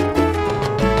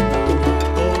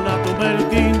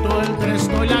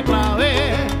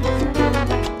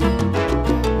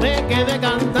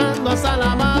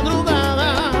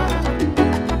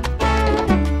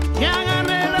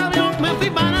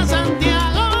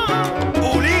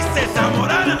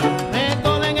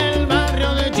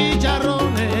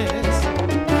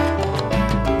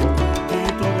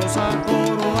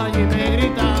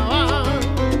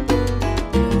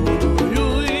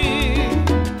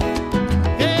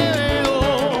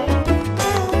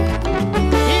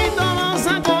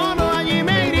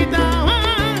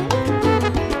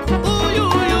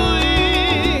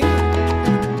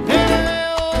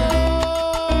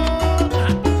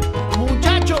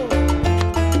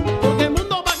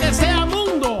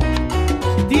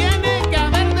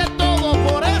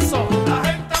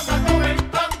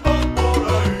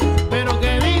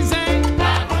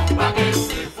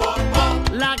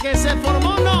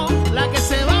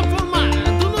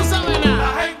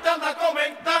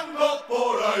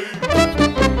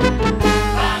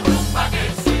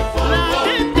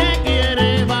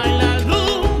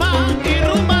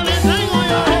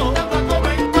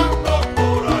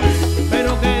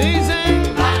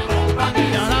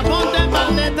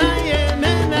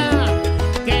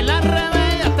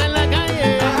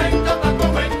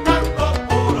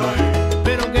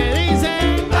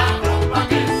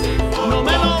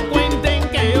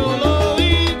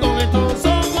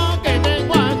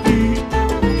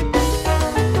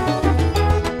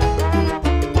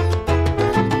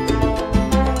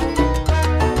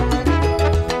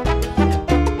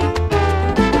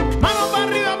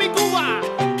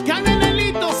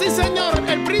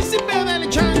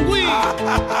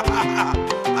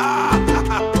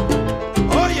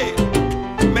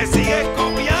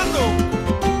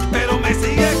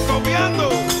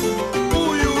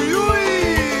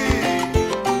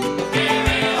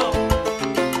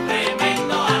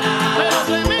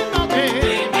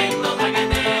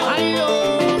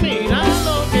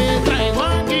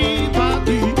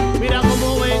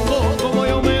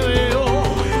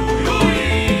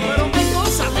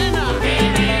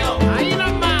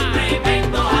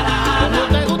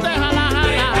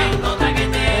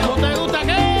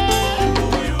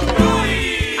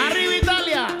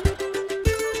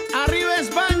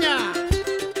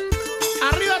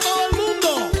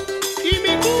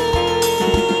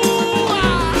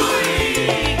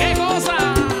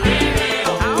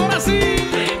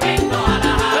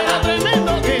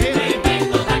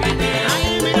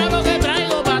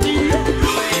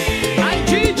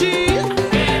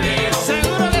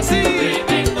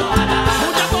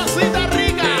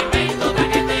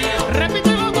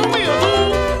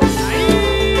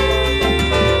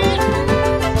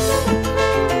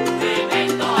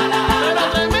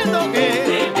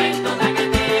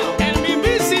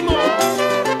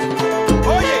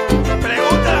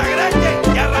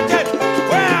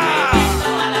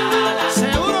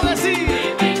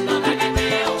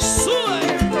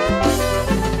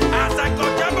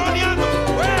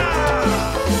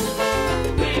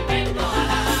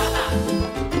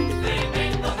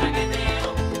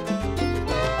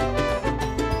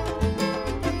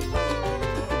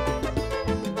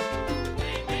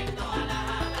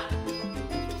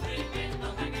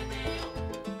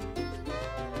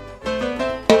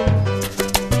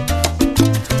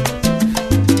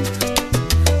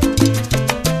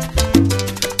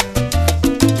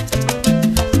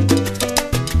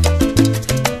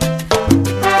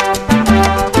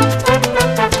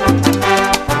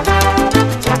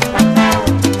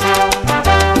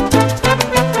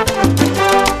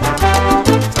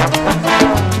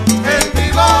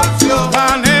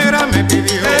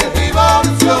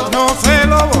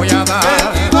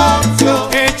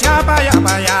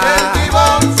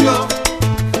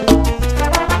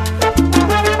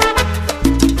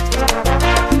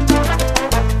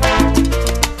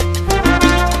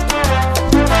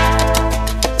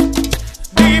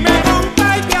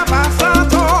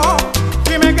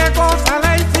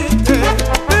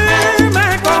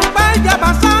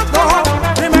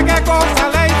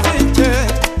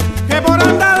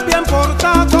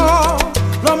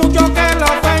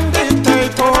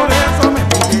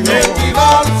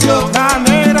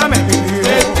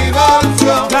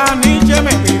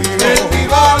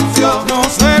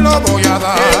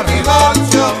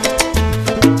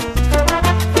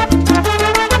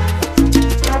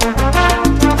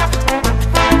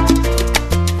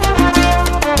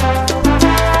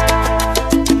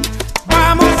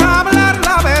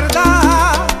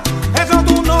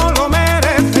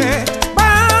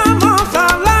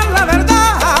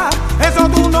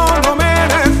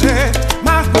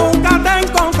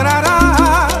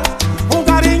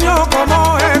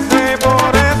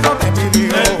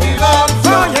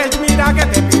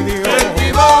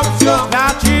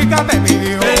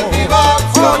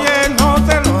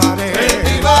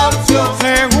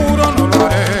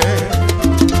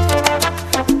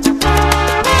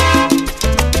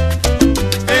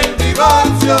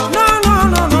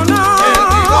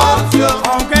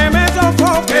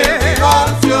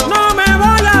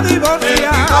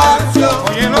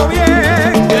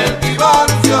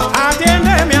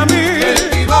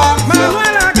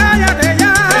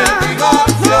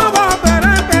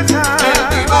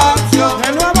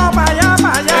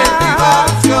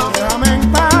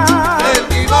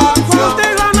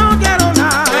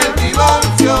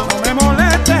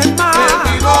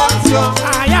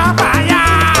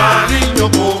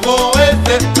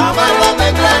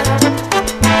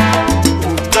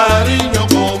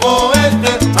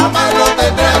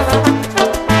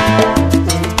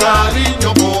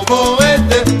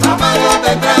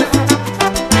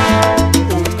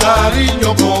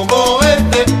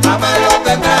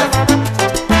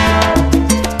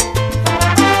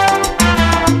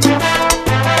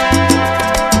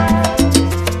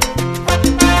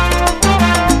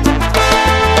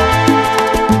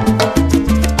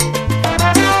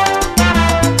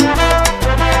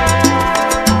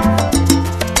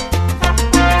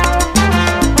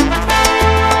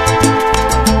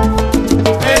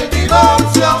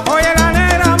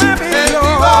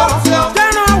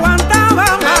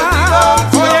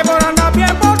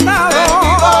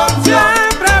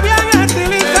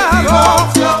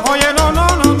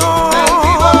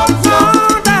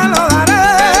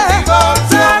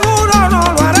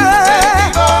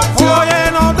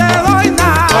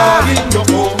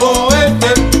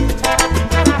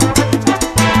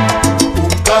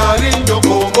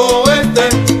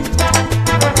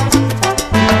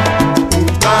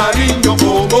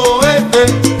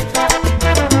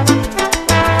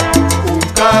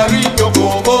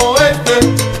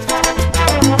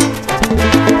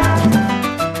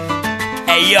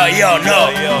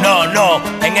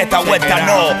 respuesta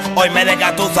no. Hoy me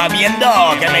dejas tú sabiendo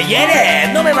que me hieres.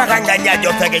 No me vas a engañar,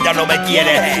 yo sé que ya no me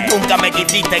quieres. Nunca me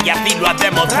quisiste y así lo has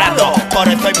demostrado. Por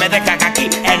eso hoy me dejas aquí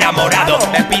enamorado.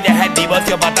 Me pides el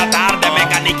divorcio para tratar de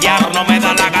mecaniquear. No me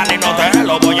da la gana y no te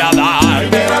lo voy a dar. Mi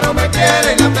negra no me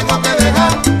quiere y la tengo que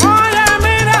dejar. Oye,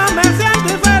 mira, me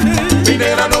siento infeliz. Mi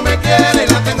negra no me quiere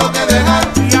y la tengo que dejar.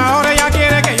 Y ahora ella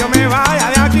quiere que yo me vaya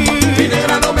de aquí. Mi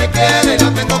negra no me quiere y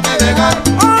la tengo que dejar.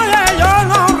 Oye, yo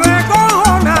no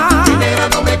recojo nada. Mi negra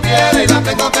no me quiere y la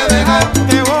tengo que dejar.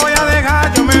 Te voy a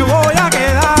dejar, yo me voy a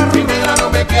quedar. Mi negra no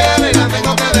me quiere y la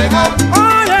tengo que dejar.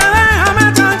 Oye,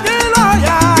 déjame tranquilo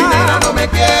ya. Mi negra no me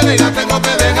quiere y la tengo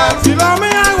que dejar. Si lo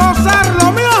mío es gozar,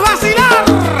 lo mío es vacilar.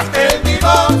 El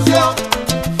divorcio,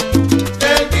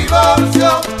 el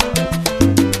divorcio,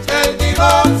 el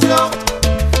divorcio,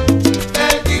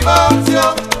 el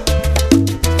divorcio.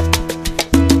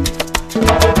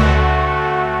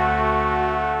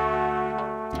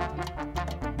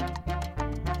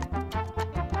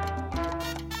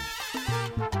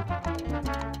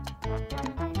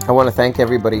 I want to thank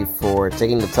everybody for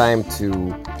taking the time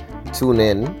to tune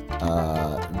in.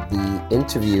 The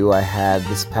interview I had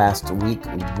this past week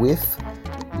with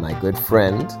my good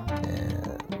friend,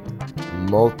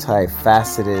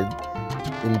 multifaceted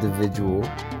individual,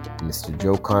 Mr.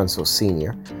 Joe Conso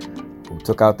Sr., who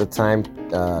took out the time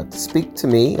to speak to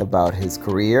me about his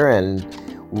career, and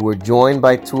we were joined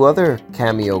by two other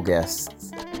cameo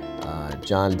guests,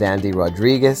 John Dandy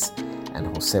Rodriguez and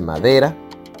Jose Madera.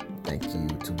 Thank you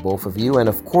to both of you, and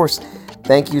of course,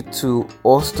 thank you to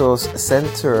Ostos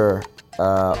Center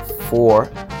for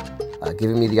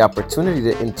giving me the opportunity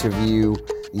to interview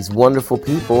these wonderful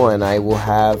people, and I will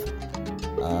have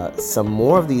some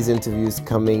more of these interviews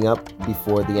coming up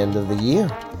before the end of the year.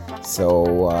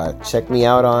 So check me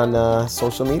out on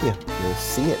social media. You'll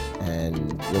see it and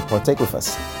you'll partake with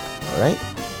us. All right?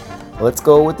 Let's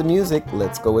go with the music.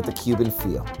 Let's go with the Cuban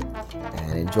feel.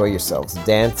 And enjoy yourselves.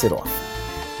 Dance it off.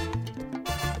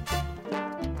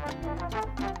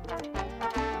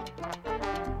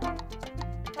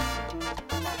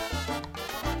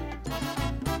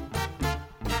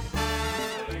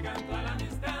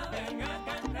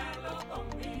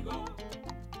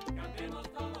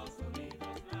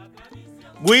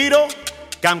 Guiro,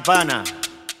 campana.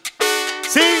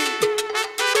 Sí.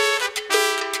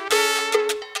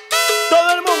 Todo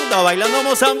el mundo bailando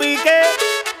Mozambique.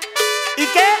 ¿Y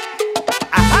qué?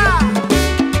 ¡Ajá!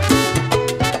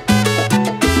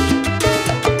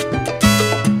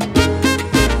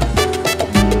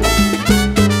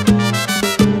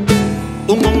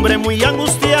 Un hombre muy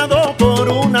angustiado por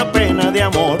una pena de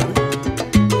amor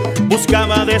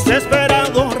buscaba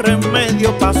desesperado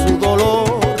remedio para su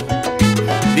dolor.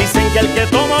 Dicen que el que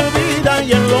toma olvida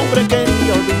y el hombre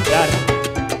quería olvidar,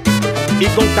 y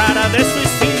con cara de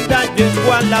suicida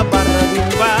llegó a la barra de un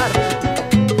bar.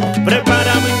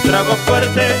 Prepárame un trago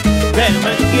fuerte que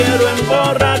me quiero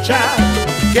emborrachar.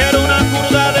 Quiero una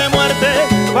curda de muerte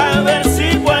para ver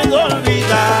si puedo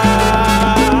olvidar.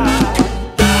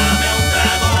 Dame un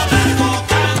trago largo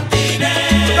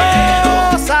cantinero,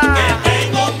 que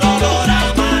tengo un dolor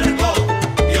amargo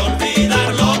y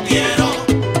olvidarlo quiero.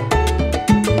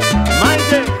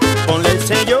 Maite, ponle el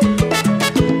sello.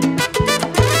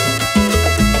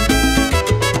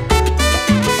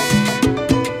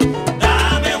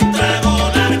 Dame un trago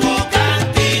largo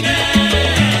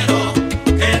cantinero,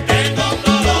 que tengo un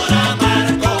dolor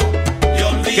amargo y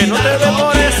olvidarlo Que no te dé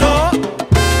por eso,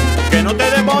 que no te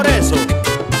dé por eso.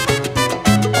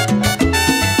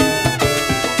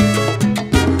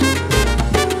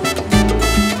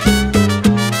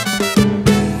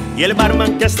 Y el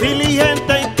barman que es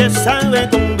diligente y que sabe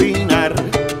combinar,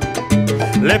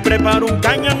 le prepara un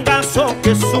cañangazo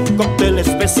que es un cóctel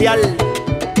especial.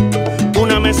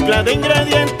 Una mezcla de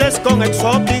ingredientes con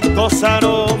exóticos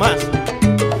aromas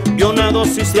y una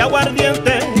dosis de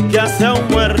aguardiente que hace a un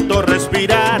muerto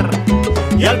respirar.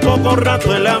 Y al poco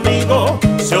rato el amigo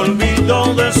se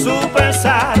olvidó de su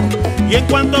pesar, y en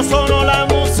cuanto sonó la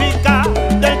música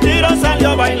del tiro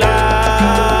salió a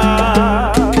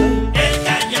bailar. El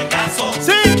cañacazo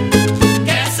Sí,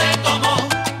 que se tomó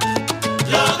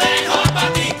lo dejó pa'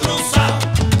 ti cruzado,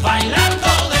 bailando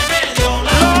de medio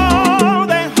lado. lo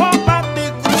dejó pa' ti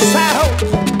cruzado,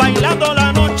 bailando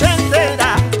la noche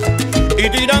entera y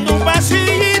tirando un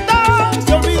pasillito,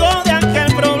 se olvidó de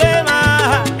aquel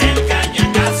problema. El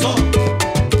cañacazo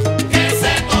que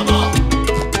se tomó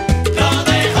lo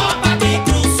dejó pa' ti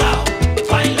cruzado,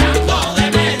 bailando de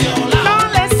medio lado. No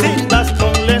le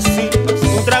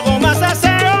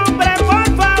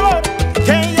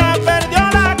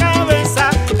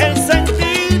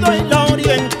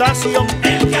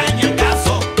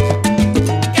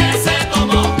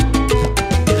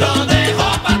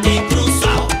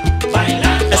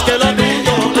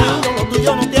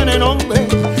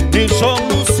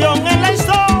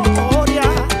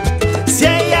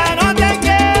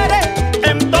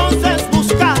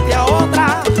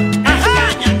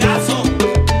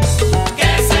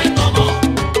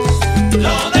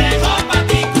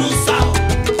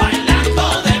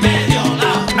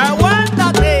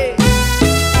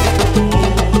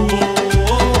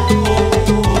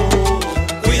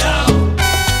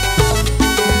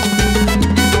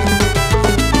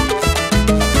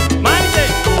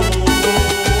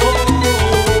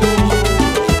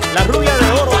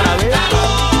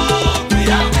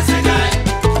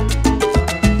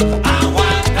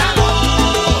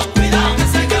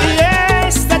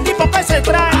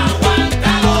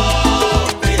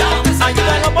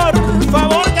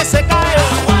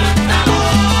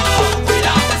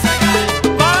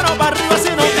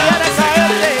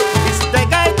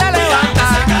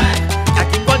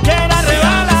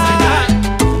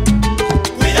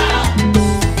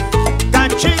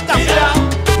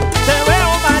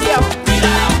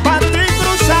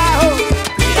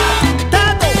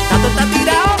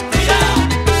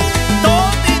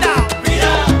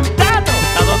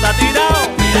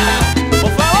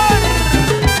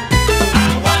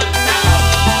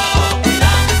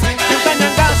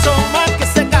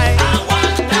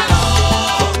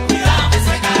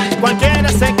cualquiera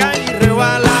se cae y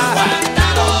rebala.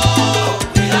 Aguántalo,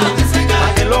 cuidado que se cae.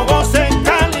 Pa' que lo gocen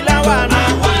Cali y La Habana.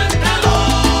 Aguántalo,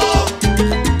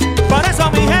 Por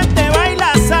eso mi gente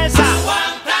baila salsa.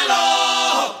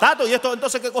 aguántalo. Tato, ¿y esto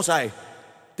entonces qué cosa es?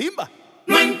 Timba.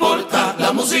 No importa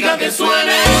la música que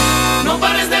suene, no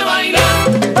pares de bailar.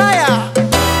 Vaya.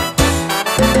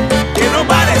 Que no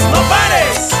pares, no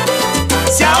pares.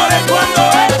 Si ahora es cuando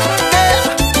es.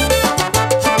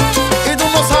 Y tú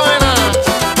no sabes nada.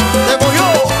 Te cogió.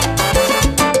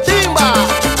 Timba.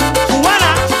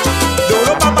 Cubana, de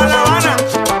Europa para La Habana.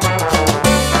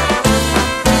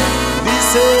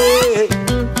 Dice,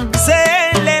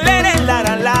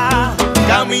 la.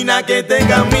 Camina que te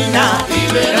camina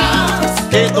Y verás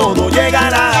que todo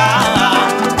llegará.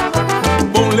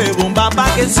 Ponle bomba pa'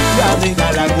 que siga,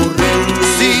 déjala correr.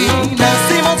 Si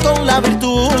nacimos con la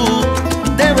virtud,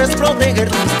 debes proteger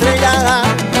tu estrella.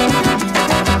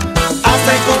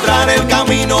 Hasta encontrar el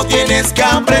camino tienes que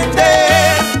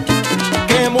aprender.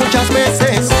 Que muchas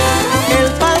veces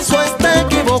el paso está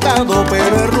equivocado,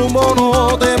 pero el rumbo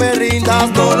no te me rindas,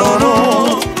 no, no,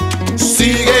 no.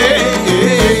 Sigue y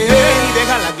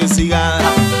déjala que siga.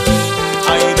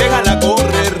 Ahí déjala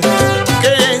correr.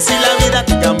 Que si la vida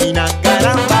te camina,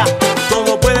 caramba,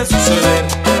 todo puede suceder.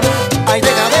 Ay,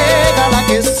 déjala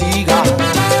que siga.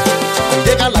 Ay,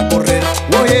 déjala correr.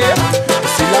 Oye,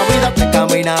 si la vida te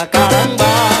camina, caramba.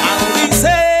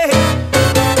 Dice,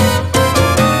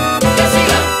 que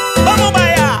siga, vamos para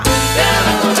allá.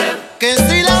 déjala correr. Que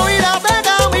si la vida te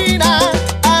camina,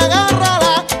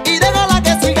 agárrala y déjala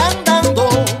que siga andando.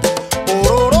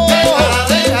 Ororo.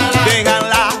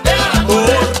 Déjala,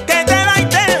 porque te da y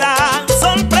te da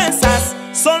sorpresas,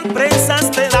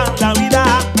 sorpresas te da la vida,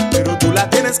 pero tú la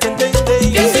tienes que entender.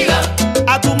 Que siga,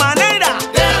 A tu manera.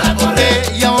 déjala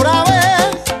correr. Y ahora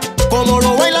ves como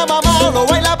lo baila mamá, lo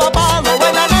baila papá, lo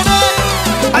baila nene.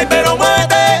 Ay, pero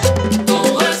muévete.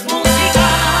 Todo es música.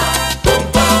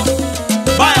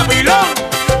 Vaya pilón.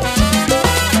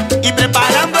 Y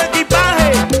preparando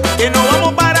equipaje, que nos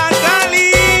vamos para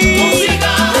Cali. Música.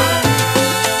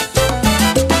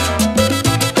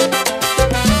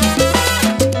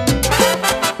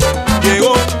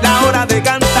 Llegó la hora de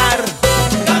cantar.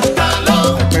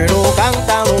 Cántalo, Pero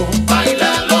cántalo,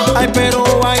 bailalo. ay, pero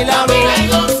bailalo. Mira y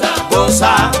goza.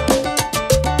 Goza,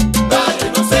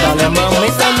 Dale, no seas Dale,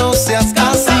 mamita, no seas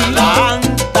casi.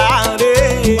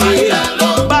 cantaré,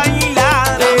 Bailalo.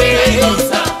 bailaré. Mira y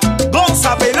goza.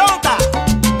 Goza, pelota.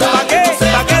 ¿Pa' qué?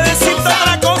 ¿Pa' qué decirte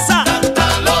otra cosa?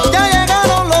 Cántalo, Ya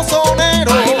llegaron los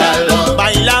soneros, bailalo.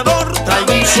 Bailador,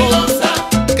 traigo un son. Goza.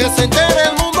 que se entere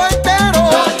el mundo entero.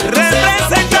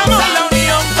 Representamos la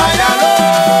unión. Bailalo.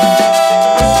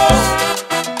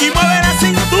 Y mueve la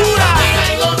cintura. Mira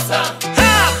y goza.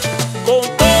 ¡Ja! Con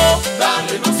todo.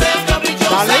 Dale, no seas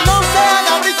caprichosa. Dale, no sea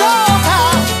caprichosa.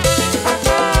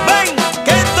 Ven,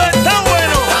 que esto está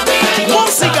bueno.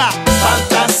 Música,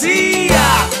 fantasía,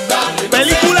 Dale, no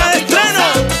película seas de estreno.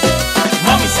 caprichosa.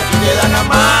 Mami, se te queda nada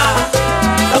más.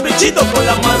 Caprichito por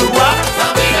la madrugada.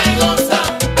 Mira y goza.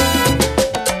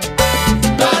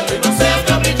 Dale, no seas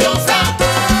caprichosa.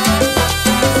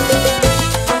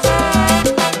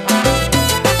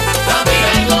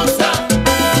 Mira y goza.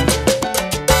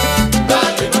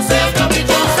 Dale, no seas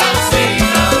caprichosa.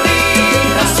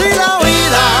 Así la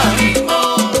vida,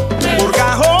 Por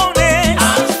cajones,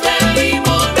 Hazte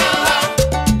limonada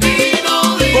y no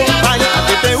digas compañía,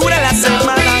 que te dure la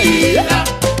semana. nada.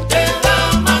 Te da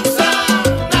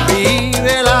manzana,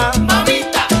 vívela.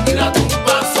 mamita, tírate un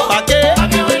paso. ¿Pa' qué? Pa'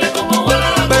 que baile como baila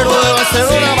la Pero de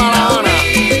Barcelona para La Habana.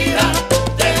 vida.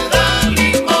 Te da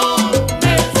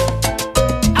limones.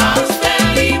 Hazte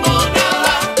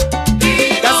limonada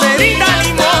y no Caserita, digas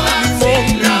limón, nada. limón, Si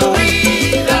la limón.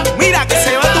 vida Mira que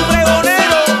se va tu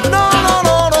pregonero. No, no,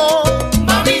 no, no.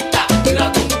 Mamita,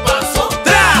 tírate un paso.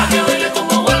 Tra. Pa' que baile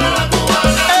como baila la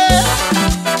cubana.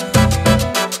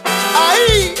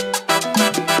 Ahí,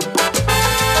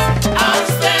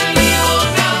 Hazte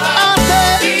limonada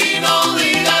hazte. y no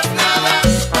digas nada.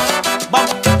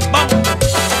 Vamos, vamos.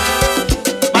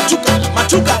 Machúcala,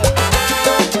 machúcala.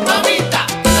 Mamita,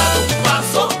 date un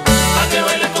paso, pa' que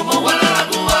baile como baila la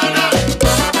cubana.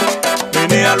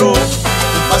 Menéalo.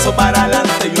 Un paso para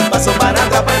adelante y un paso para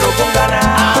atrás, pero con ganas.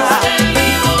 Hazte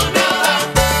limonada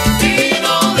y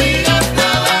no digas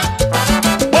nada.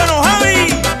 Bueno, Javi,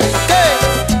 ¿Qué?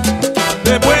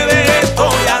 después de esto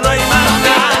ya no hay más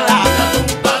nada. Date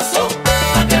un paso,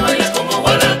 pa' que baile como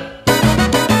baila.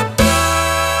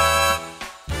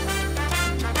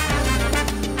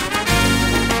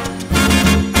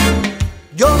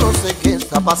 Yo no sé qué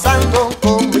está pasando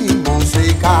con mi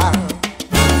música.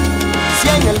 Si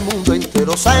en el mundo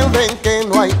entero saben que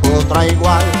no hay otra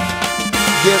igual.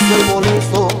 Y estoy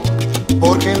molesto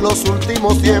porque en los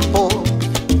últimos tiempos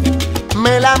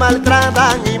me la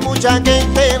maltratan y mucha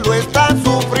gente lo está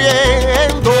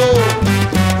sufriendo.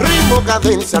 Ritmo,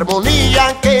 cadencia,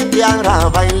 armonía que te hará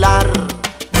bailar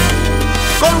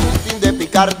con un fin de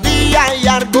picardía y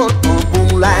argot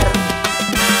popular.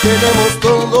 Tenemos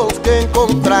todos que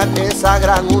encontrar esa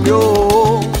gran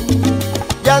unión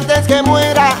y antes que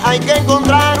muera hay que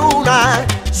encontrar una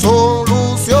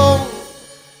solución.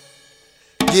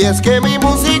 Y es que mi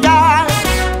música,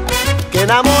 que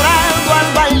enamorando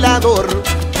al bailador,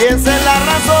 piensa en la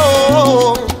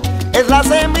razón, es la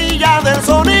semilla del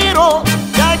sonido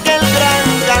de aquel gran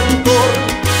cantor.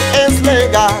 Es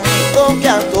legado que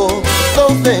a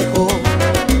todos dejó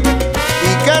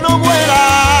y que no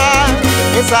muera,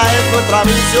 esa es nuestra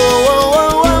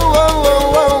misión.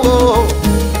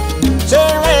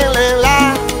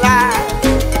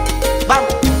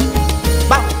 Vamos,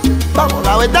 vamos, vamos,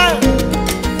 la verdad.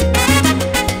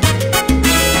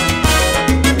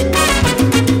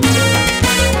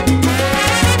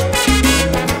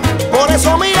 Por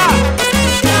eso mira,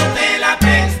 no te la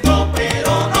presto,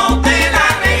 pero no te la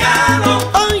regalo.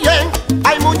 Oye,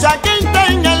 hay mucha gente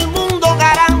en el mundo,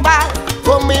 caramba,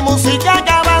 con mi música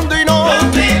acabando y no.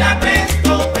 No te la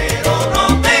presto, pero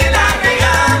no te la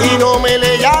regalo. Y no me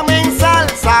le llamen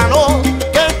salsa, no,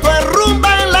 que esto es rumba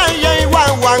en la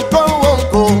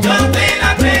guaguancó. Yo te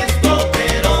la presto,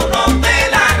 pero no te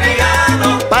la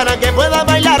regalo. Para que puedas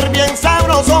bailar bien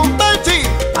sabroso, Pechi,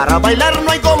 para bailar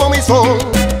no hay como mi son.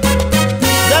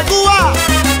 De Cuba.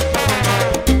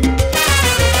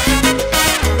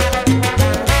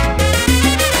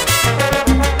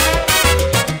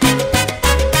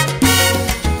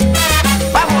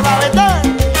 Vamos, la verdad.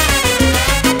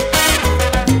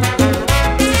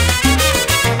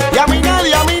 Y a mí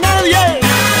nadie, a mí nadie.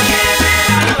 Nadie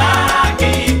me la va a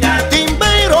quitar.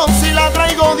 Timbero si la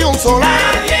traigo de un solar.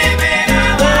 Nadie me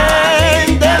la va a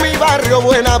quitar. De mi barrio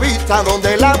Buenavista,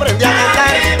 donde la aprendí a cantar.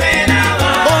 Nadie me la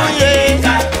va a Oye,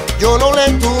 quitar. yo no le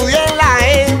estudié en la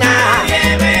ENA,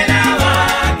 Nadie me la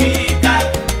va a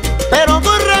quitar. pero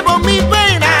corre por mi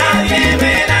pena. Nadie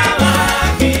me la va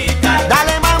a quitar.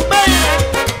 Dale más pena.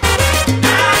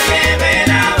 Nadie me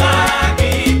la va a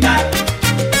quitar.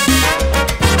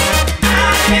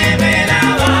 Nadie me la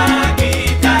va a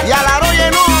quitar. Y a la roye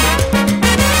no,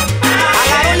 a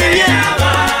la roye Nadie me bien. la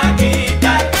va a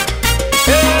quitar.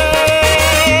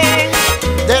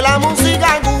 De la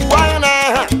música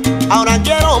cubana, ahora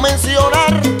quiero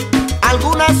mencionar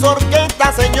algunas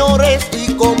orquestas, señores,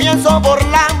 y comienzo por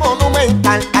la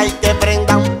Monumental. Hay que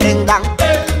prendan, prendan,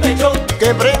 El mechón,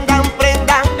 que prendan,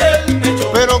 prendan, el mechón,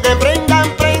 pero que prendan,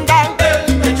 prendan,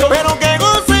 el mechón, pero que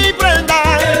goce y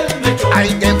prendan. el mechón, Hay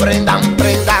que prendan,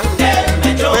 prendan, el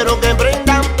mechón, pero que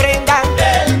prendan, prendan,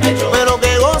 el mechón, pero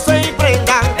que goce y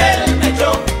prendan. el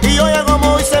mechón, Y oye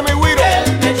como dice mi güiro,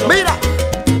 el mechón. mira,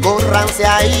 córranse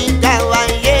ahí,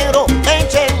 caballero,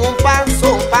 echen un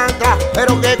paso para atrás,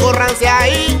 pero que córranse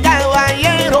ahí,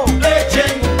 caballero,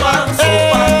 Echen un paso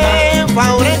para atrás.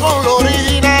 favoré con lo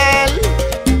original,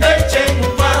 Echen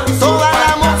un paso toda para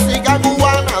la atrás. música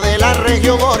cubana de la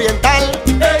región oriental.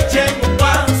 Echen un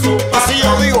paso para Así yo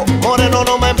atrás. digo, moreno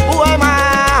no me empuje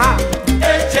más.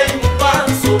 Echen un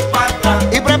paso para atrás.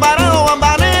 Y preparados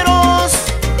bambaneros,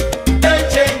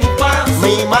 Echen un paso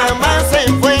mi mamá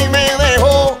se fue y me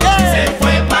dejó. se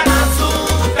fue para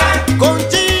azúcar. Con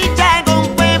chicha, con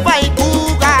pepa y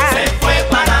cuca. Se fue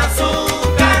para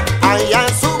azúcar. Hay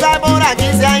azúcar por aquí,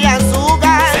 si hay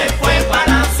azúcar. Se fue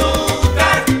para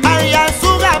azúcar. Hay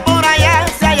azúcar por allá,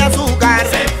 si hay azúcar.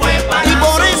 Se fue para Y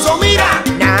por eso, mira,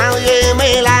 nadie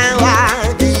me la va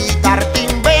a quitar,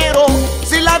 timbero,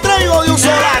 si la traigo de un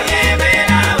solar. Nadie me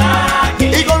la va a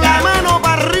quitar. Y con la mano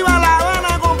para arriba, La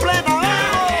Habana completa.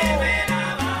 Nadie me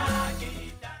la va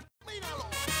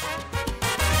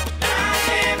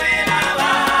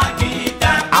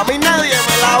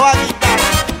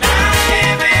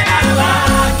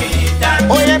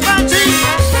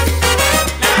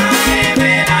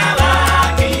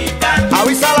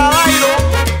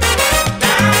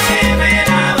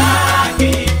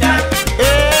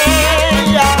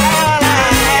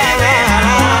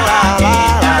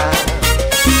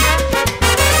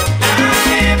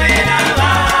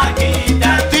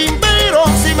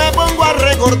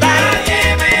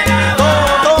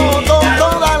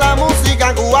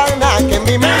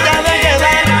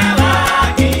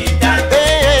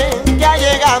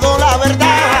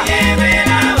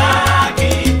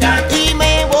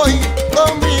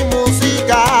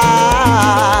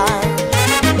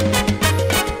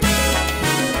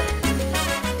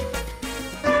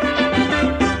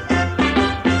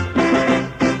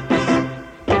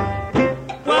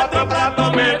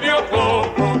platos medio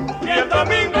coco y el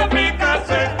domingo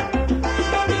picase.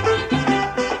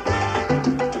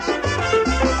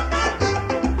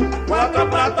 4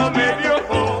 platos medio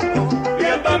coco y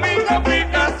el domingo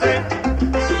picase.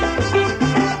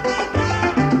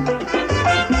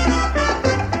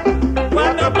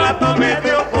 4 platos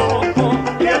medio coco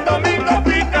y el domingo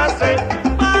picase.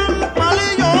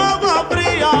 Palillo, agua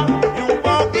fría y un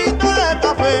poquito de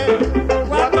café.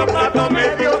 4 platos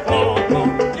medio coco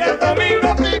y el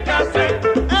domingo picase.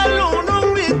 El uno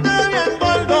un bistec bien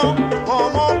gordo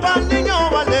como para el niño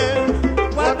Valdés.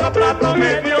 4 platos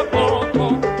medio coco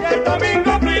y el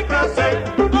domingo picase.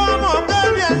 Como que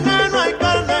el viernes no hay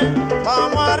carne,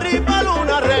 vamos a rifar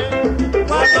una red.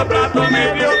 4 platos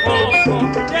medio coco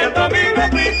y el domingo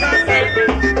picase.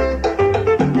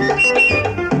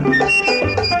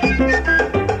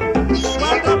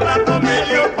 4 platos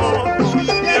medio coco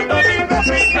y el domingo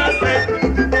picase.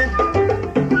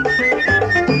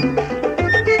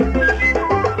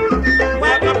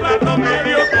 4 platos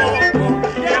medio coco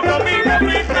y el domingo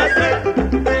picase.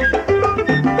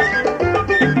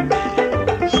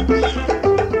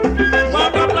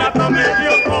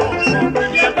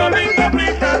 4 platos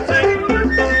medio coco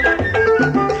y el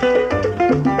domingo picase.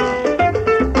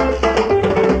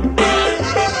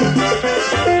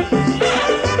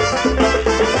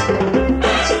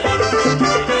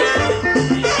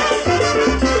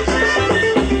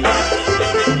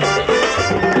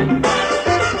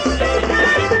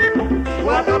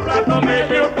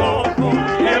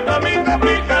 Cuatro platos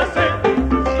medio coco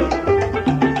y el domingo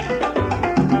picase.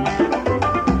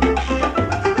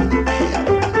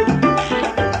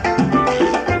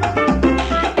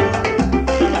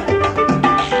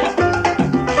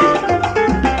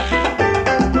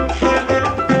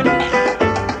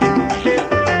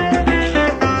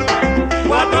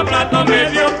 Cuatro platos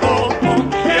medio coco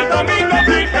y el domingo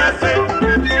picase.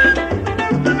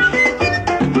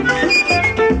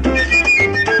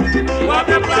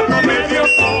 4 platos medio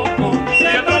coco y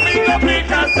el domingo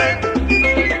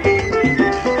picase.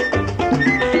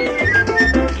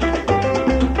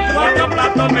 4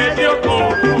 platos medio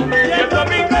coco y el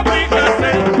domingo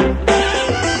picase.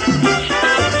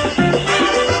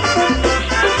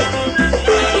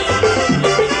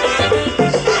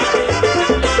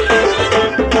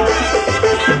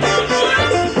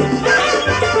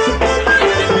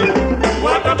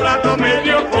 Cuatro platos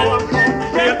medio coco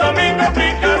y el domingo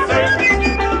picase.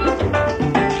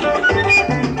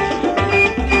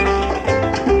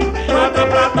 4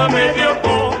 platos medio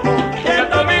coco y el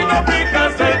domingo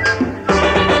picase.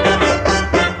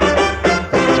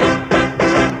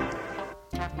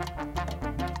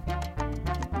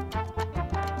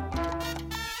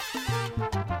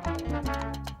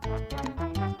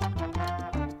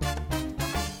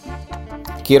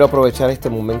 Quiero aprovechar este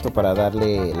momento para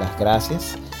darle las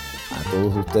gracias a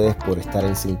todos ustedes por estar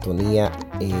en sintonía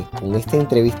con esta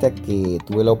entrevista que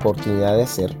tuve la oportunidad de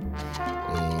hacer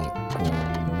con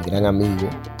mi gran amigo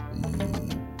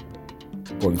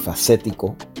y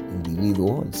polifacético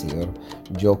individuo, el señor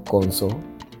Joe Conso,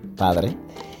 padre.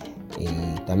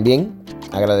 También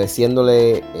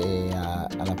agradeciéndole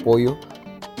al apoyo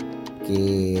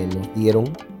que nos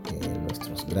dieron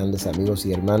nuestros grandes amigos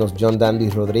y hermanos John Dandy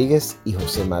Rodríguez y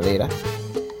José Madera,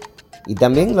 y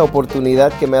también la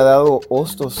oportunidad que me ha dado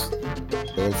Hostos,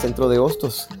 el Centro de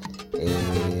Hostos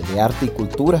de Arte y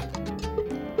Cultura,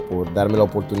 por darme la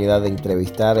oportunidad de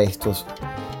entrevistar a estos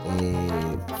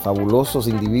fabulosos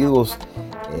individuos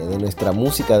de nuestra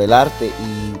música, del arte,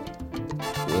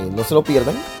 y no se lo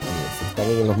pierdan. Si están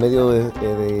en los medios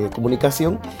de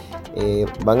comunicación,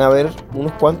 van a ver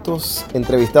unos cuantos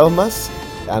entrevistados más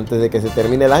antes de que se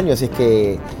termine el año, así es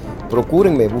que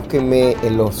procúrenme, búsquenme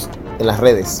en las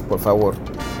redes, por favor.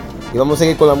 Y vamos a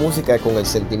seguir con la música, con el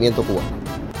sentimiento cubano.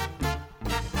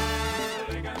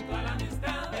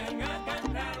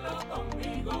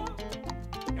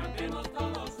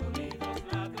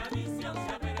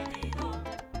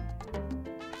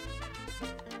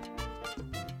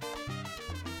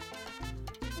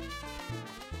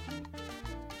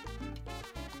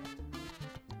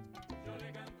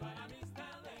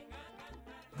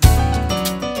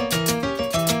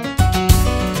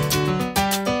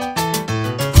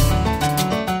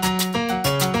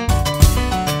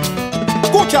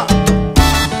 Escucha.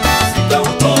 Si te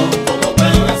gustó como te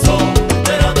besó,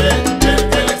 espérate que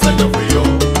el ensayo fui yo.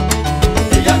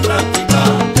 Ella es práctica,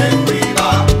 es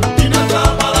viva y no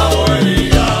atrapa la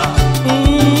bobería.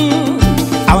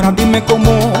 Ahora dime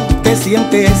cómo te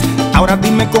sientes, ahora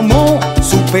dime cómo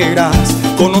superas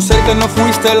conocer que no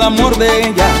fuiste el amor de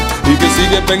ella y que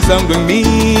sigue pensando en mí.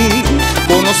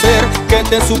 Conocer que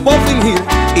te supo fingir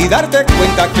y darte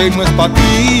cuenta que no es para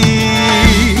ti.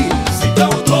 Si te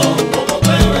gustó como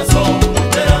te besó,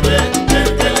 espérate,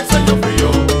 el que le enseñó fui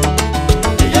yo.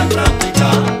 Ella en práctica,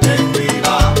 en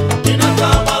vida, y no está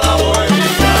para la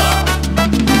bohemia.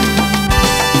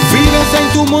 Vives en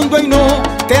tu mundo y no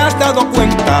te has dado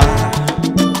cuenta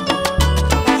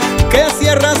que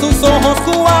cierra sus ojos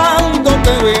cuando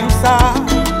te besa.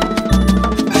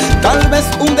 Tal vez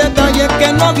un detalle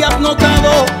que no habías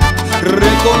notado.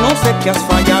 Reconoce que has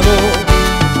fallado,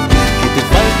 que te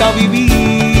falta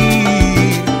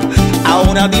vivir.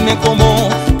 Ahora dime cómo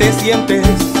te sientes,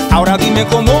 ahora dime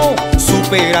cómo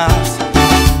superas.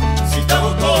 Si te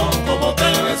gustó como te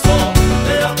besó,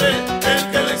 espérate,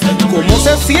 el que le enseñó fui ¿Cómo yo.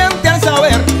 se siente al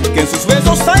saber que en sus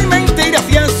besos hay mentiras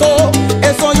y eso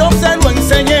yo se lo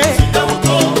enseñé? Si te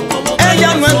gustó como te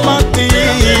Ella no es besó, para ti.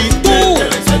 espérate, Tú, el que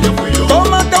le enseñó fui yo.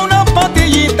 tómate una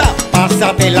pastillita,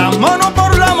 pásate la mano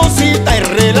por la mosita y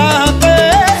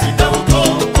relájate. Si te gustó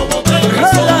como te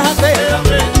besó, Relájate.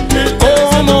 espérate, el que le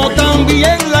enseñó Como fui yo.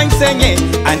 también la enseñé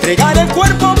a entregar el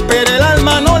cuerpo, pero el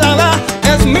alma no la da,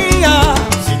 es mía.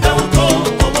 Si te gustó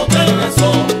como te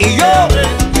besó, Y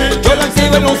yo la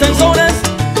exhibo en los sensores.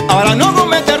 Ahora no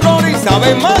comete errores y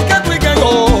sabe más que tú y que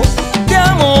yo de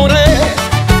amores.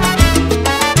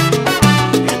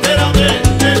 espérate,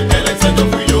 el que le enseñó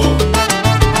fui yo.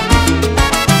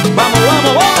 Vamos,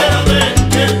 vamos, vamos. Espérate,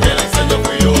 el que le enseñó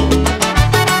fui yo.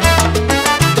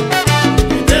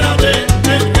 Espérate,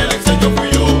 el que le enseñó fui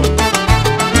yo.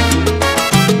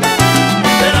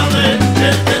 Espérate,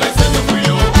 el que le enseñó fui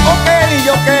yo. Ok,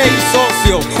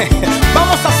 socio.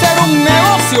 Vamos a hacer un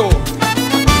negocio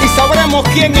y sabremos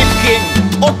quién es quién.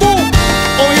 O tú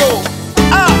o yo.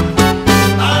 Ah,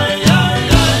 Ay, ay,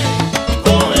 ay,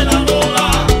 coge la bola.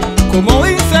 como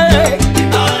dice,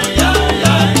 Ay, ay,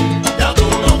 ay, ya tú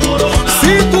no coronas.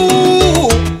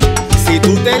 si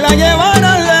tú te la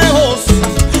llevaras lejos,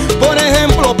 por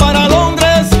ejemplo para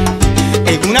Londres,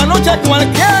 en una noche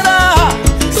cualquiera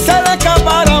se le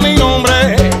escapará mi nombre.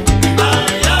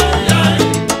 Ay, ay, ay,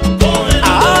 coge la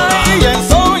bola. Ay,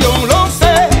 eso yo lo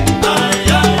sé. Ay,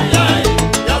 ay, ay,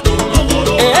 ya tú no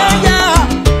coronas.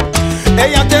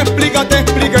 Ella te explica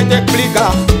y te explica.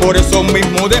 Por eso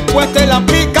mismo después te la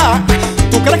aplica.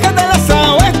 ¿Tú crees que te la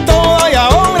sabes toda y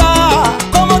ahora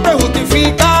cómo te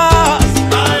justificas?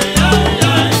 Ay, ay,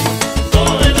 ay,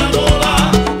 coge la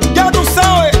bola. Ya tú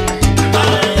sabes.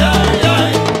 Ay, ay,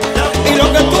 ay, ya tú Y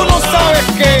lo que tú no sabes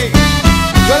es que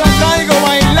yo la traigo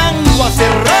bailando hace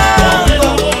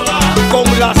rato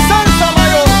con la salsa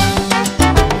mayor.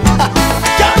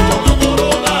 Ya. no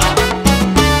coronas.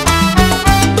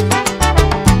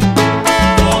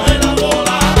 Coge la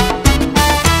bola.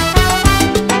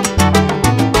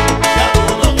 Ya tú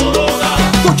no coronas.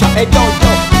 Escucha, yo,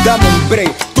 dame un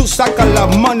break. Tú sacas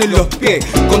las manos y los pies.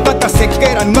 Con tanta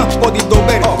sequera no has podido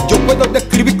ver. Yo puedo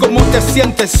describir cómo te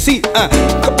sientes, sí.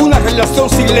 Una relación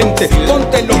silente.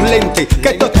 Ponte los lentes, que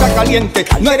esto está caliente.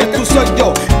 No eres tú, soy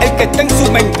yo, el que está en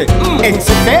su mente. ¿En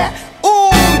su qué? 1,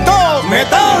 2,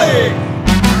 metales.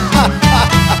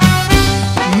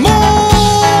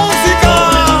 ¡Música!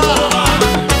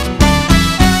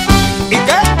 ¿Y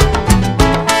qué?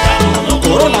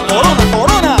 Corona, corona,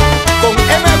 corona. Con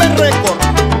MB Record.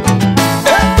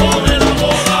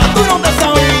 Tú no te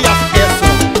sabías eso.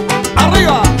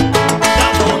 Arriba.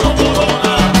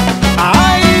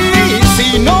 Ay,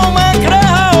 si no me crees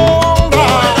ahora,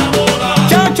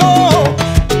 chacho,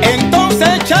 entonces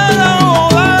echa la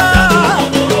bola.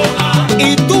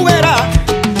 Y tú verás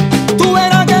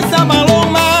que esa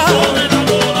paloma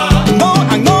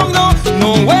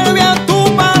no vuelve a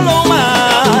tu paloma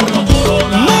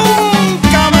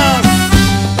nunca más.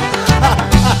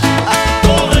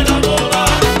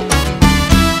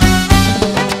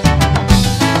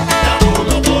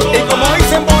 Y como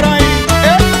dicen por ahí,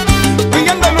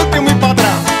 pidiendo el último y para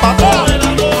atrás, para atrás.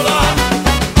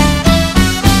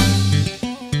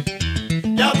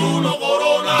 Ya tú no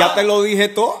coronas. Ya te lo dije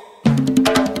todo.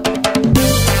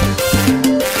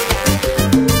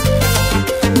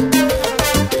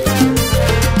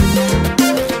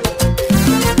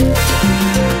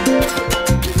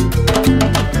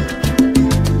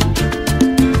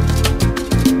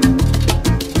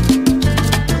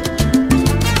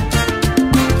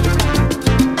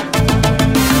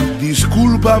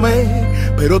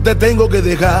 Discúlpame, pero te tengo que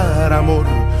dejar, amor,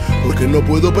 porque no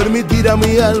puedo permitir a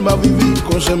mi alma vivir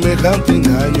con semejante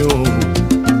engaño.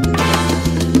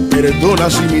 Perdona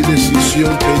si mi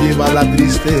decisión te lleva a la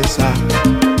tristeza,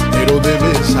 pero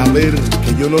debes saber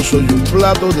que yo no soy un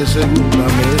plato de segunda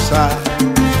mesa.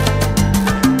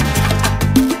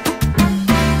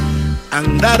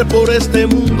 Andar por este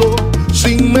mundo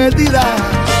sin medida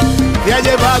te ha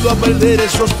llevado a perder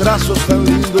esos trazos tan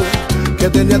lindos que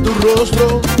tenía tu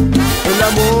rostro. El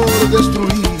amor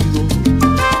destruido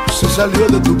se salió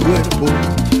de tu cuerpo,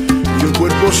 y un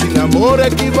cuerpo sin amor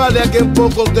equivale a que en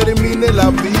poco termine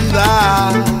la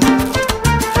vida.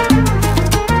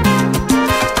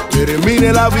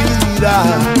 Termine la vida.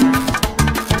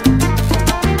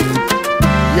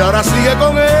 Y ahora sigue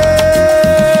con él,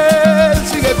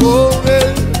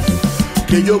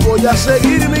 que yo voy a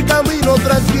seguir mi camino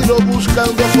tranquilo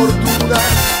buscando fortuna,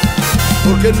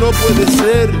 porque no puede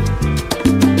ser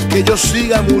que yo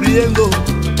siga muriendo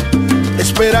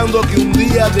esperando que un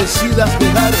día decidas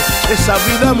dejar esa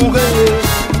vida, mujer.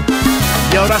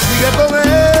 Y ahora sigue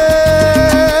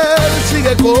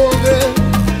con él,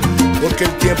 porque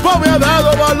el tiempo me ha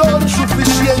dado valor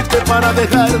suficiente para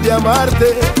dejar de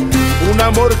amarte. Un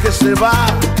amor que se va,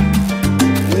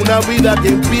 una vida que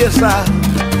empieza,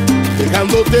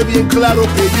 dejándote bien claro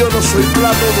que yo no soy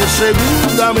plato de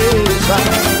segunda mesa.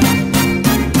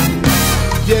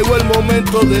 Llegó el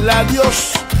momento del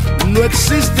adiós, no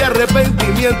existe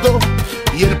arrepentimiento,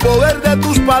 y el poder de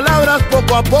tus palabras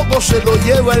poco a poco se lo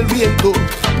lleva el viento.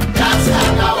 Ya se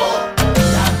acabó,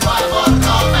 ya tu amor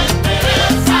no me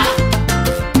interesa,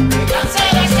 me cansé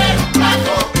de ser un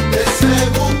plato de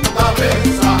segunda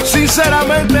mesa.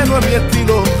 Sinceramente no es mi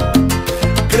estilo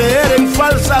creer en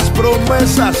falsas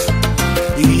promesas,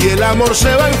 y el amor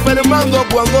se va enfermando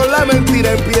cuando la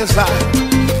mentira empieza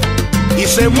y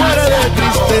se muere de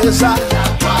tristeza.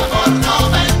 Ya tu amor no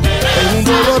me interesa, es un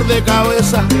dolor de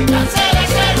cabeza. me cansé de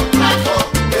ser un plato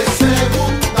de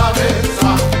segunda mesa.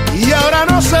 Y ahora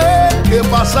no sé qué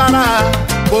pasará,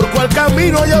 por cuál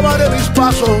camino llevaré mis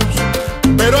pasos,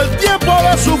 pero el tiempo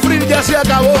de sufrir ya se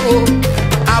acabó.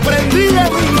 Aprendí de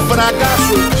mi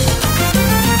fracaso,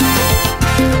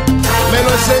 me lo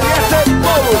enseñaste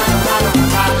todo.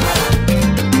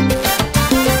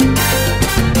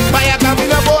 Vaya,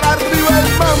 camina por arriba el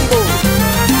mambo,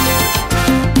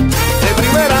 de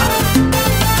primera.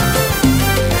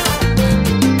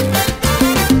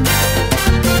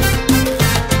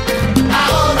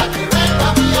 Ahora que vengo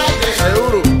a mi aire,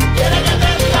 seguro quiere que te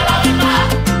diga la verdad,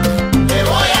 te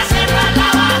voy a cerrar la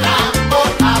Habana por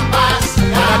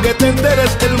capacidad. para que te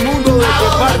enteres del mundo de qué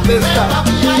parte está.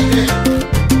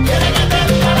 Quiere que te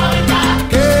diga la verdad,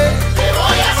 te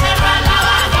voy a cerrar la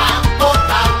Habana por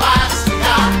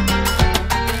capacidad.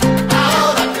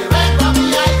 Ahora que vengo a mi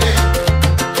aire,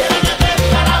 quiere que te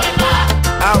diga la verdad,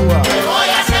 Agua. te voy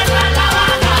a cerrar la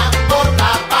Habana por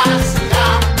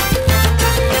capacidad.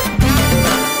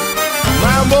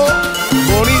 Mambo,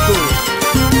 bonito.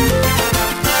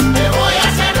 Te voy a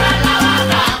cerrar la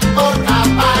Habana por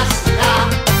capacidad.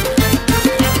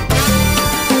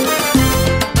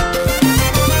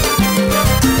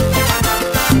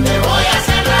 Te voy a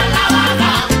cerrar la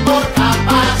Habana por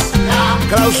capacidad.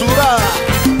 Clausurada.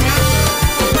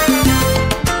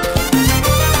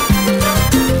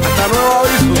 Hasta nuevo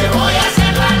aviso. Te voy a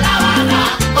cerrar la Habana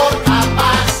por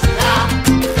capacidad.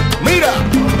 Mira.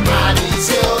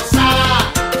 Maliciosa,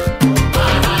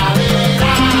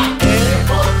 majadera,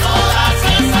 por todas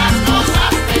esas cosas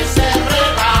te cerré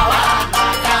la Habana,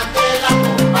 candela,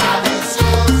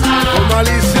 maliciosa, Con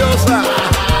maliciosa.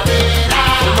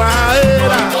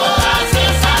 Majadera. todas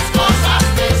esas cosas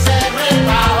te cerré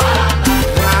la Habana.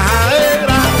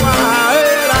 Majadera,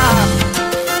 majadera.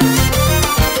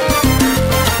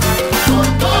 Por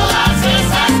todas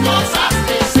esas cosas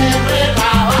te cerré la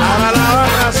Habana. Ahora la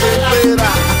Habana se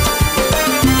entera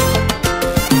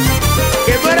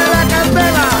que tú eres la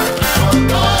candela. Por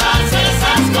todas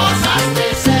esas cosas te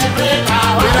cerré la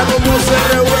Habana. Mira cómo se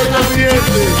revuelve el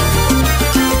diente.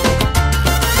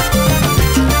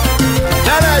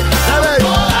 Dale ahí, dale ahí.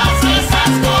 Todas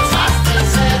esas cosas te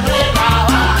cerré la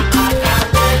Habana,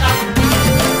 candela.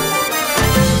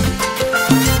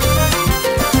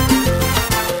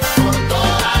 Por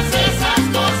todas esas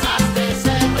cosas te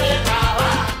cerré la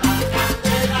Habana,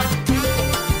 candela.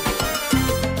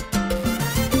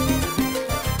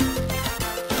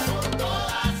 Por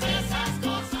todas esas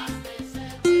cosas te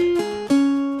cerré.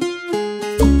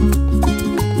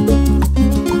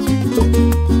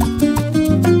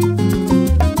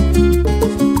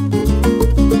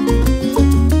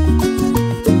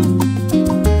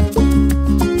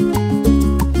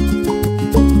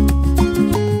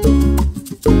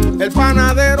 El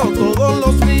panadero todos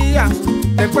los días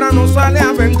temprano sale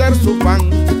a vender su pan.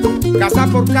 Casa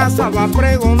por casa va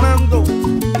pregonando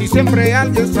y siempre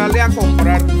alguien sale a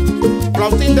comprar.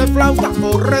 Flautín de flauta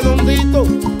o redondito,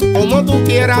 como tú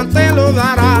quieras te lo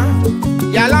dará.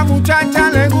 Y a la muchacha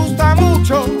le gusta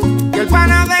mucho que el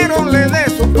panadero le dé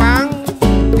su pan.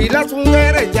 y las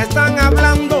mujeres ya están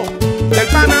hablando del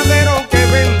panadero que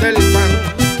vende el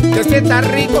pan. Que si está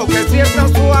rico, que si está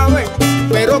suave,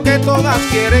 pero que todas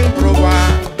quieren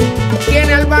probar.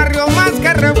 Tiene el barrio más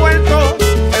que revuelto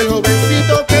el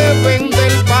jovencito que vende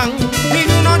el pan.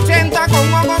 Mide 1.80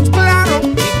 con ojos claros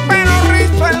y pelo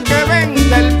rizo el que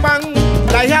vende el pan.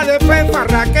 La hija de Pepa,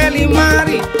 Raquel y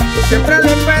Mari siempre lo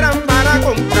esperan para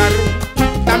comprar.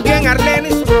 También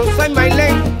Arlenis, Rosa y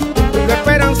Mailén lo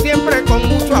esperan siempre con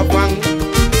mucho afán.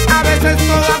 A veces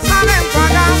todas salen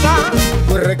pagadas,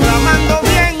 pues reclamando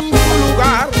bien su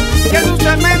lugar. Que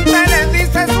dulcemente les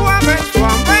dice suave,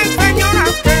 suave,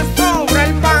 señoras, que sobra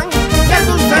el pan. Que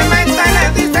dulcemente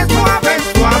les dice suave,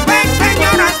 suave,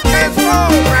 señoras, que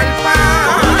sobra el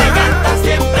pan. Como le canta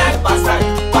siempre al pasar,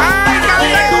 pan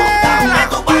panadero, dame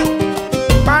tu pan.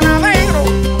 Panadero,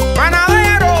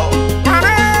 panadero,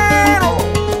 panadero.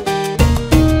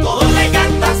 Todo le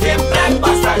canta siempre al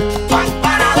pasar, pan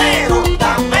panadero,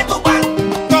 dame tu pan.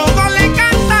 Todo le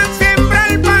cantan siempre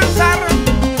al pasar,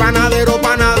 panadero,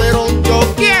 panadero, yo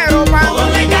quiero pan. Todo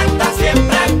le canta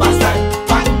siempre al pasar,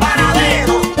 pan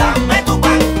panadero, dame tu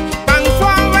pan. Pan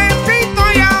suavecito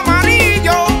y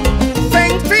amarillo,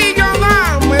 sencillo,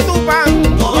 dame tu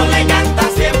pan. Todo le canta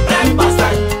siempre al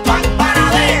pasar, pan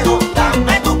panadero,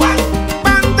 dame tu pan.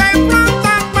 Pan de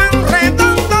flauta, pan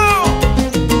redondo,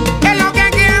 es lo que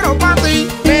quiero pa' ti,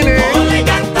 nene. Todo le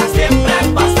canta siempre al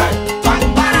pasar, pan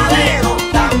panadero,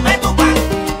 dame tu pan.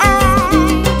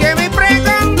 Que mi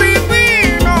pregón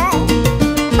divino,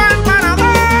 pan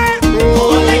panadero.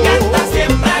 Todo le canta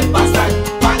siempre al pasar,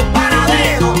 pan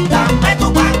panadero, dame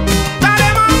tu pan. Dale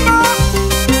mambo,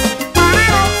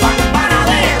 panero, Pan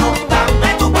panadero,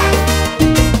 dame tu pan.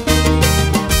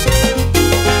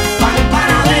 Pan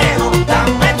panadero,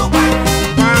 dame tu pan.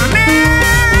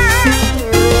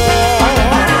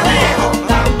 Panadero,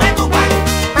 dame tu pan.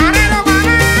 panero,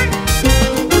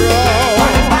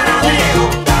 Pan panadero,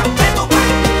 dame tu pan.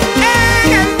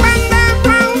 en el pan de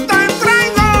flauta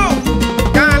traigo,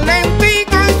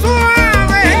 calentico y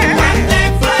suave. Pan de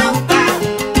flauta,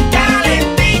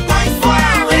 calentito y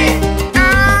suave.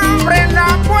 Abre la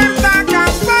puerta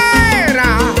casera,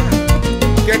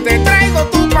 que te traigo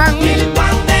tu pan. El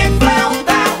pan de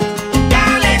flauta,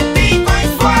 calentito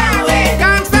y suave.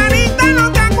 Cancerita,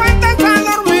 no te acuestes a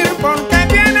dormir, porque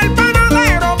viene el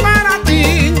panadero para ti,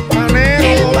 El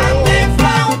panero. pan de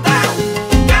flauta,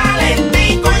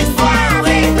 calentito y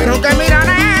suave. Pero que mira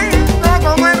negro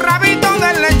como el rabito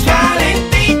del lechón.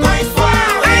 Calentito y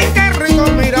suave. Ay, qué rico,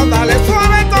 mira, dale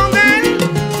suave con el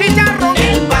chicharrón.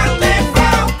 El pan de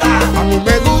flauta, A mí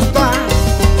me gusta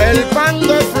el pan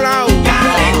de flauta,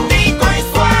 calentito y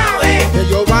suave. que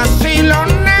yo vacilo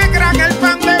negra en el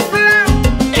pan de El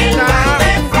flauta. pan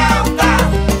de flauta,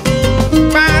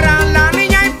 Para la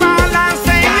niña y para la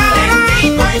señora,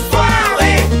 calentito y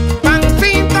suave.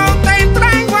 pancito te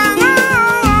traigo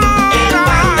El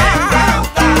pan de ahora.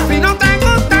 flauta, Si no te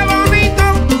gusta bonito,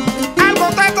 algo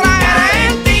te traeré.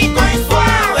 calentito y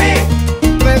suave.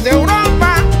 Desde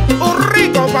Europa, un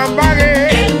rico pan bagué.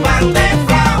 El pan de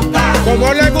flauta,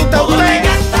 Como le gusta a todo le usted.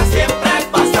 canta siempre al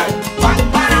pasar. Pan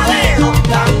panadero,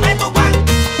 dame tu pan.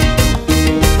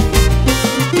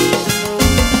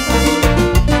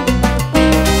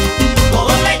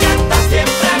 Todo le canta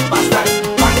siempre al pasar.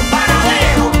 Pan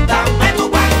panadero, dame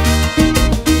tu pan.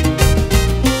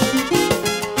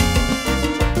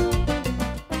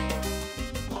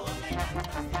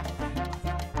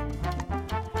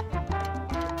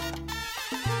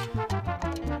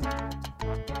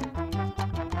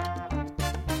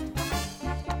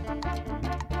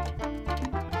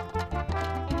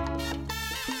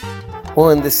 Well,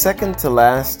 in the second to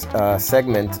last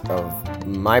segment of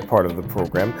my part of the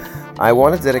program, I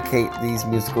want to dedicate these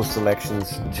musical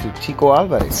selections to Chico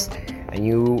Alvarez. And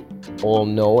you all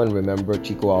know and remember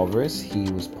Chico Alvarez.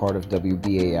 He was part of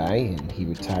WBAI and he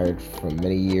retired from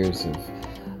many years of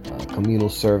communal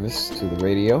service to the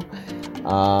radio.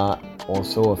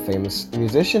 Also a famous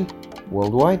musician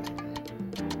worldwide.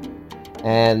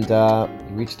 And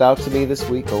he reached out to me this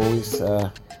week, always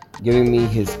giving me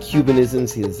his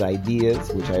Cubanisms, his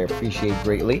ideas, which I appreciate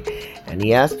greatly. And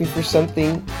he asked me for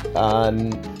something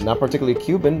not particularly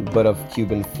Cuban, but of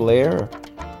Cuban flair,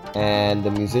 and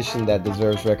a musician that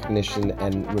deserves recognition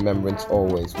and remembrance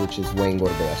always, which is Wayne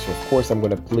Gorbea. So of course I'm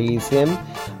going to please him.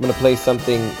 I'm going to play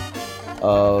something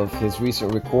of his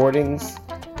recent recordings,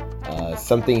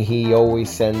 something he always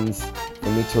sends for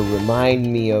me to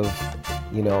remind me of,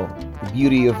 you know, the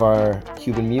beauty of our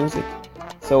Cuban music.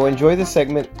 So enjoy the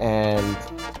segment, and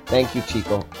thank you,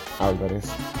 Chico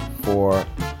Alvarez, for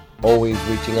always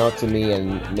reaching out to me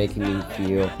and making me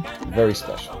feel very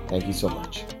special. Thank you so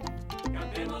much.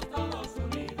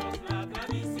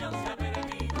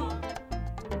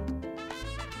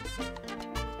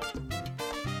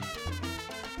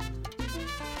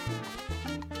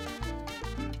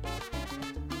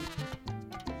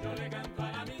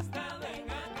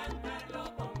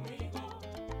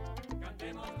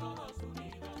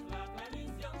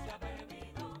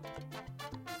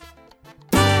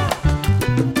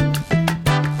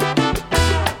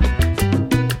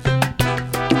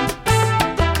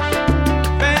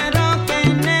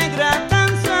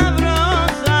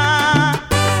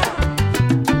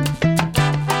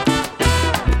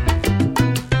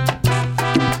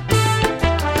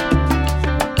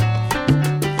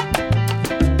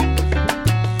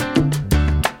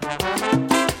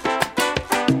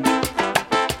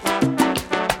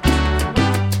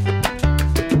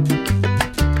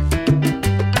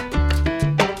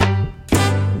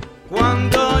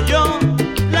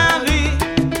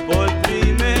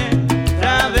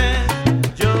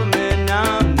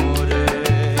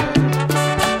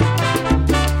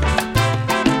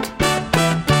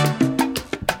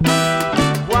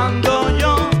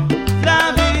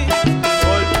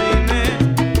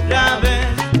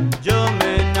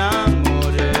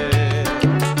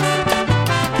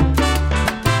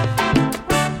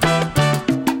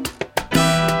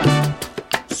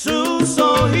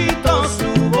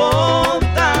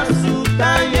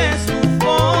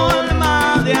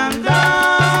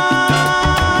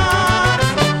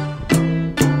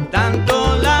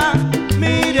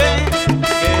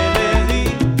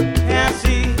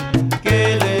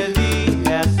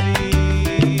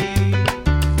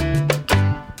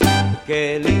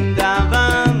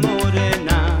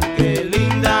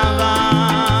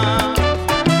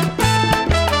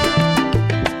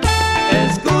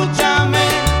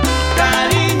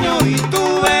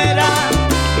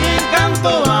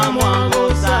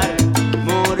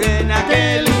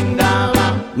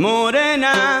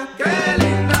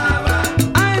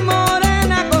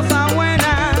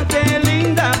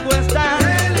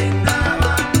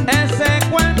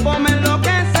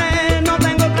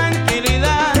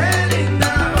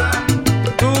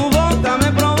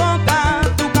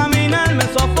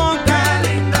 sofoca.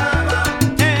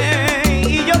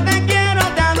 Y yo te quiero,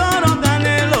 te adoro, te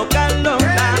anhelo,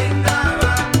 loca.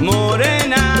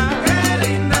 Morena,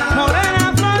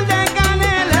 morena flor de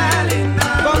canela,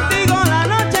 contigo la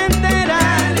noche entera.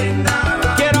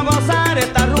 Quiero gozar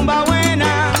esta rumba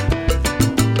buena.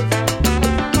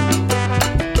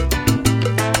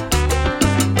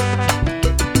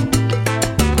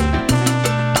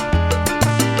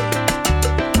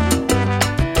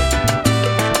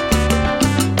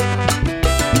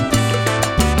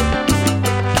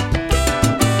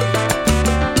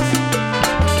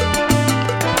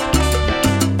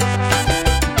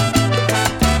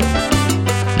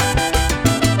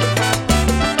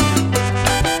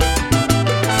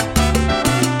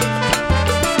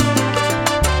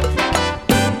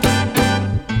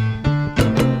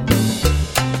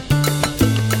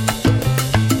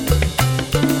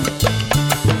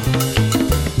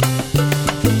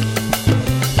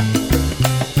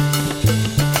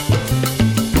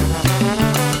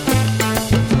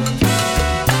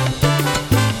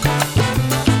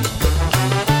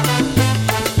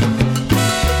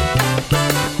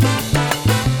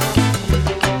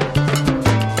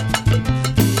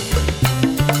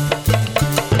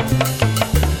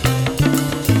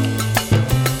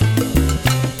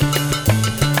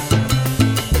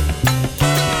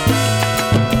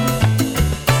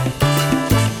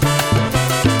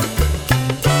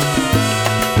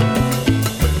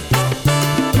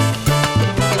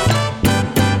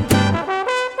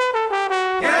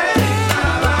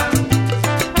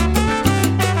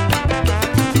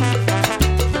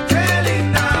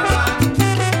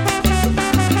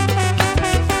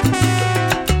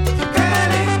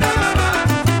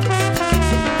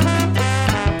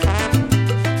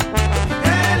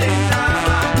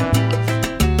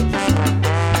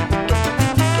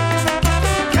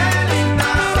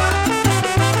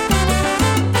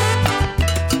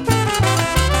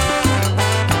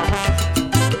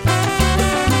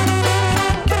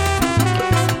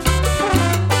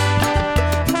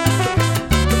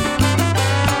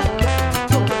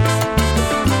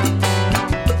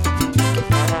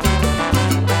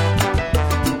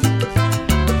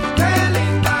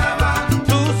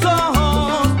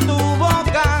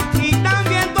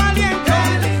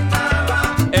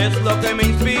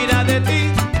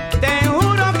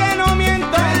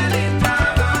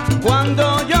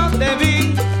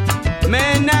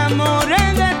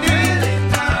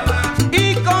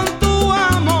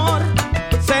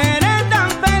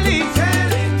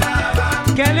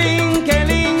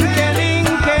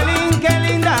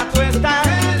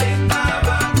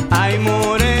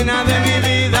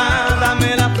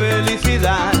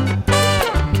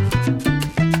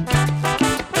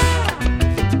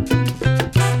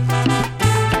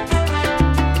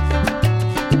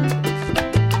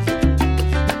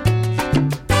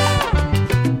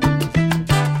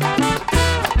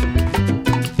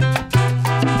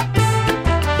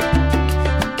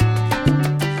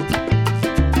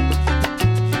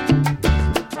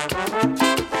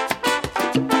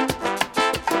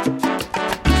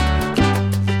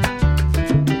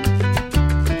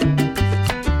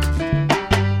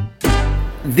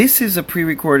 This is a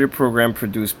pre-recorded program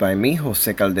produced by me,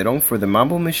 Jose Calderon, for the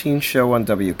Mambo Machine Show on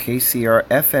WKCR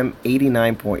FM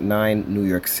 89.9 New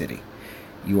York City.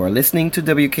 You are listening to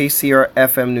WKCR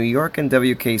FM New York and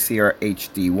WKCR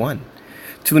HD1.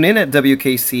 Tune in at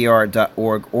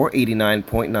WKCR.org or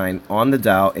 89.9 on the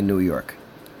dial in New York.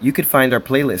 You could find our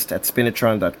playlist at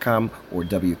spinitron.com or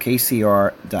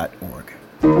WKCR.org.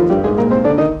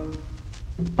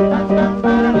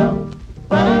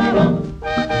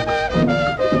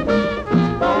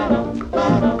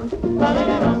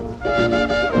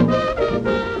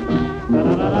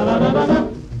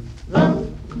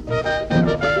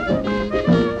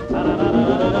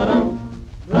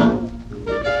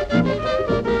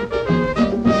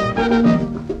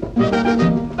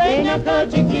 Ven acá,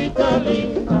 chiquita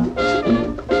linda,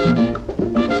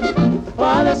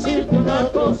 para decirte una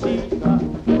cosita.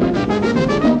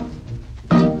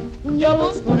 Yo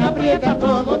busco una prieta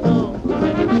como tú,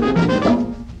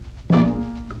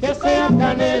 que sea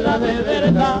canela de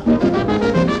verdad.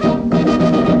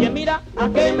 Oye, mira, ¿a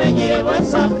qué me llevo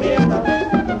esa prieta?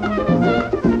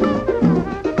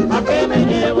 ¿A qué me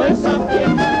llevo esa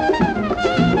prieta?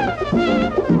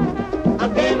 ¿A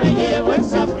qué me llevo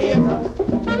esa prieta?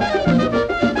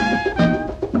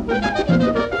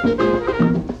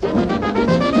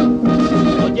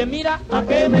 Oye, mira, ¿a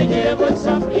qué me llevo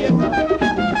esa prieta?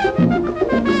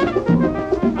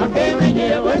 ¿A qué me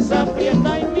llevo esa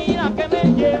fiesta? Ay, mira que me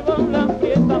llevo la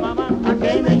fiesta, mamá. ¿A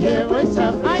qué me llevo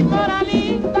esa fiesta? Ay,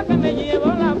 moralita, que me llevo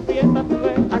la fiesta, tú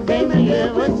ves. ¿A qué me llevo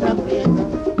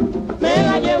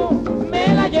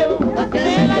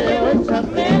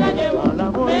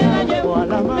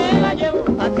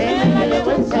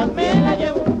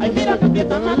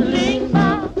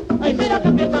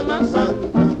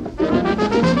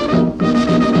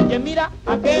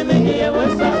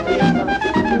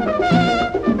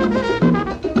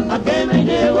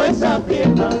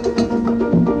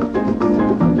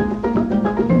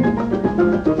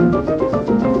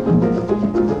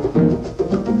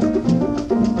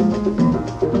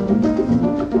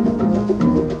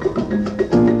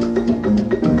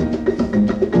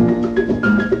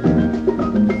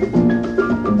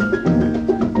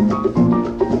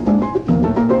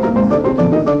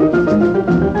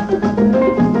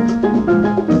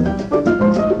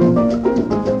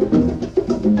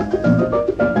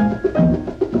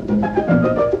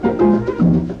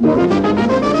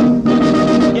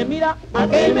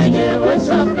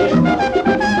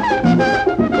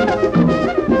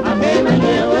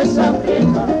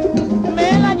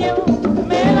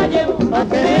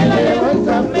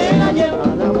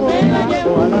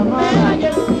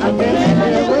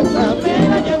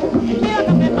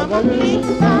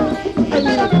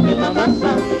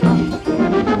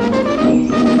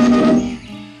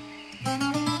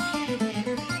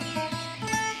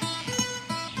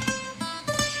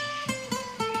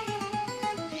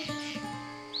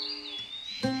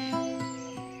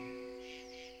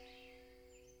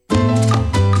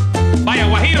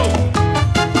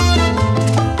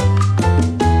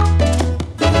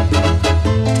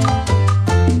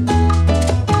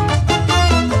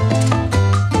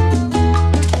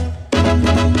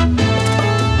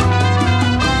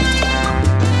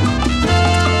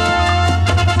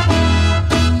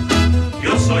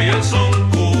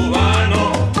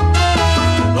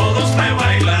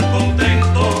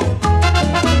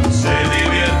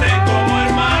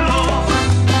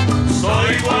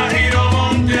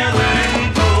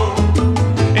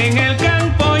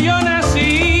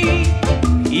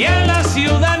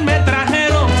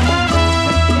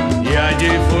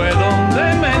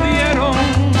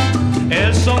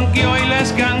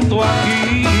canto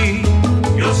aquí.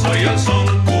 Yo soy el son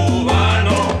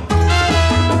cubano,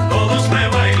 todos me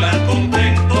bailan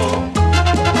contento,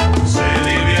 se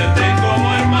divierten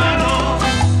como hermanos,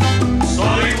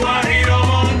 soy guajiro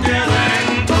monte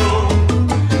adentro.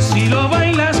 Si lo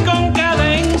bailas con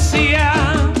cadencia,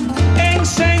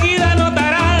 enseguida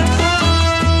notarás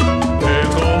que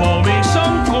como mi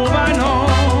son cubano,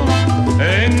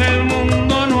 en el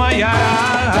mundo no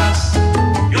hallarás.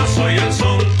 Yo soy el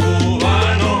son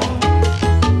cubano,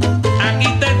 aquí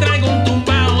te traigo un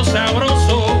tumbao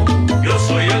sabroso. yo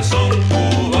soy el son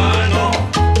cubano,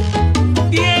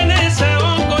 Tiene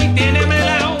sabongo y tiene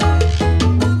melao.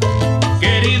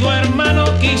 Querido hermano,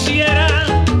 quisiera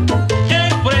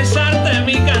expresarte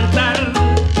mi cantar,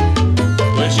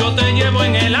 pues yo te llevo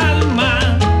en el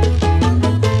alma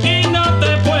y no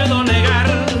te puedo negar.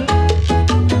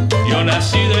 Yo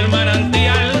nací del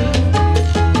manantial,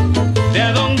 de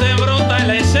donde brota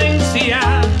la esencia,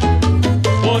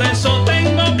 por eso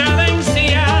tengo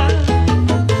cadencia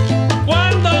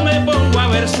cuando me pongo a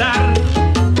versar.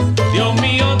 Dios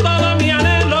mío, todo mi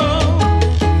anhelo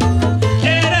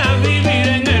era vivir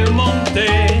en el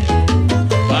monte,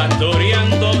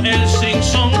 pastoreando el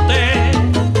sinsonte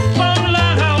con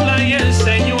la jaula y el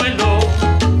señuelo.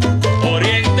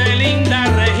 Oriente, linda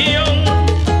región,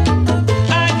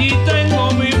 allí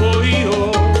tengo mi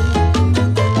bohío.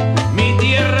 Mi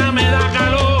tierra me da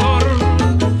calor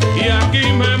y aquí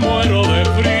me muero de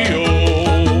frío.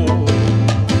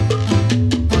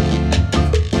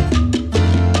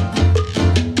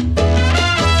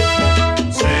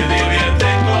 se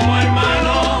divierten como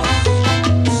hermanos,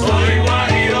 soy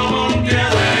guajiro monte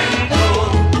adentro,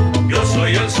 yo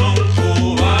soy el son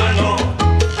cubano,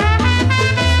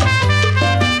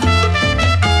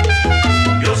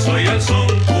 yo soy el son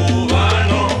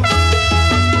cubano,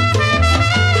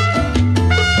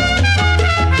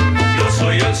 yo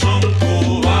soy el son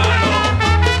cubano,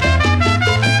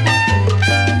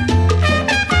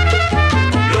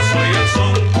 yo soy el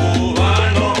son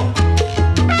cubano.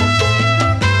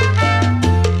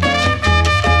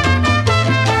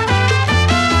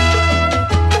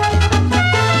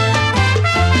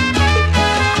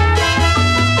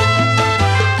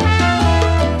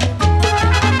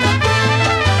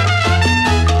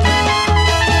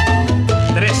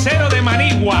 Tercero de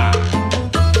Manigua.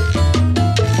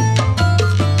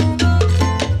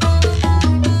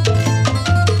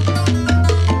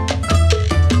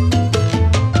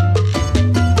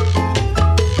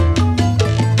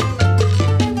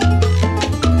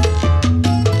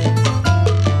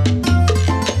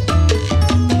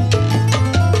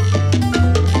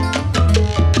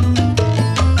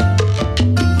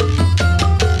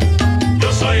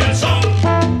 Yo soy el son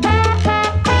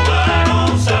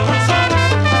cubano sabrosón.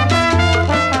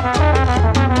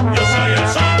 Yo soy el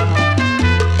son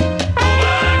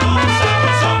cubano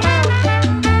sabrosón.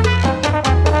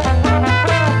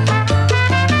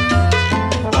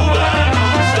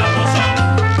 Cubano sabrosón.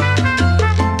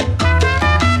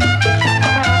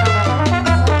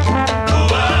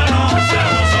 Cubano sabrosón.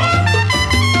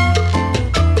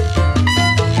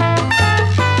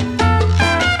 Cubano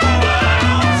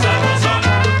sabrosón.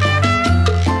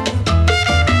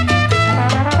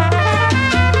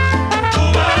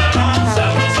 Cubano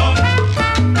sabrosón.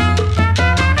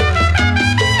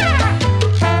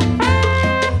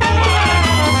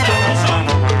 Cubano sabrosón.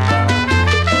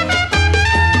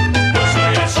 Yo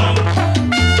soy el son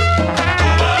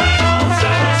cubano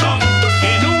sabrosón.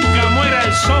 Que nunca muera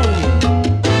el son.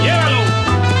 Llévalo.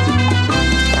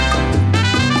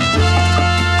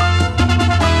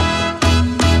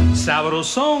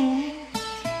 Sabrosón.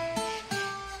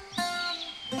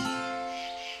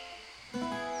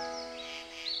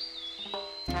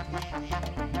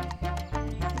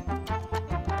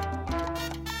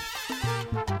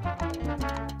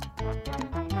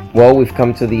 Well, we've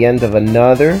come to the end of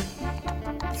another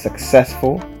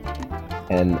successful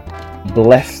and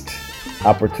blessed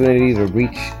opportunity to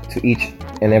reach to each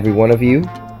and every one of you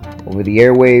over the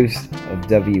airwaves of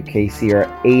WKCR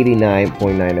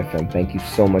 89.9 FM. Thank you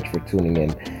so much for tuning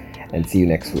in, and see you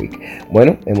next week.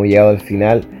 Bueno, hemos llegado al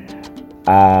final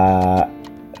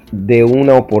de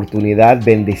una oportunidad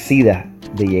bendecida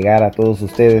de llegar a todos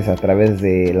ustedes a través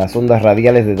de las ondas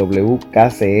radiales de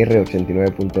WKCR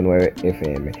 89.9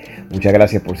 FM. Muchas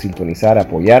gracias por sintonizar,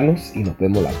 apoyarnos, y nos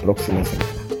vemos la próxima semana.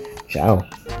 Chao.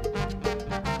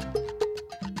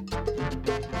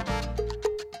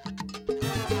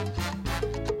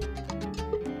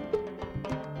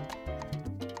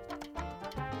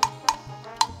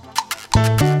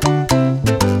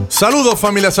 Saludos,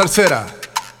 familia salsera.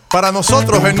 Para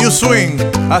nosotros en New Swing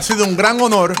ha sido un gran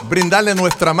honor brindarle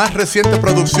nuestra más reciente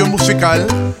producción musical,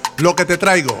 Lo que te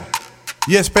traigo.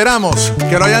 Y esperamos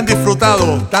que lo hayan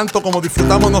disfrutado tanto como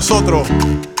disfrutamos nosotros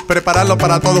prepararlo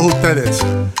para todos ustedes.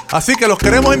 Así que los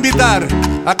queremos invitar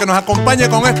a que nos acompañen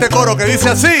con este coro que dice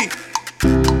así.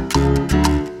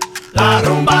 La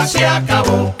rumba se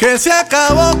acabó. Que se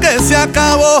acabó, que se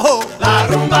acabó. La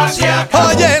rumba se acabó.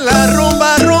 Oye, la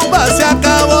rumba, rumba se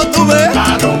acabó, tú ves.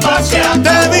 La rumba se acabó.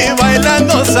 Te vi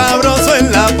bailando sabroso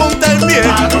en la punta del pie.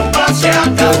 La rumba se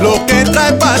acabó. Lo que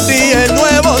trae para ti el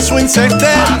nuevo swing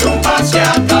sextet. La rumba se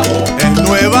acabó. En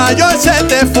Nueva York se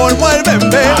te formó el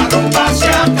bembé. La rumba se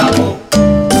acabó.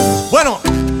 Bueno,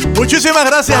 muchísimas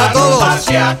gracias a todos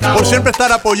por siempre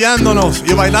estar apoyándonos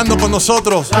y bailando con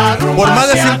nosotros por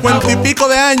más de 50 y pico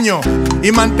de años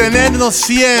y mantenernos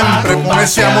siempre con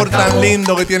ese amor tan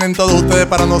lindo que tienen todos ustedes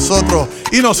para nosotros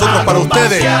y nosotros para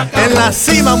ustedes en la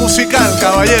cima musical,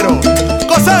 caballero.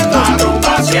 Gozando. La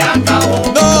rumba se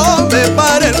acabó. No me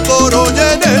pare el coro,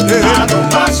 yenene. La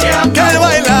rumba se acabó. Que el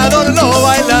bailador no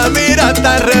baila, mira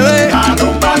hasta al revés. La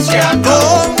rumba se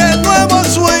acabó. Con el nuevo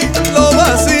swing lo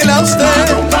vacila usted. La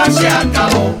rumba se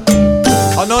acabó.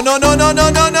 Oh, no, no, no, no,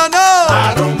 no, no, no, no.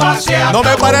 La rumba se acabó. No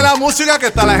me pare la música que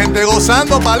está la gente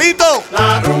gozando, palito.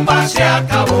 La rumba se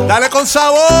acabó. Dale con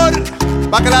sabor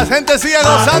para que la gente siga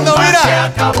gozando,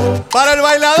 mira. Para el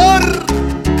bailador,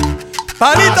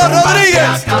 Palito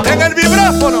Rodríguez en el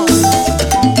vibráfono.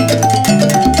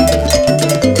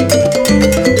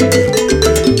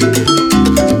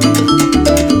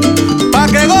 Pa'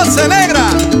 que goce, negra.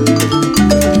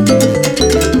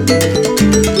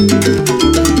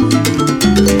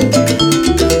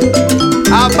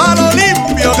 A palo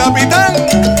limpio, capitán.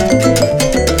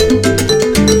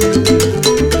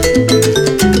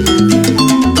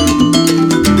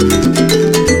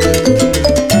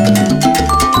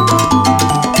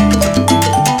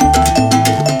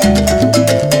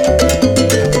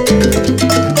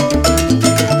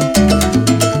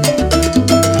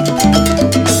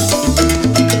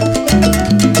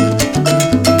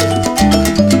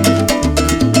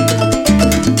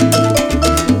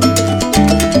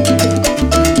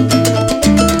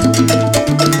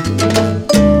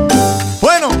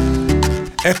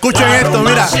 Escuchen esto,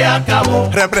 mira.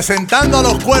 Representando a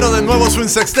los cueros del nuevo swing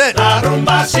sextet. La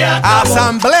rumba se acabó.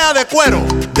 Asamblea de cuero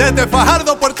desde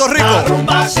Fajardo, Puerto Rico. La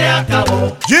rumba se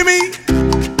acabó. Jimmy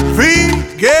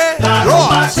La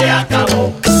rumba se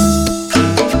acabó.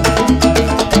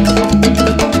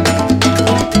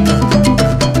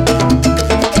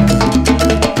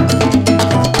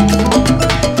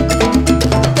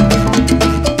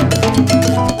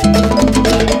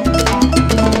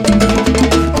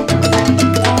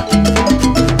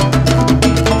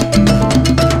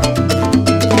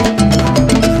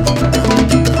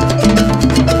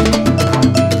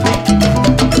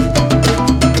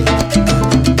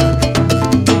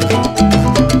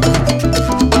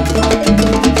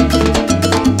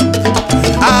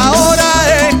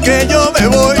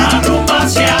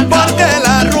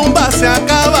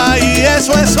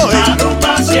 Eso es hoy.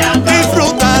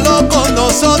 Disfrútalo con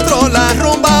nosotros, la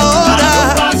rumba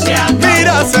ahora.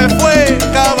 Mira, se fue,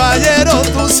 caballero,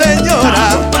 tu señora.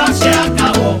 La rumba se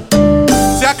acabó.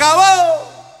 Se acabó.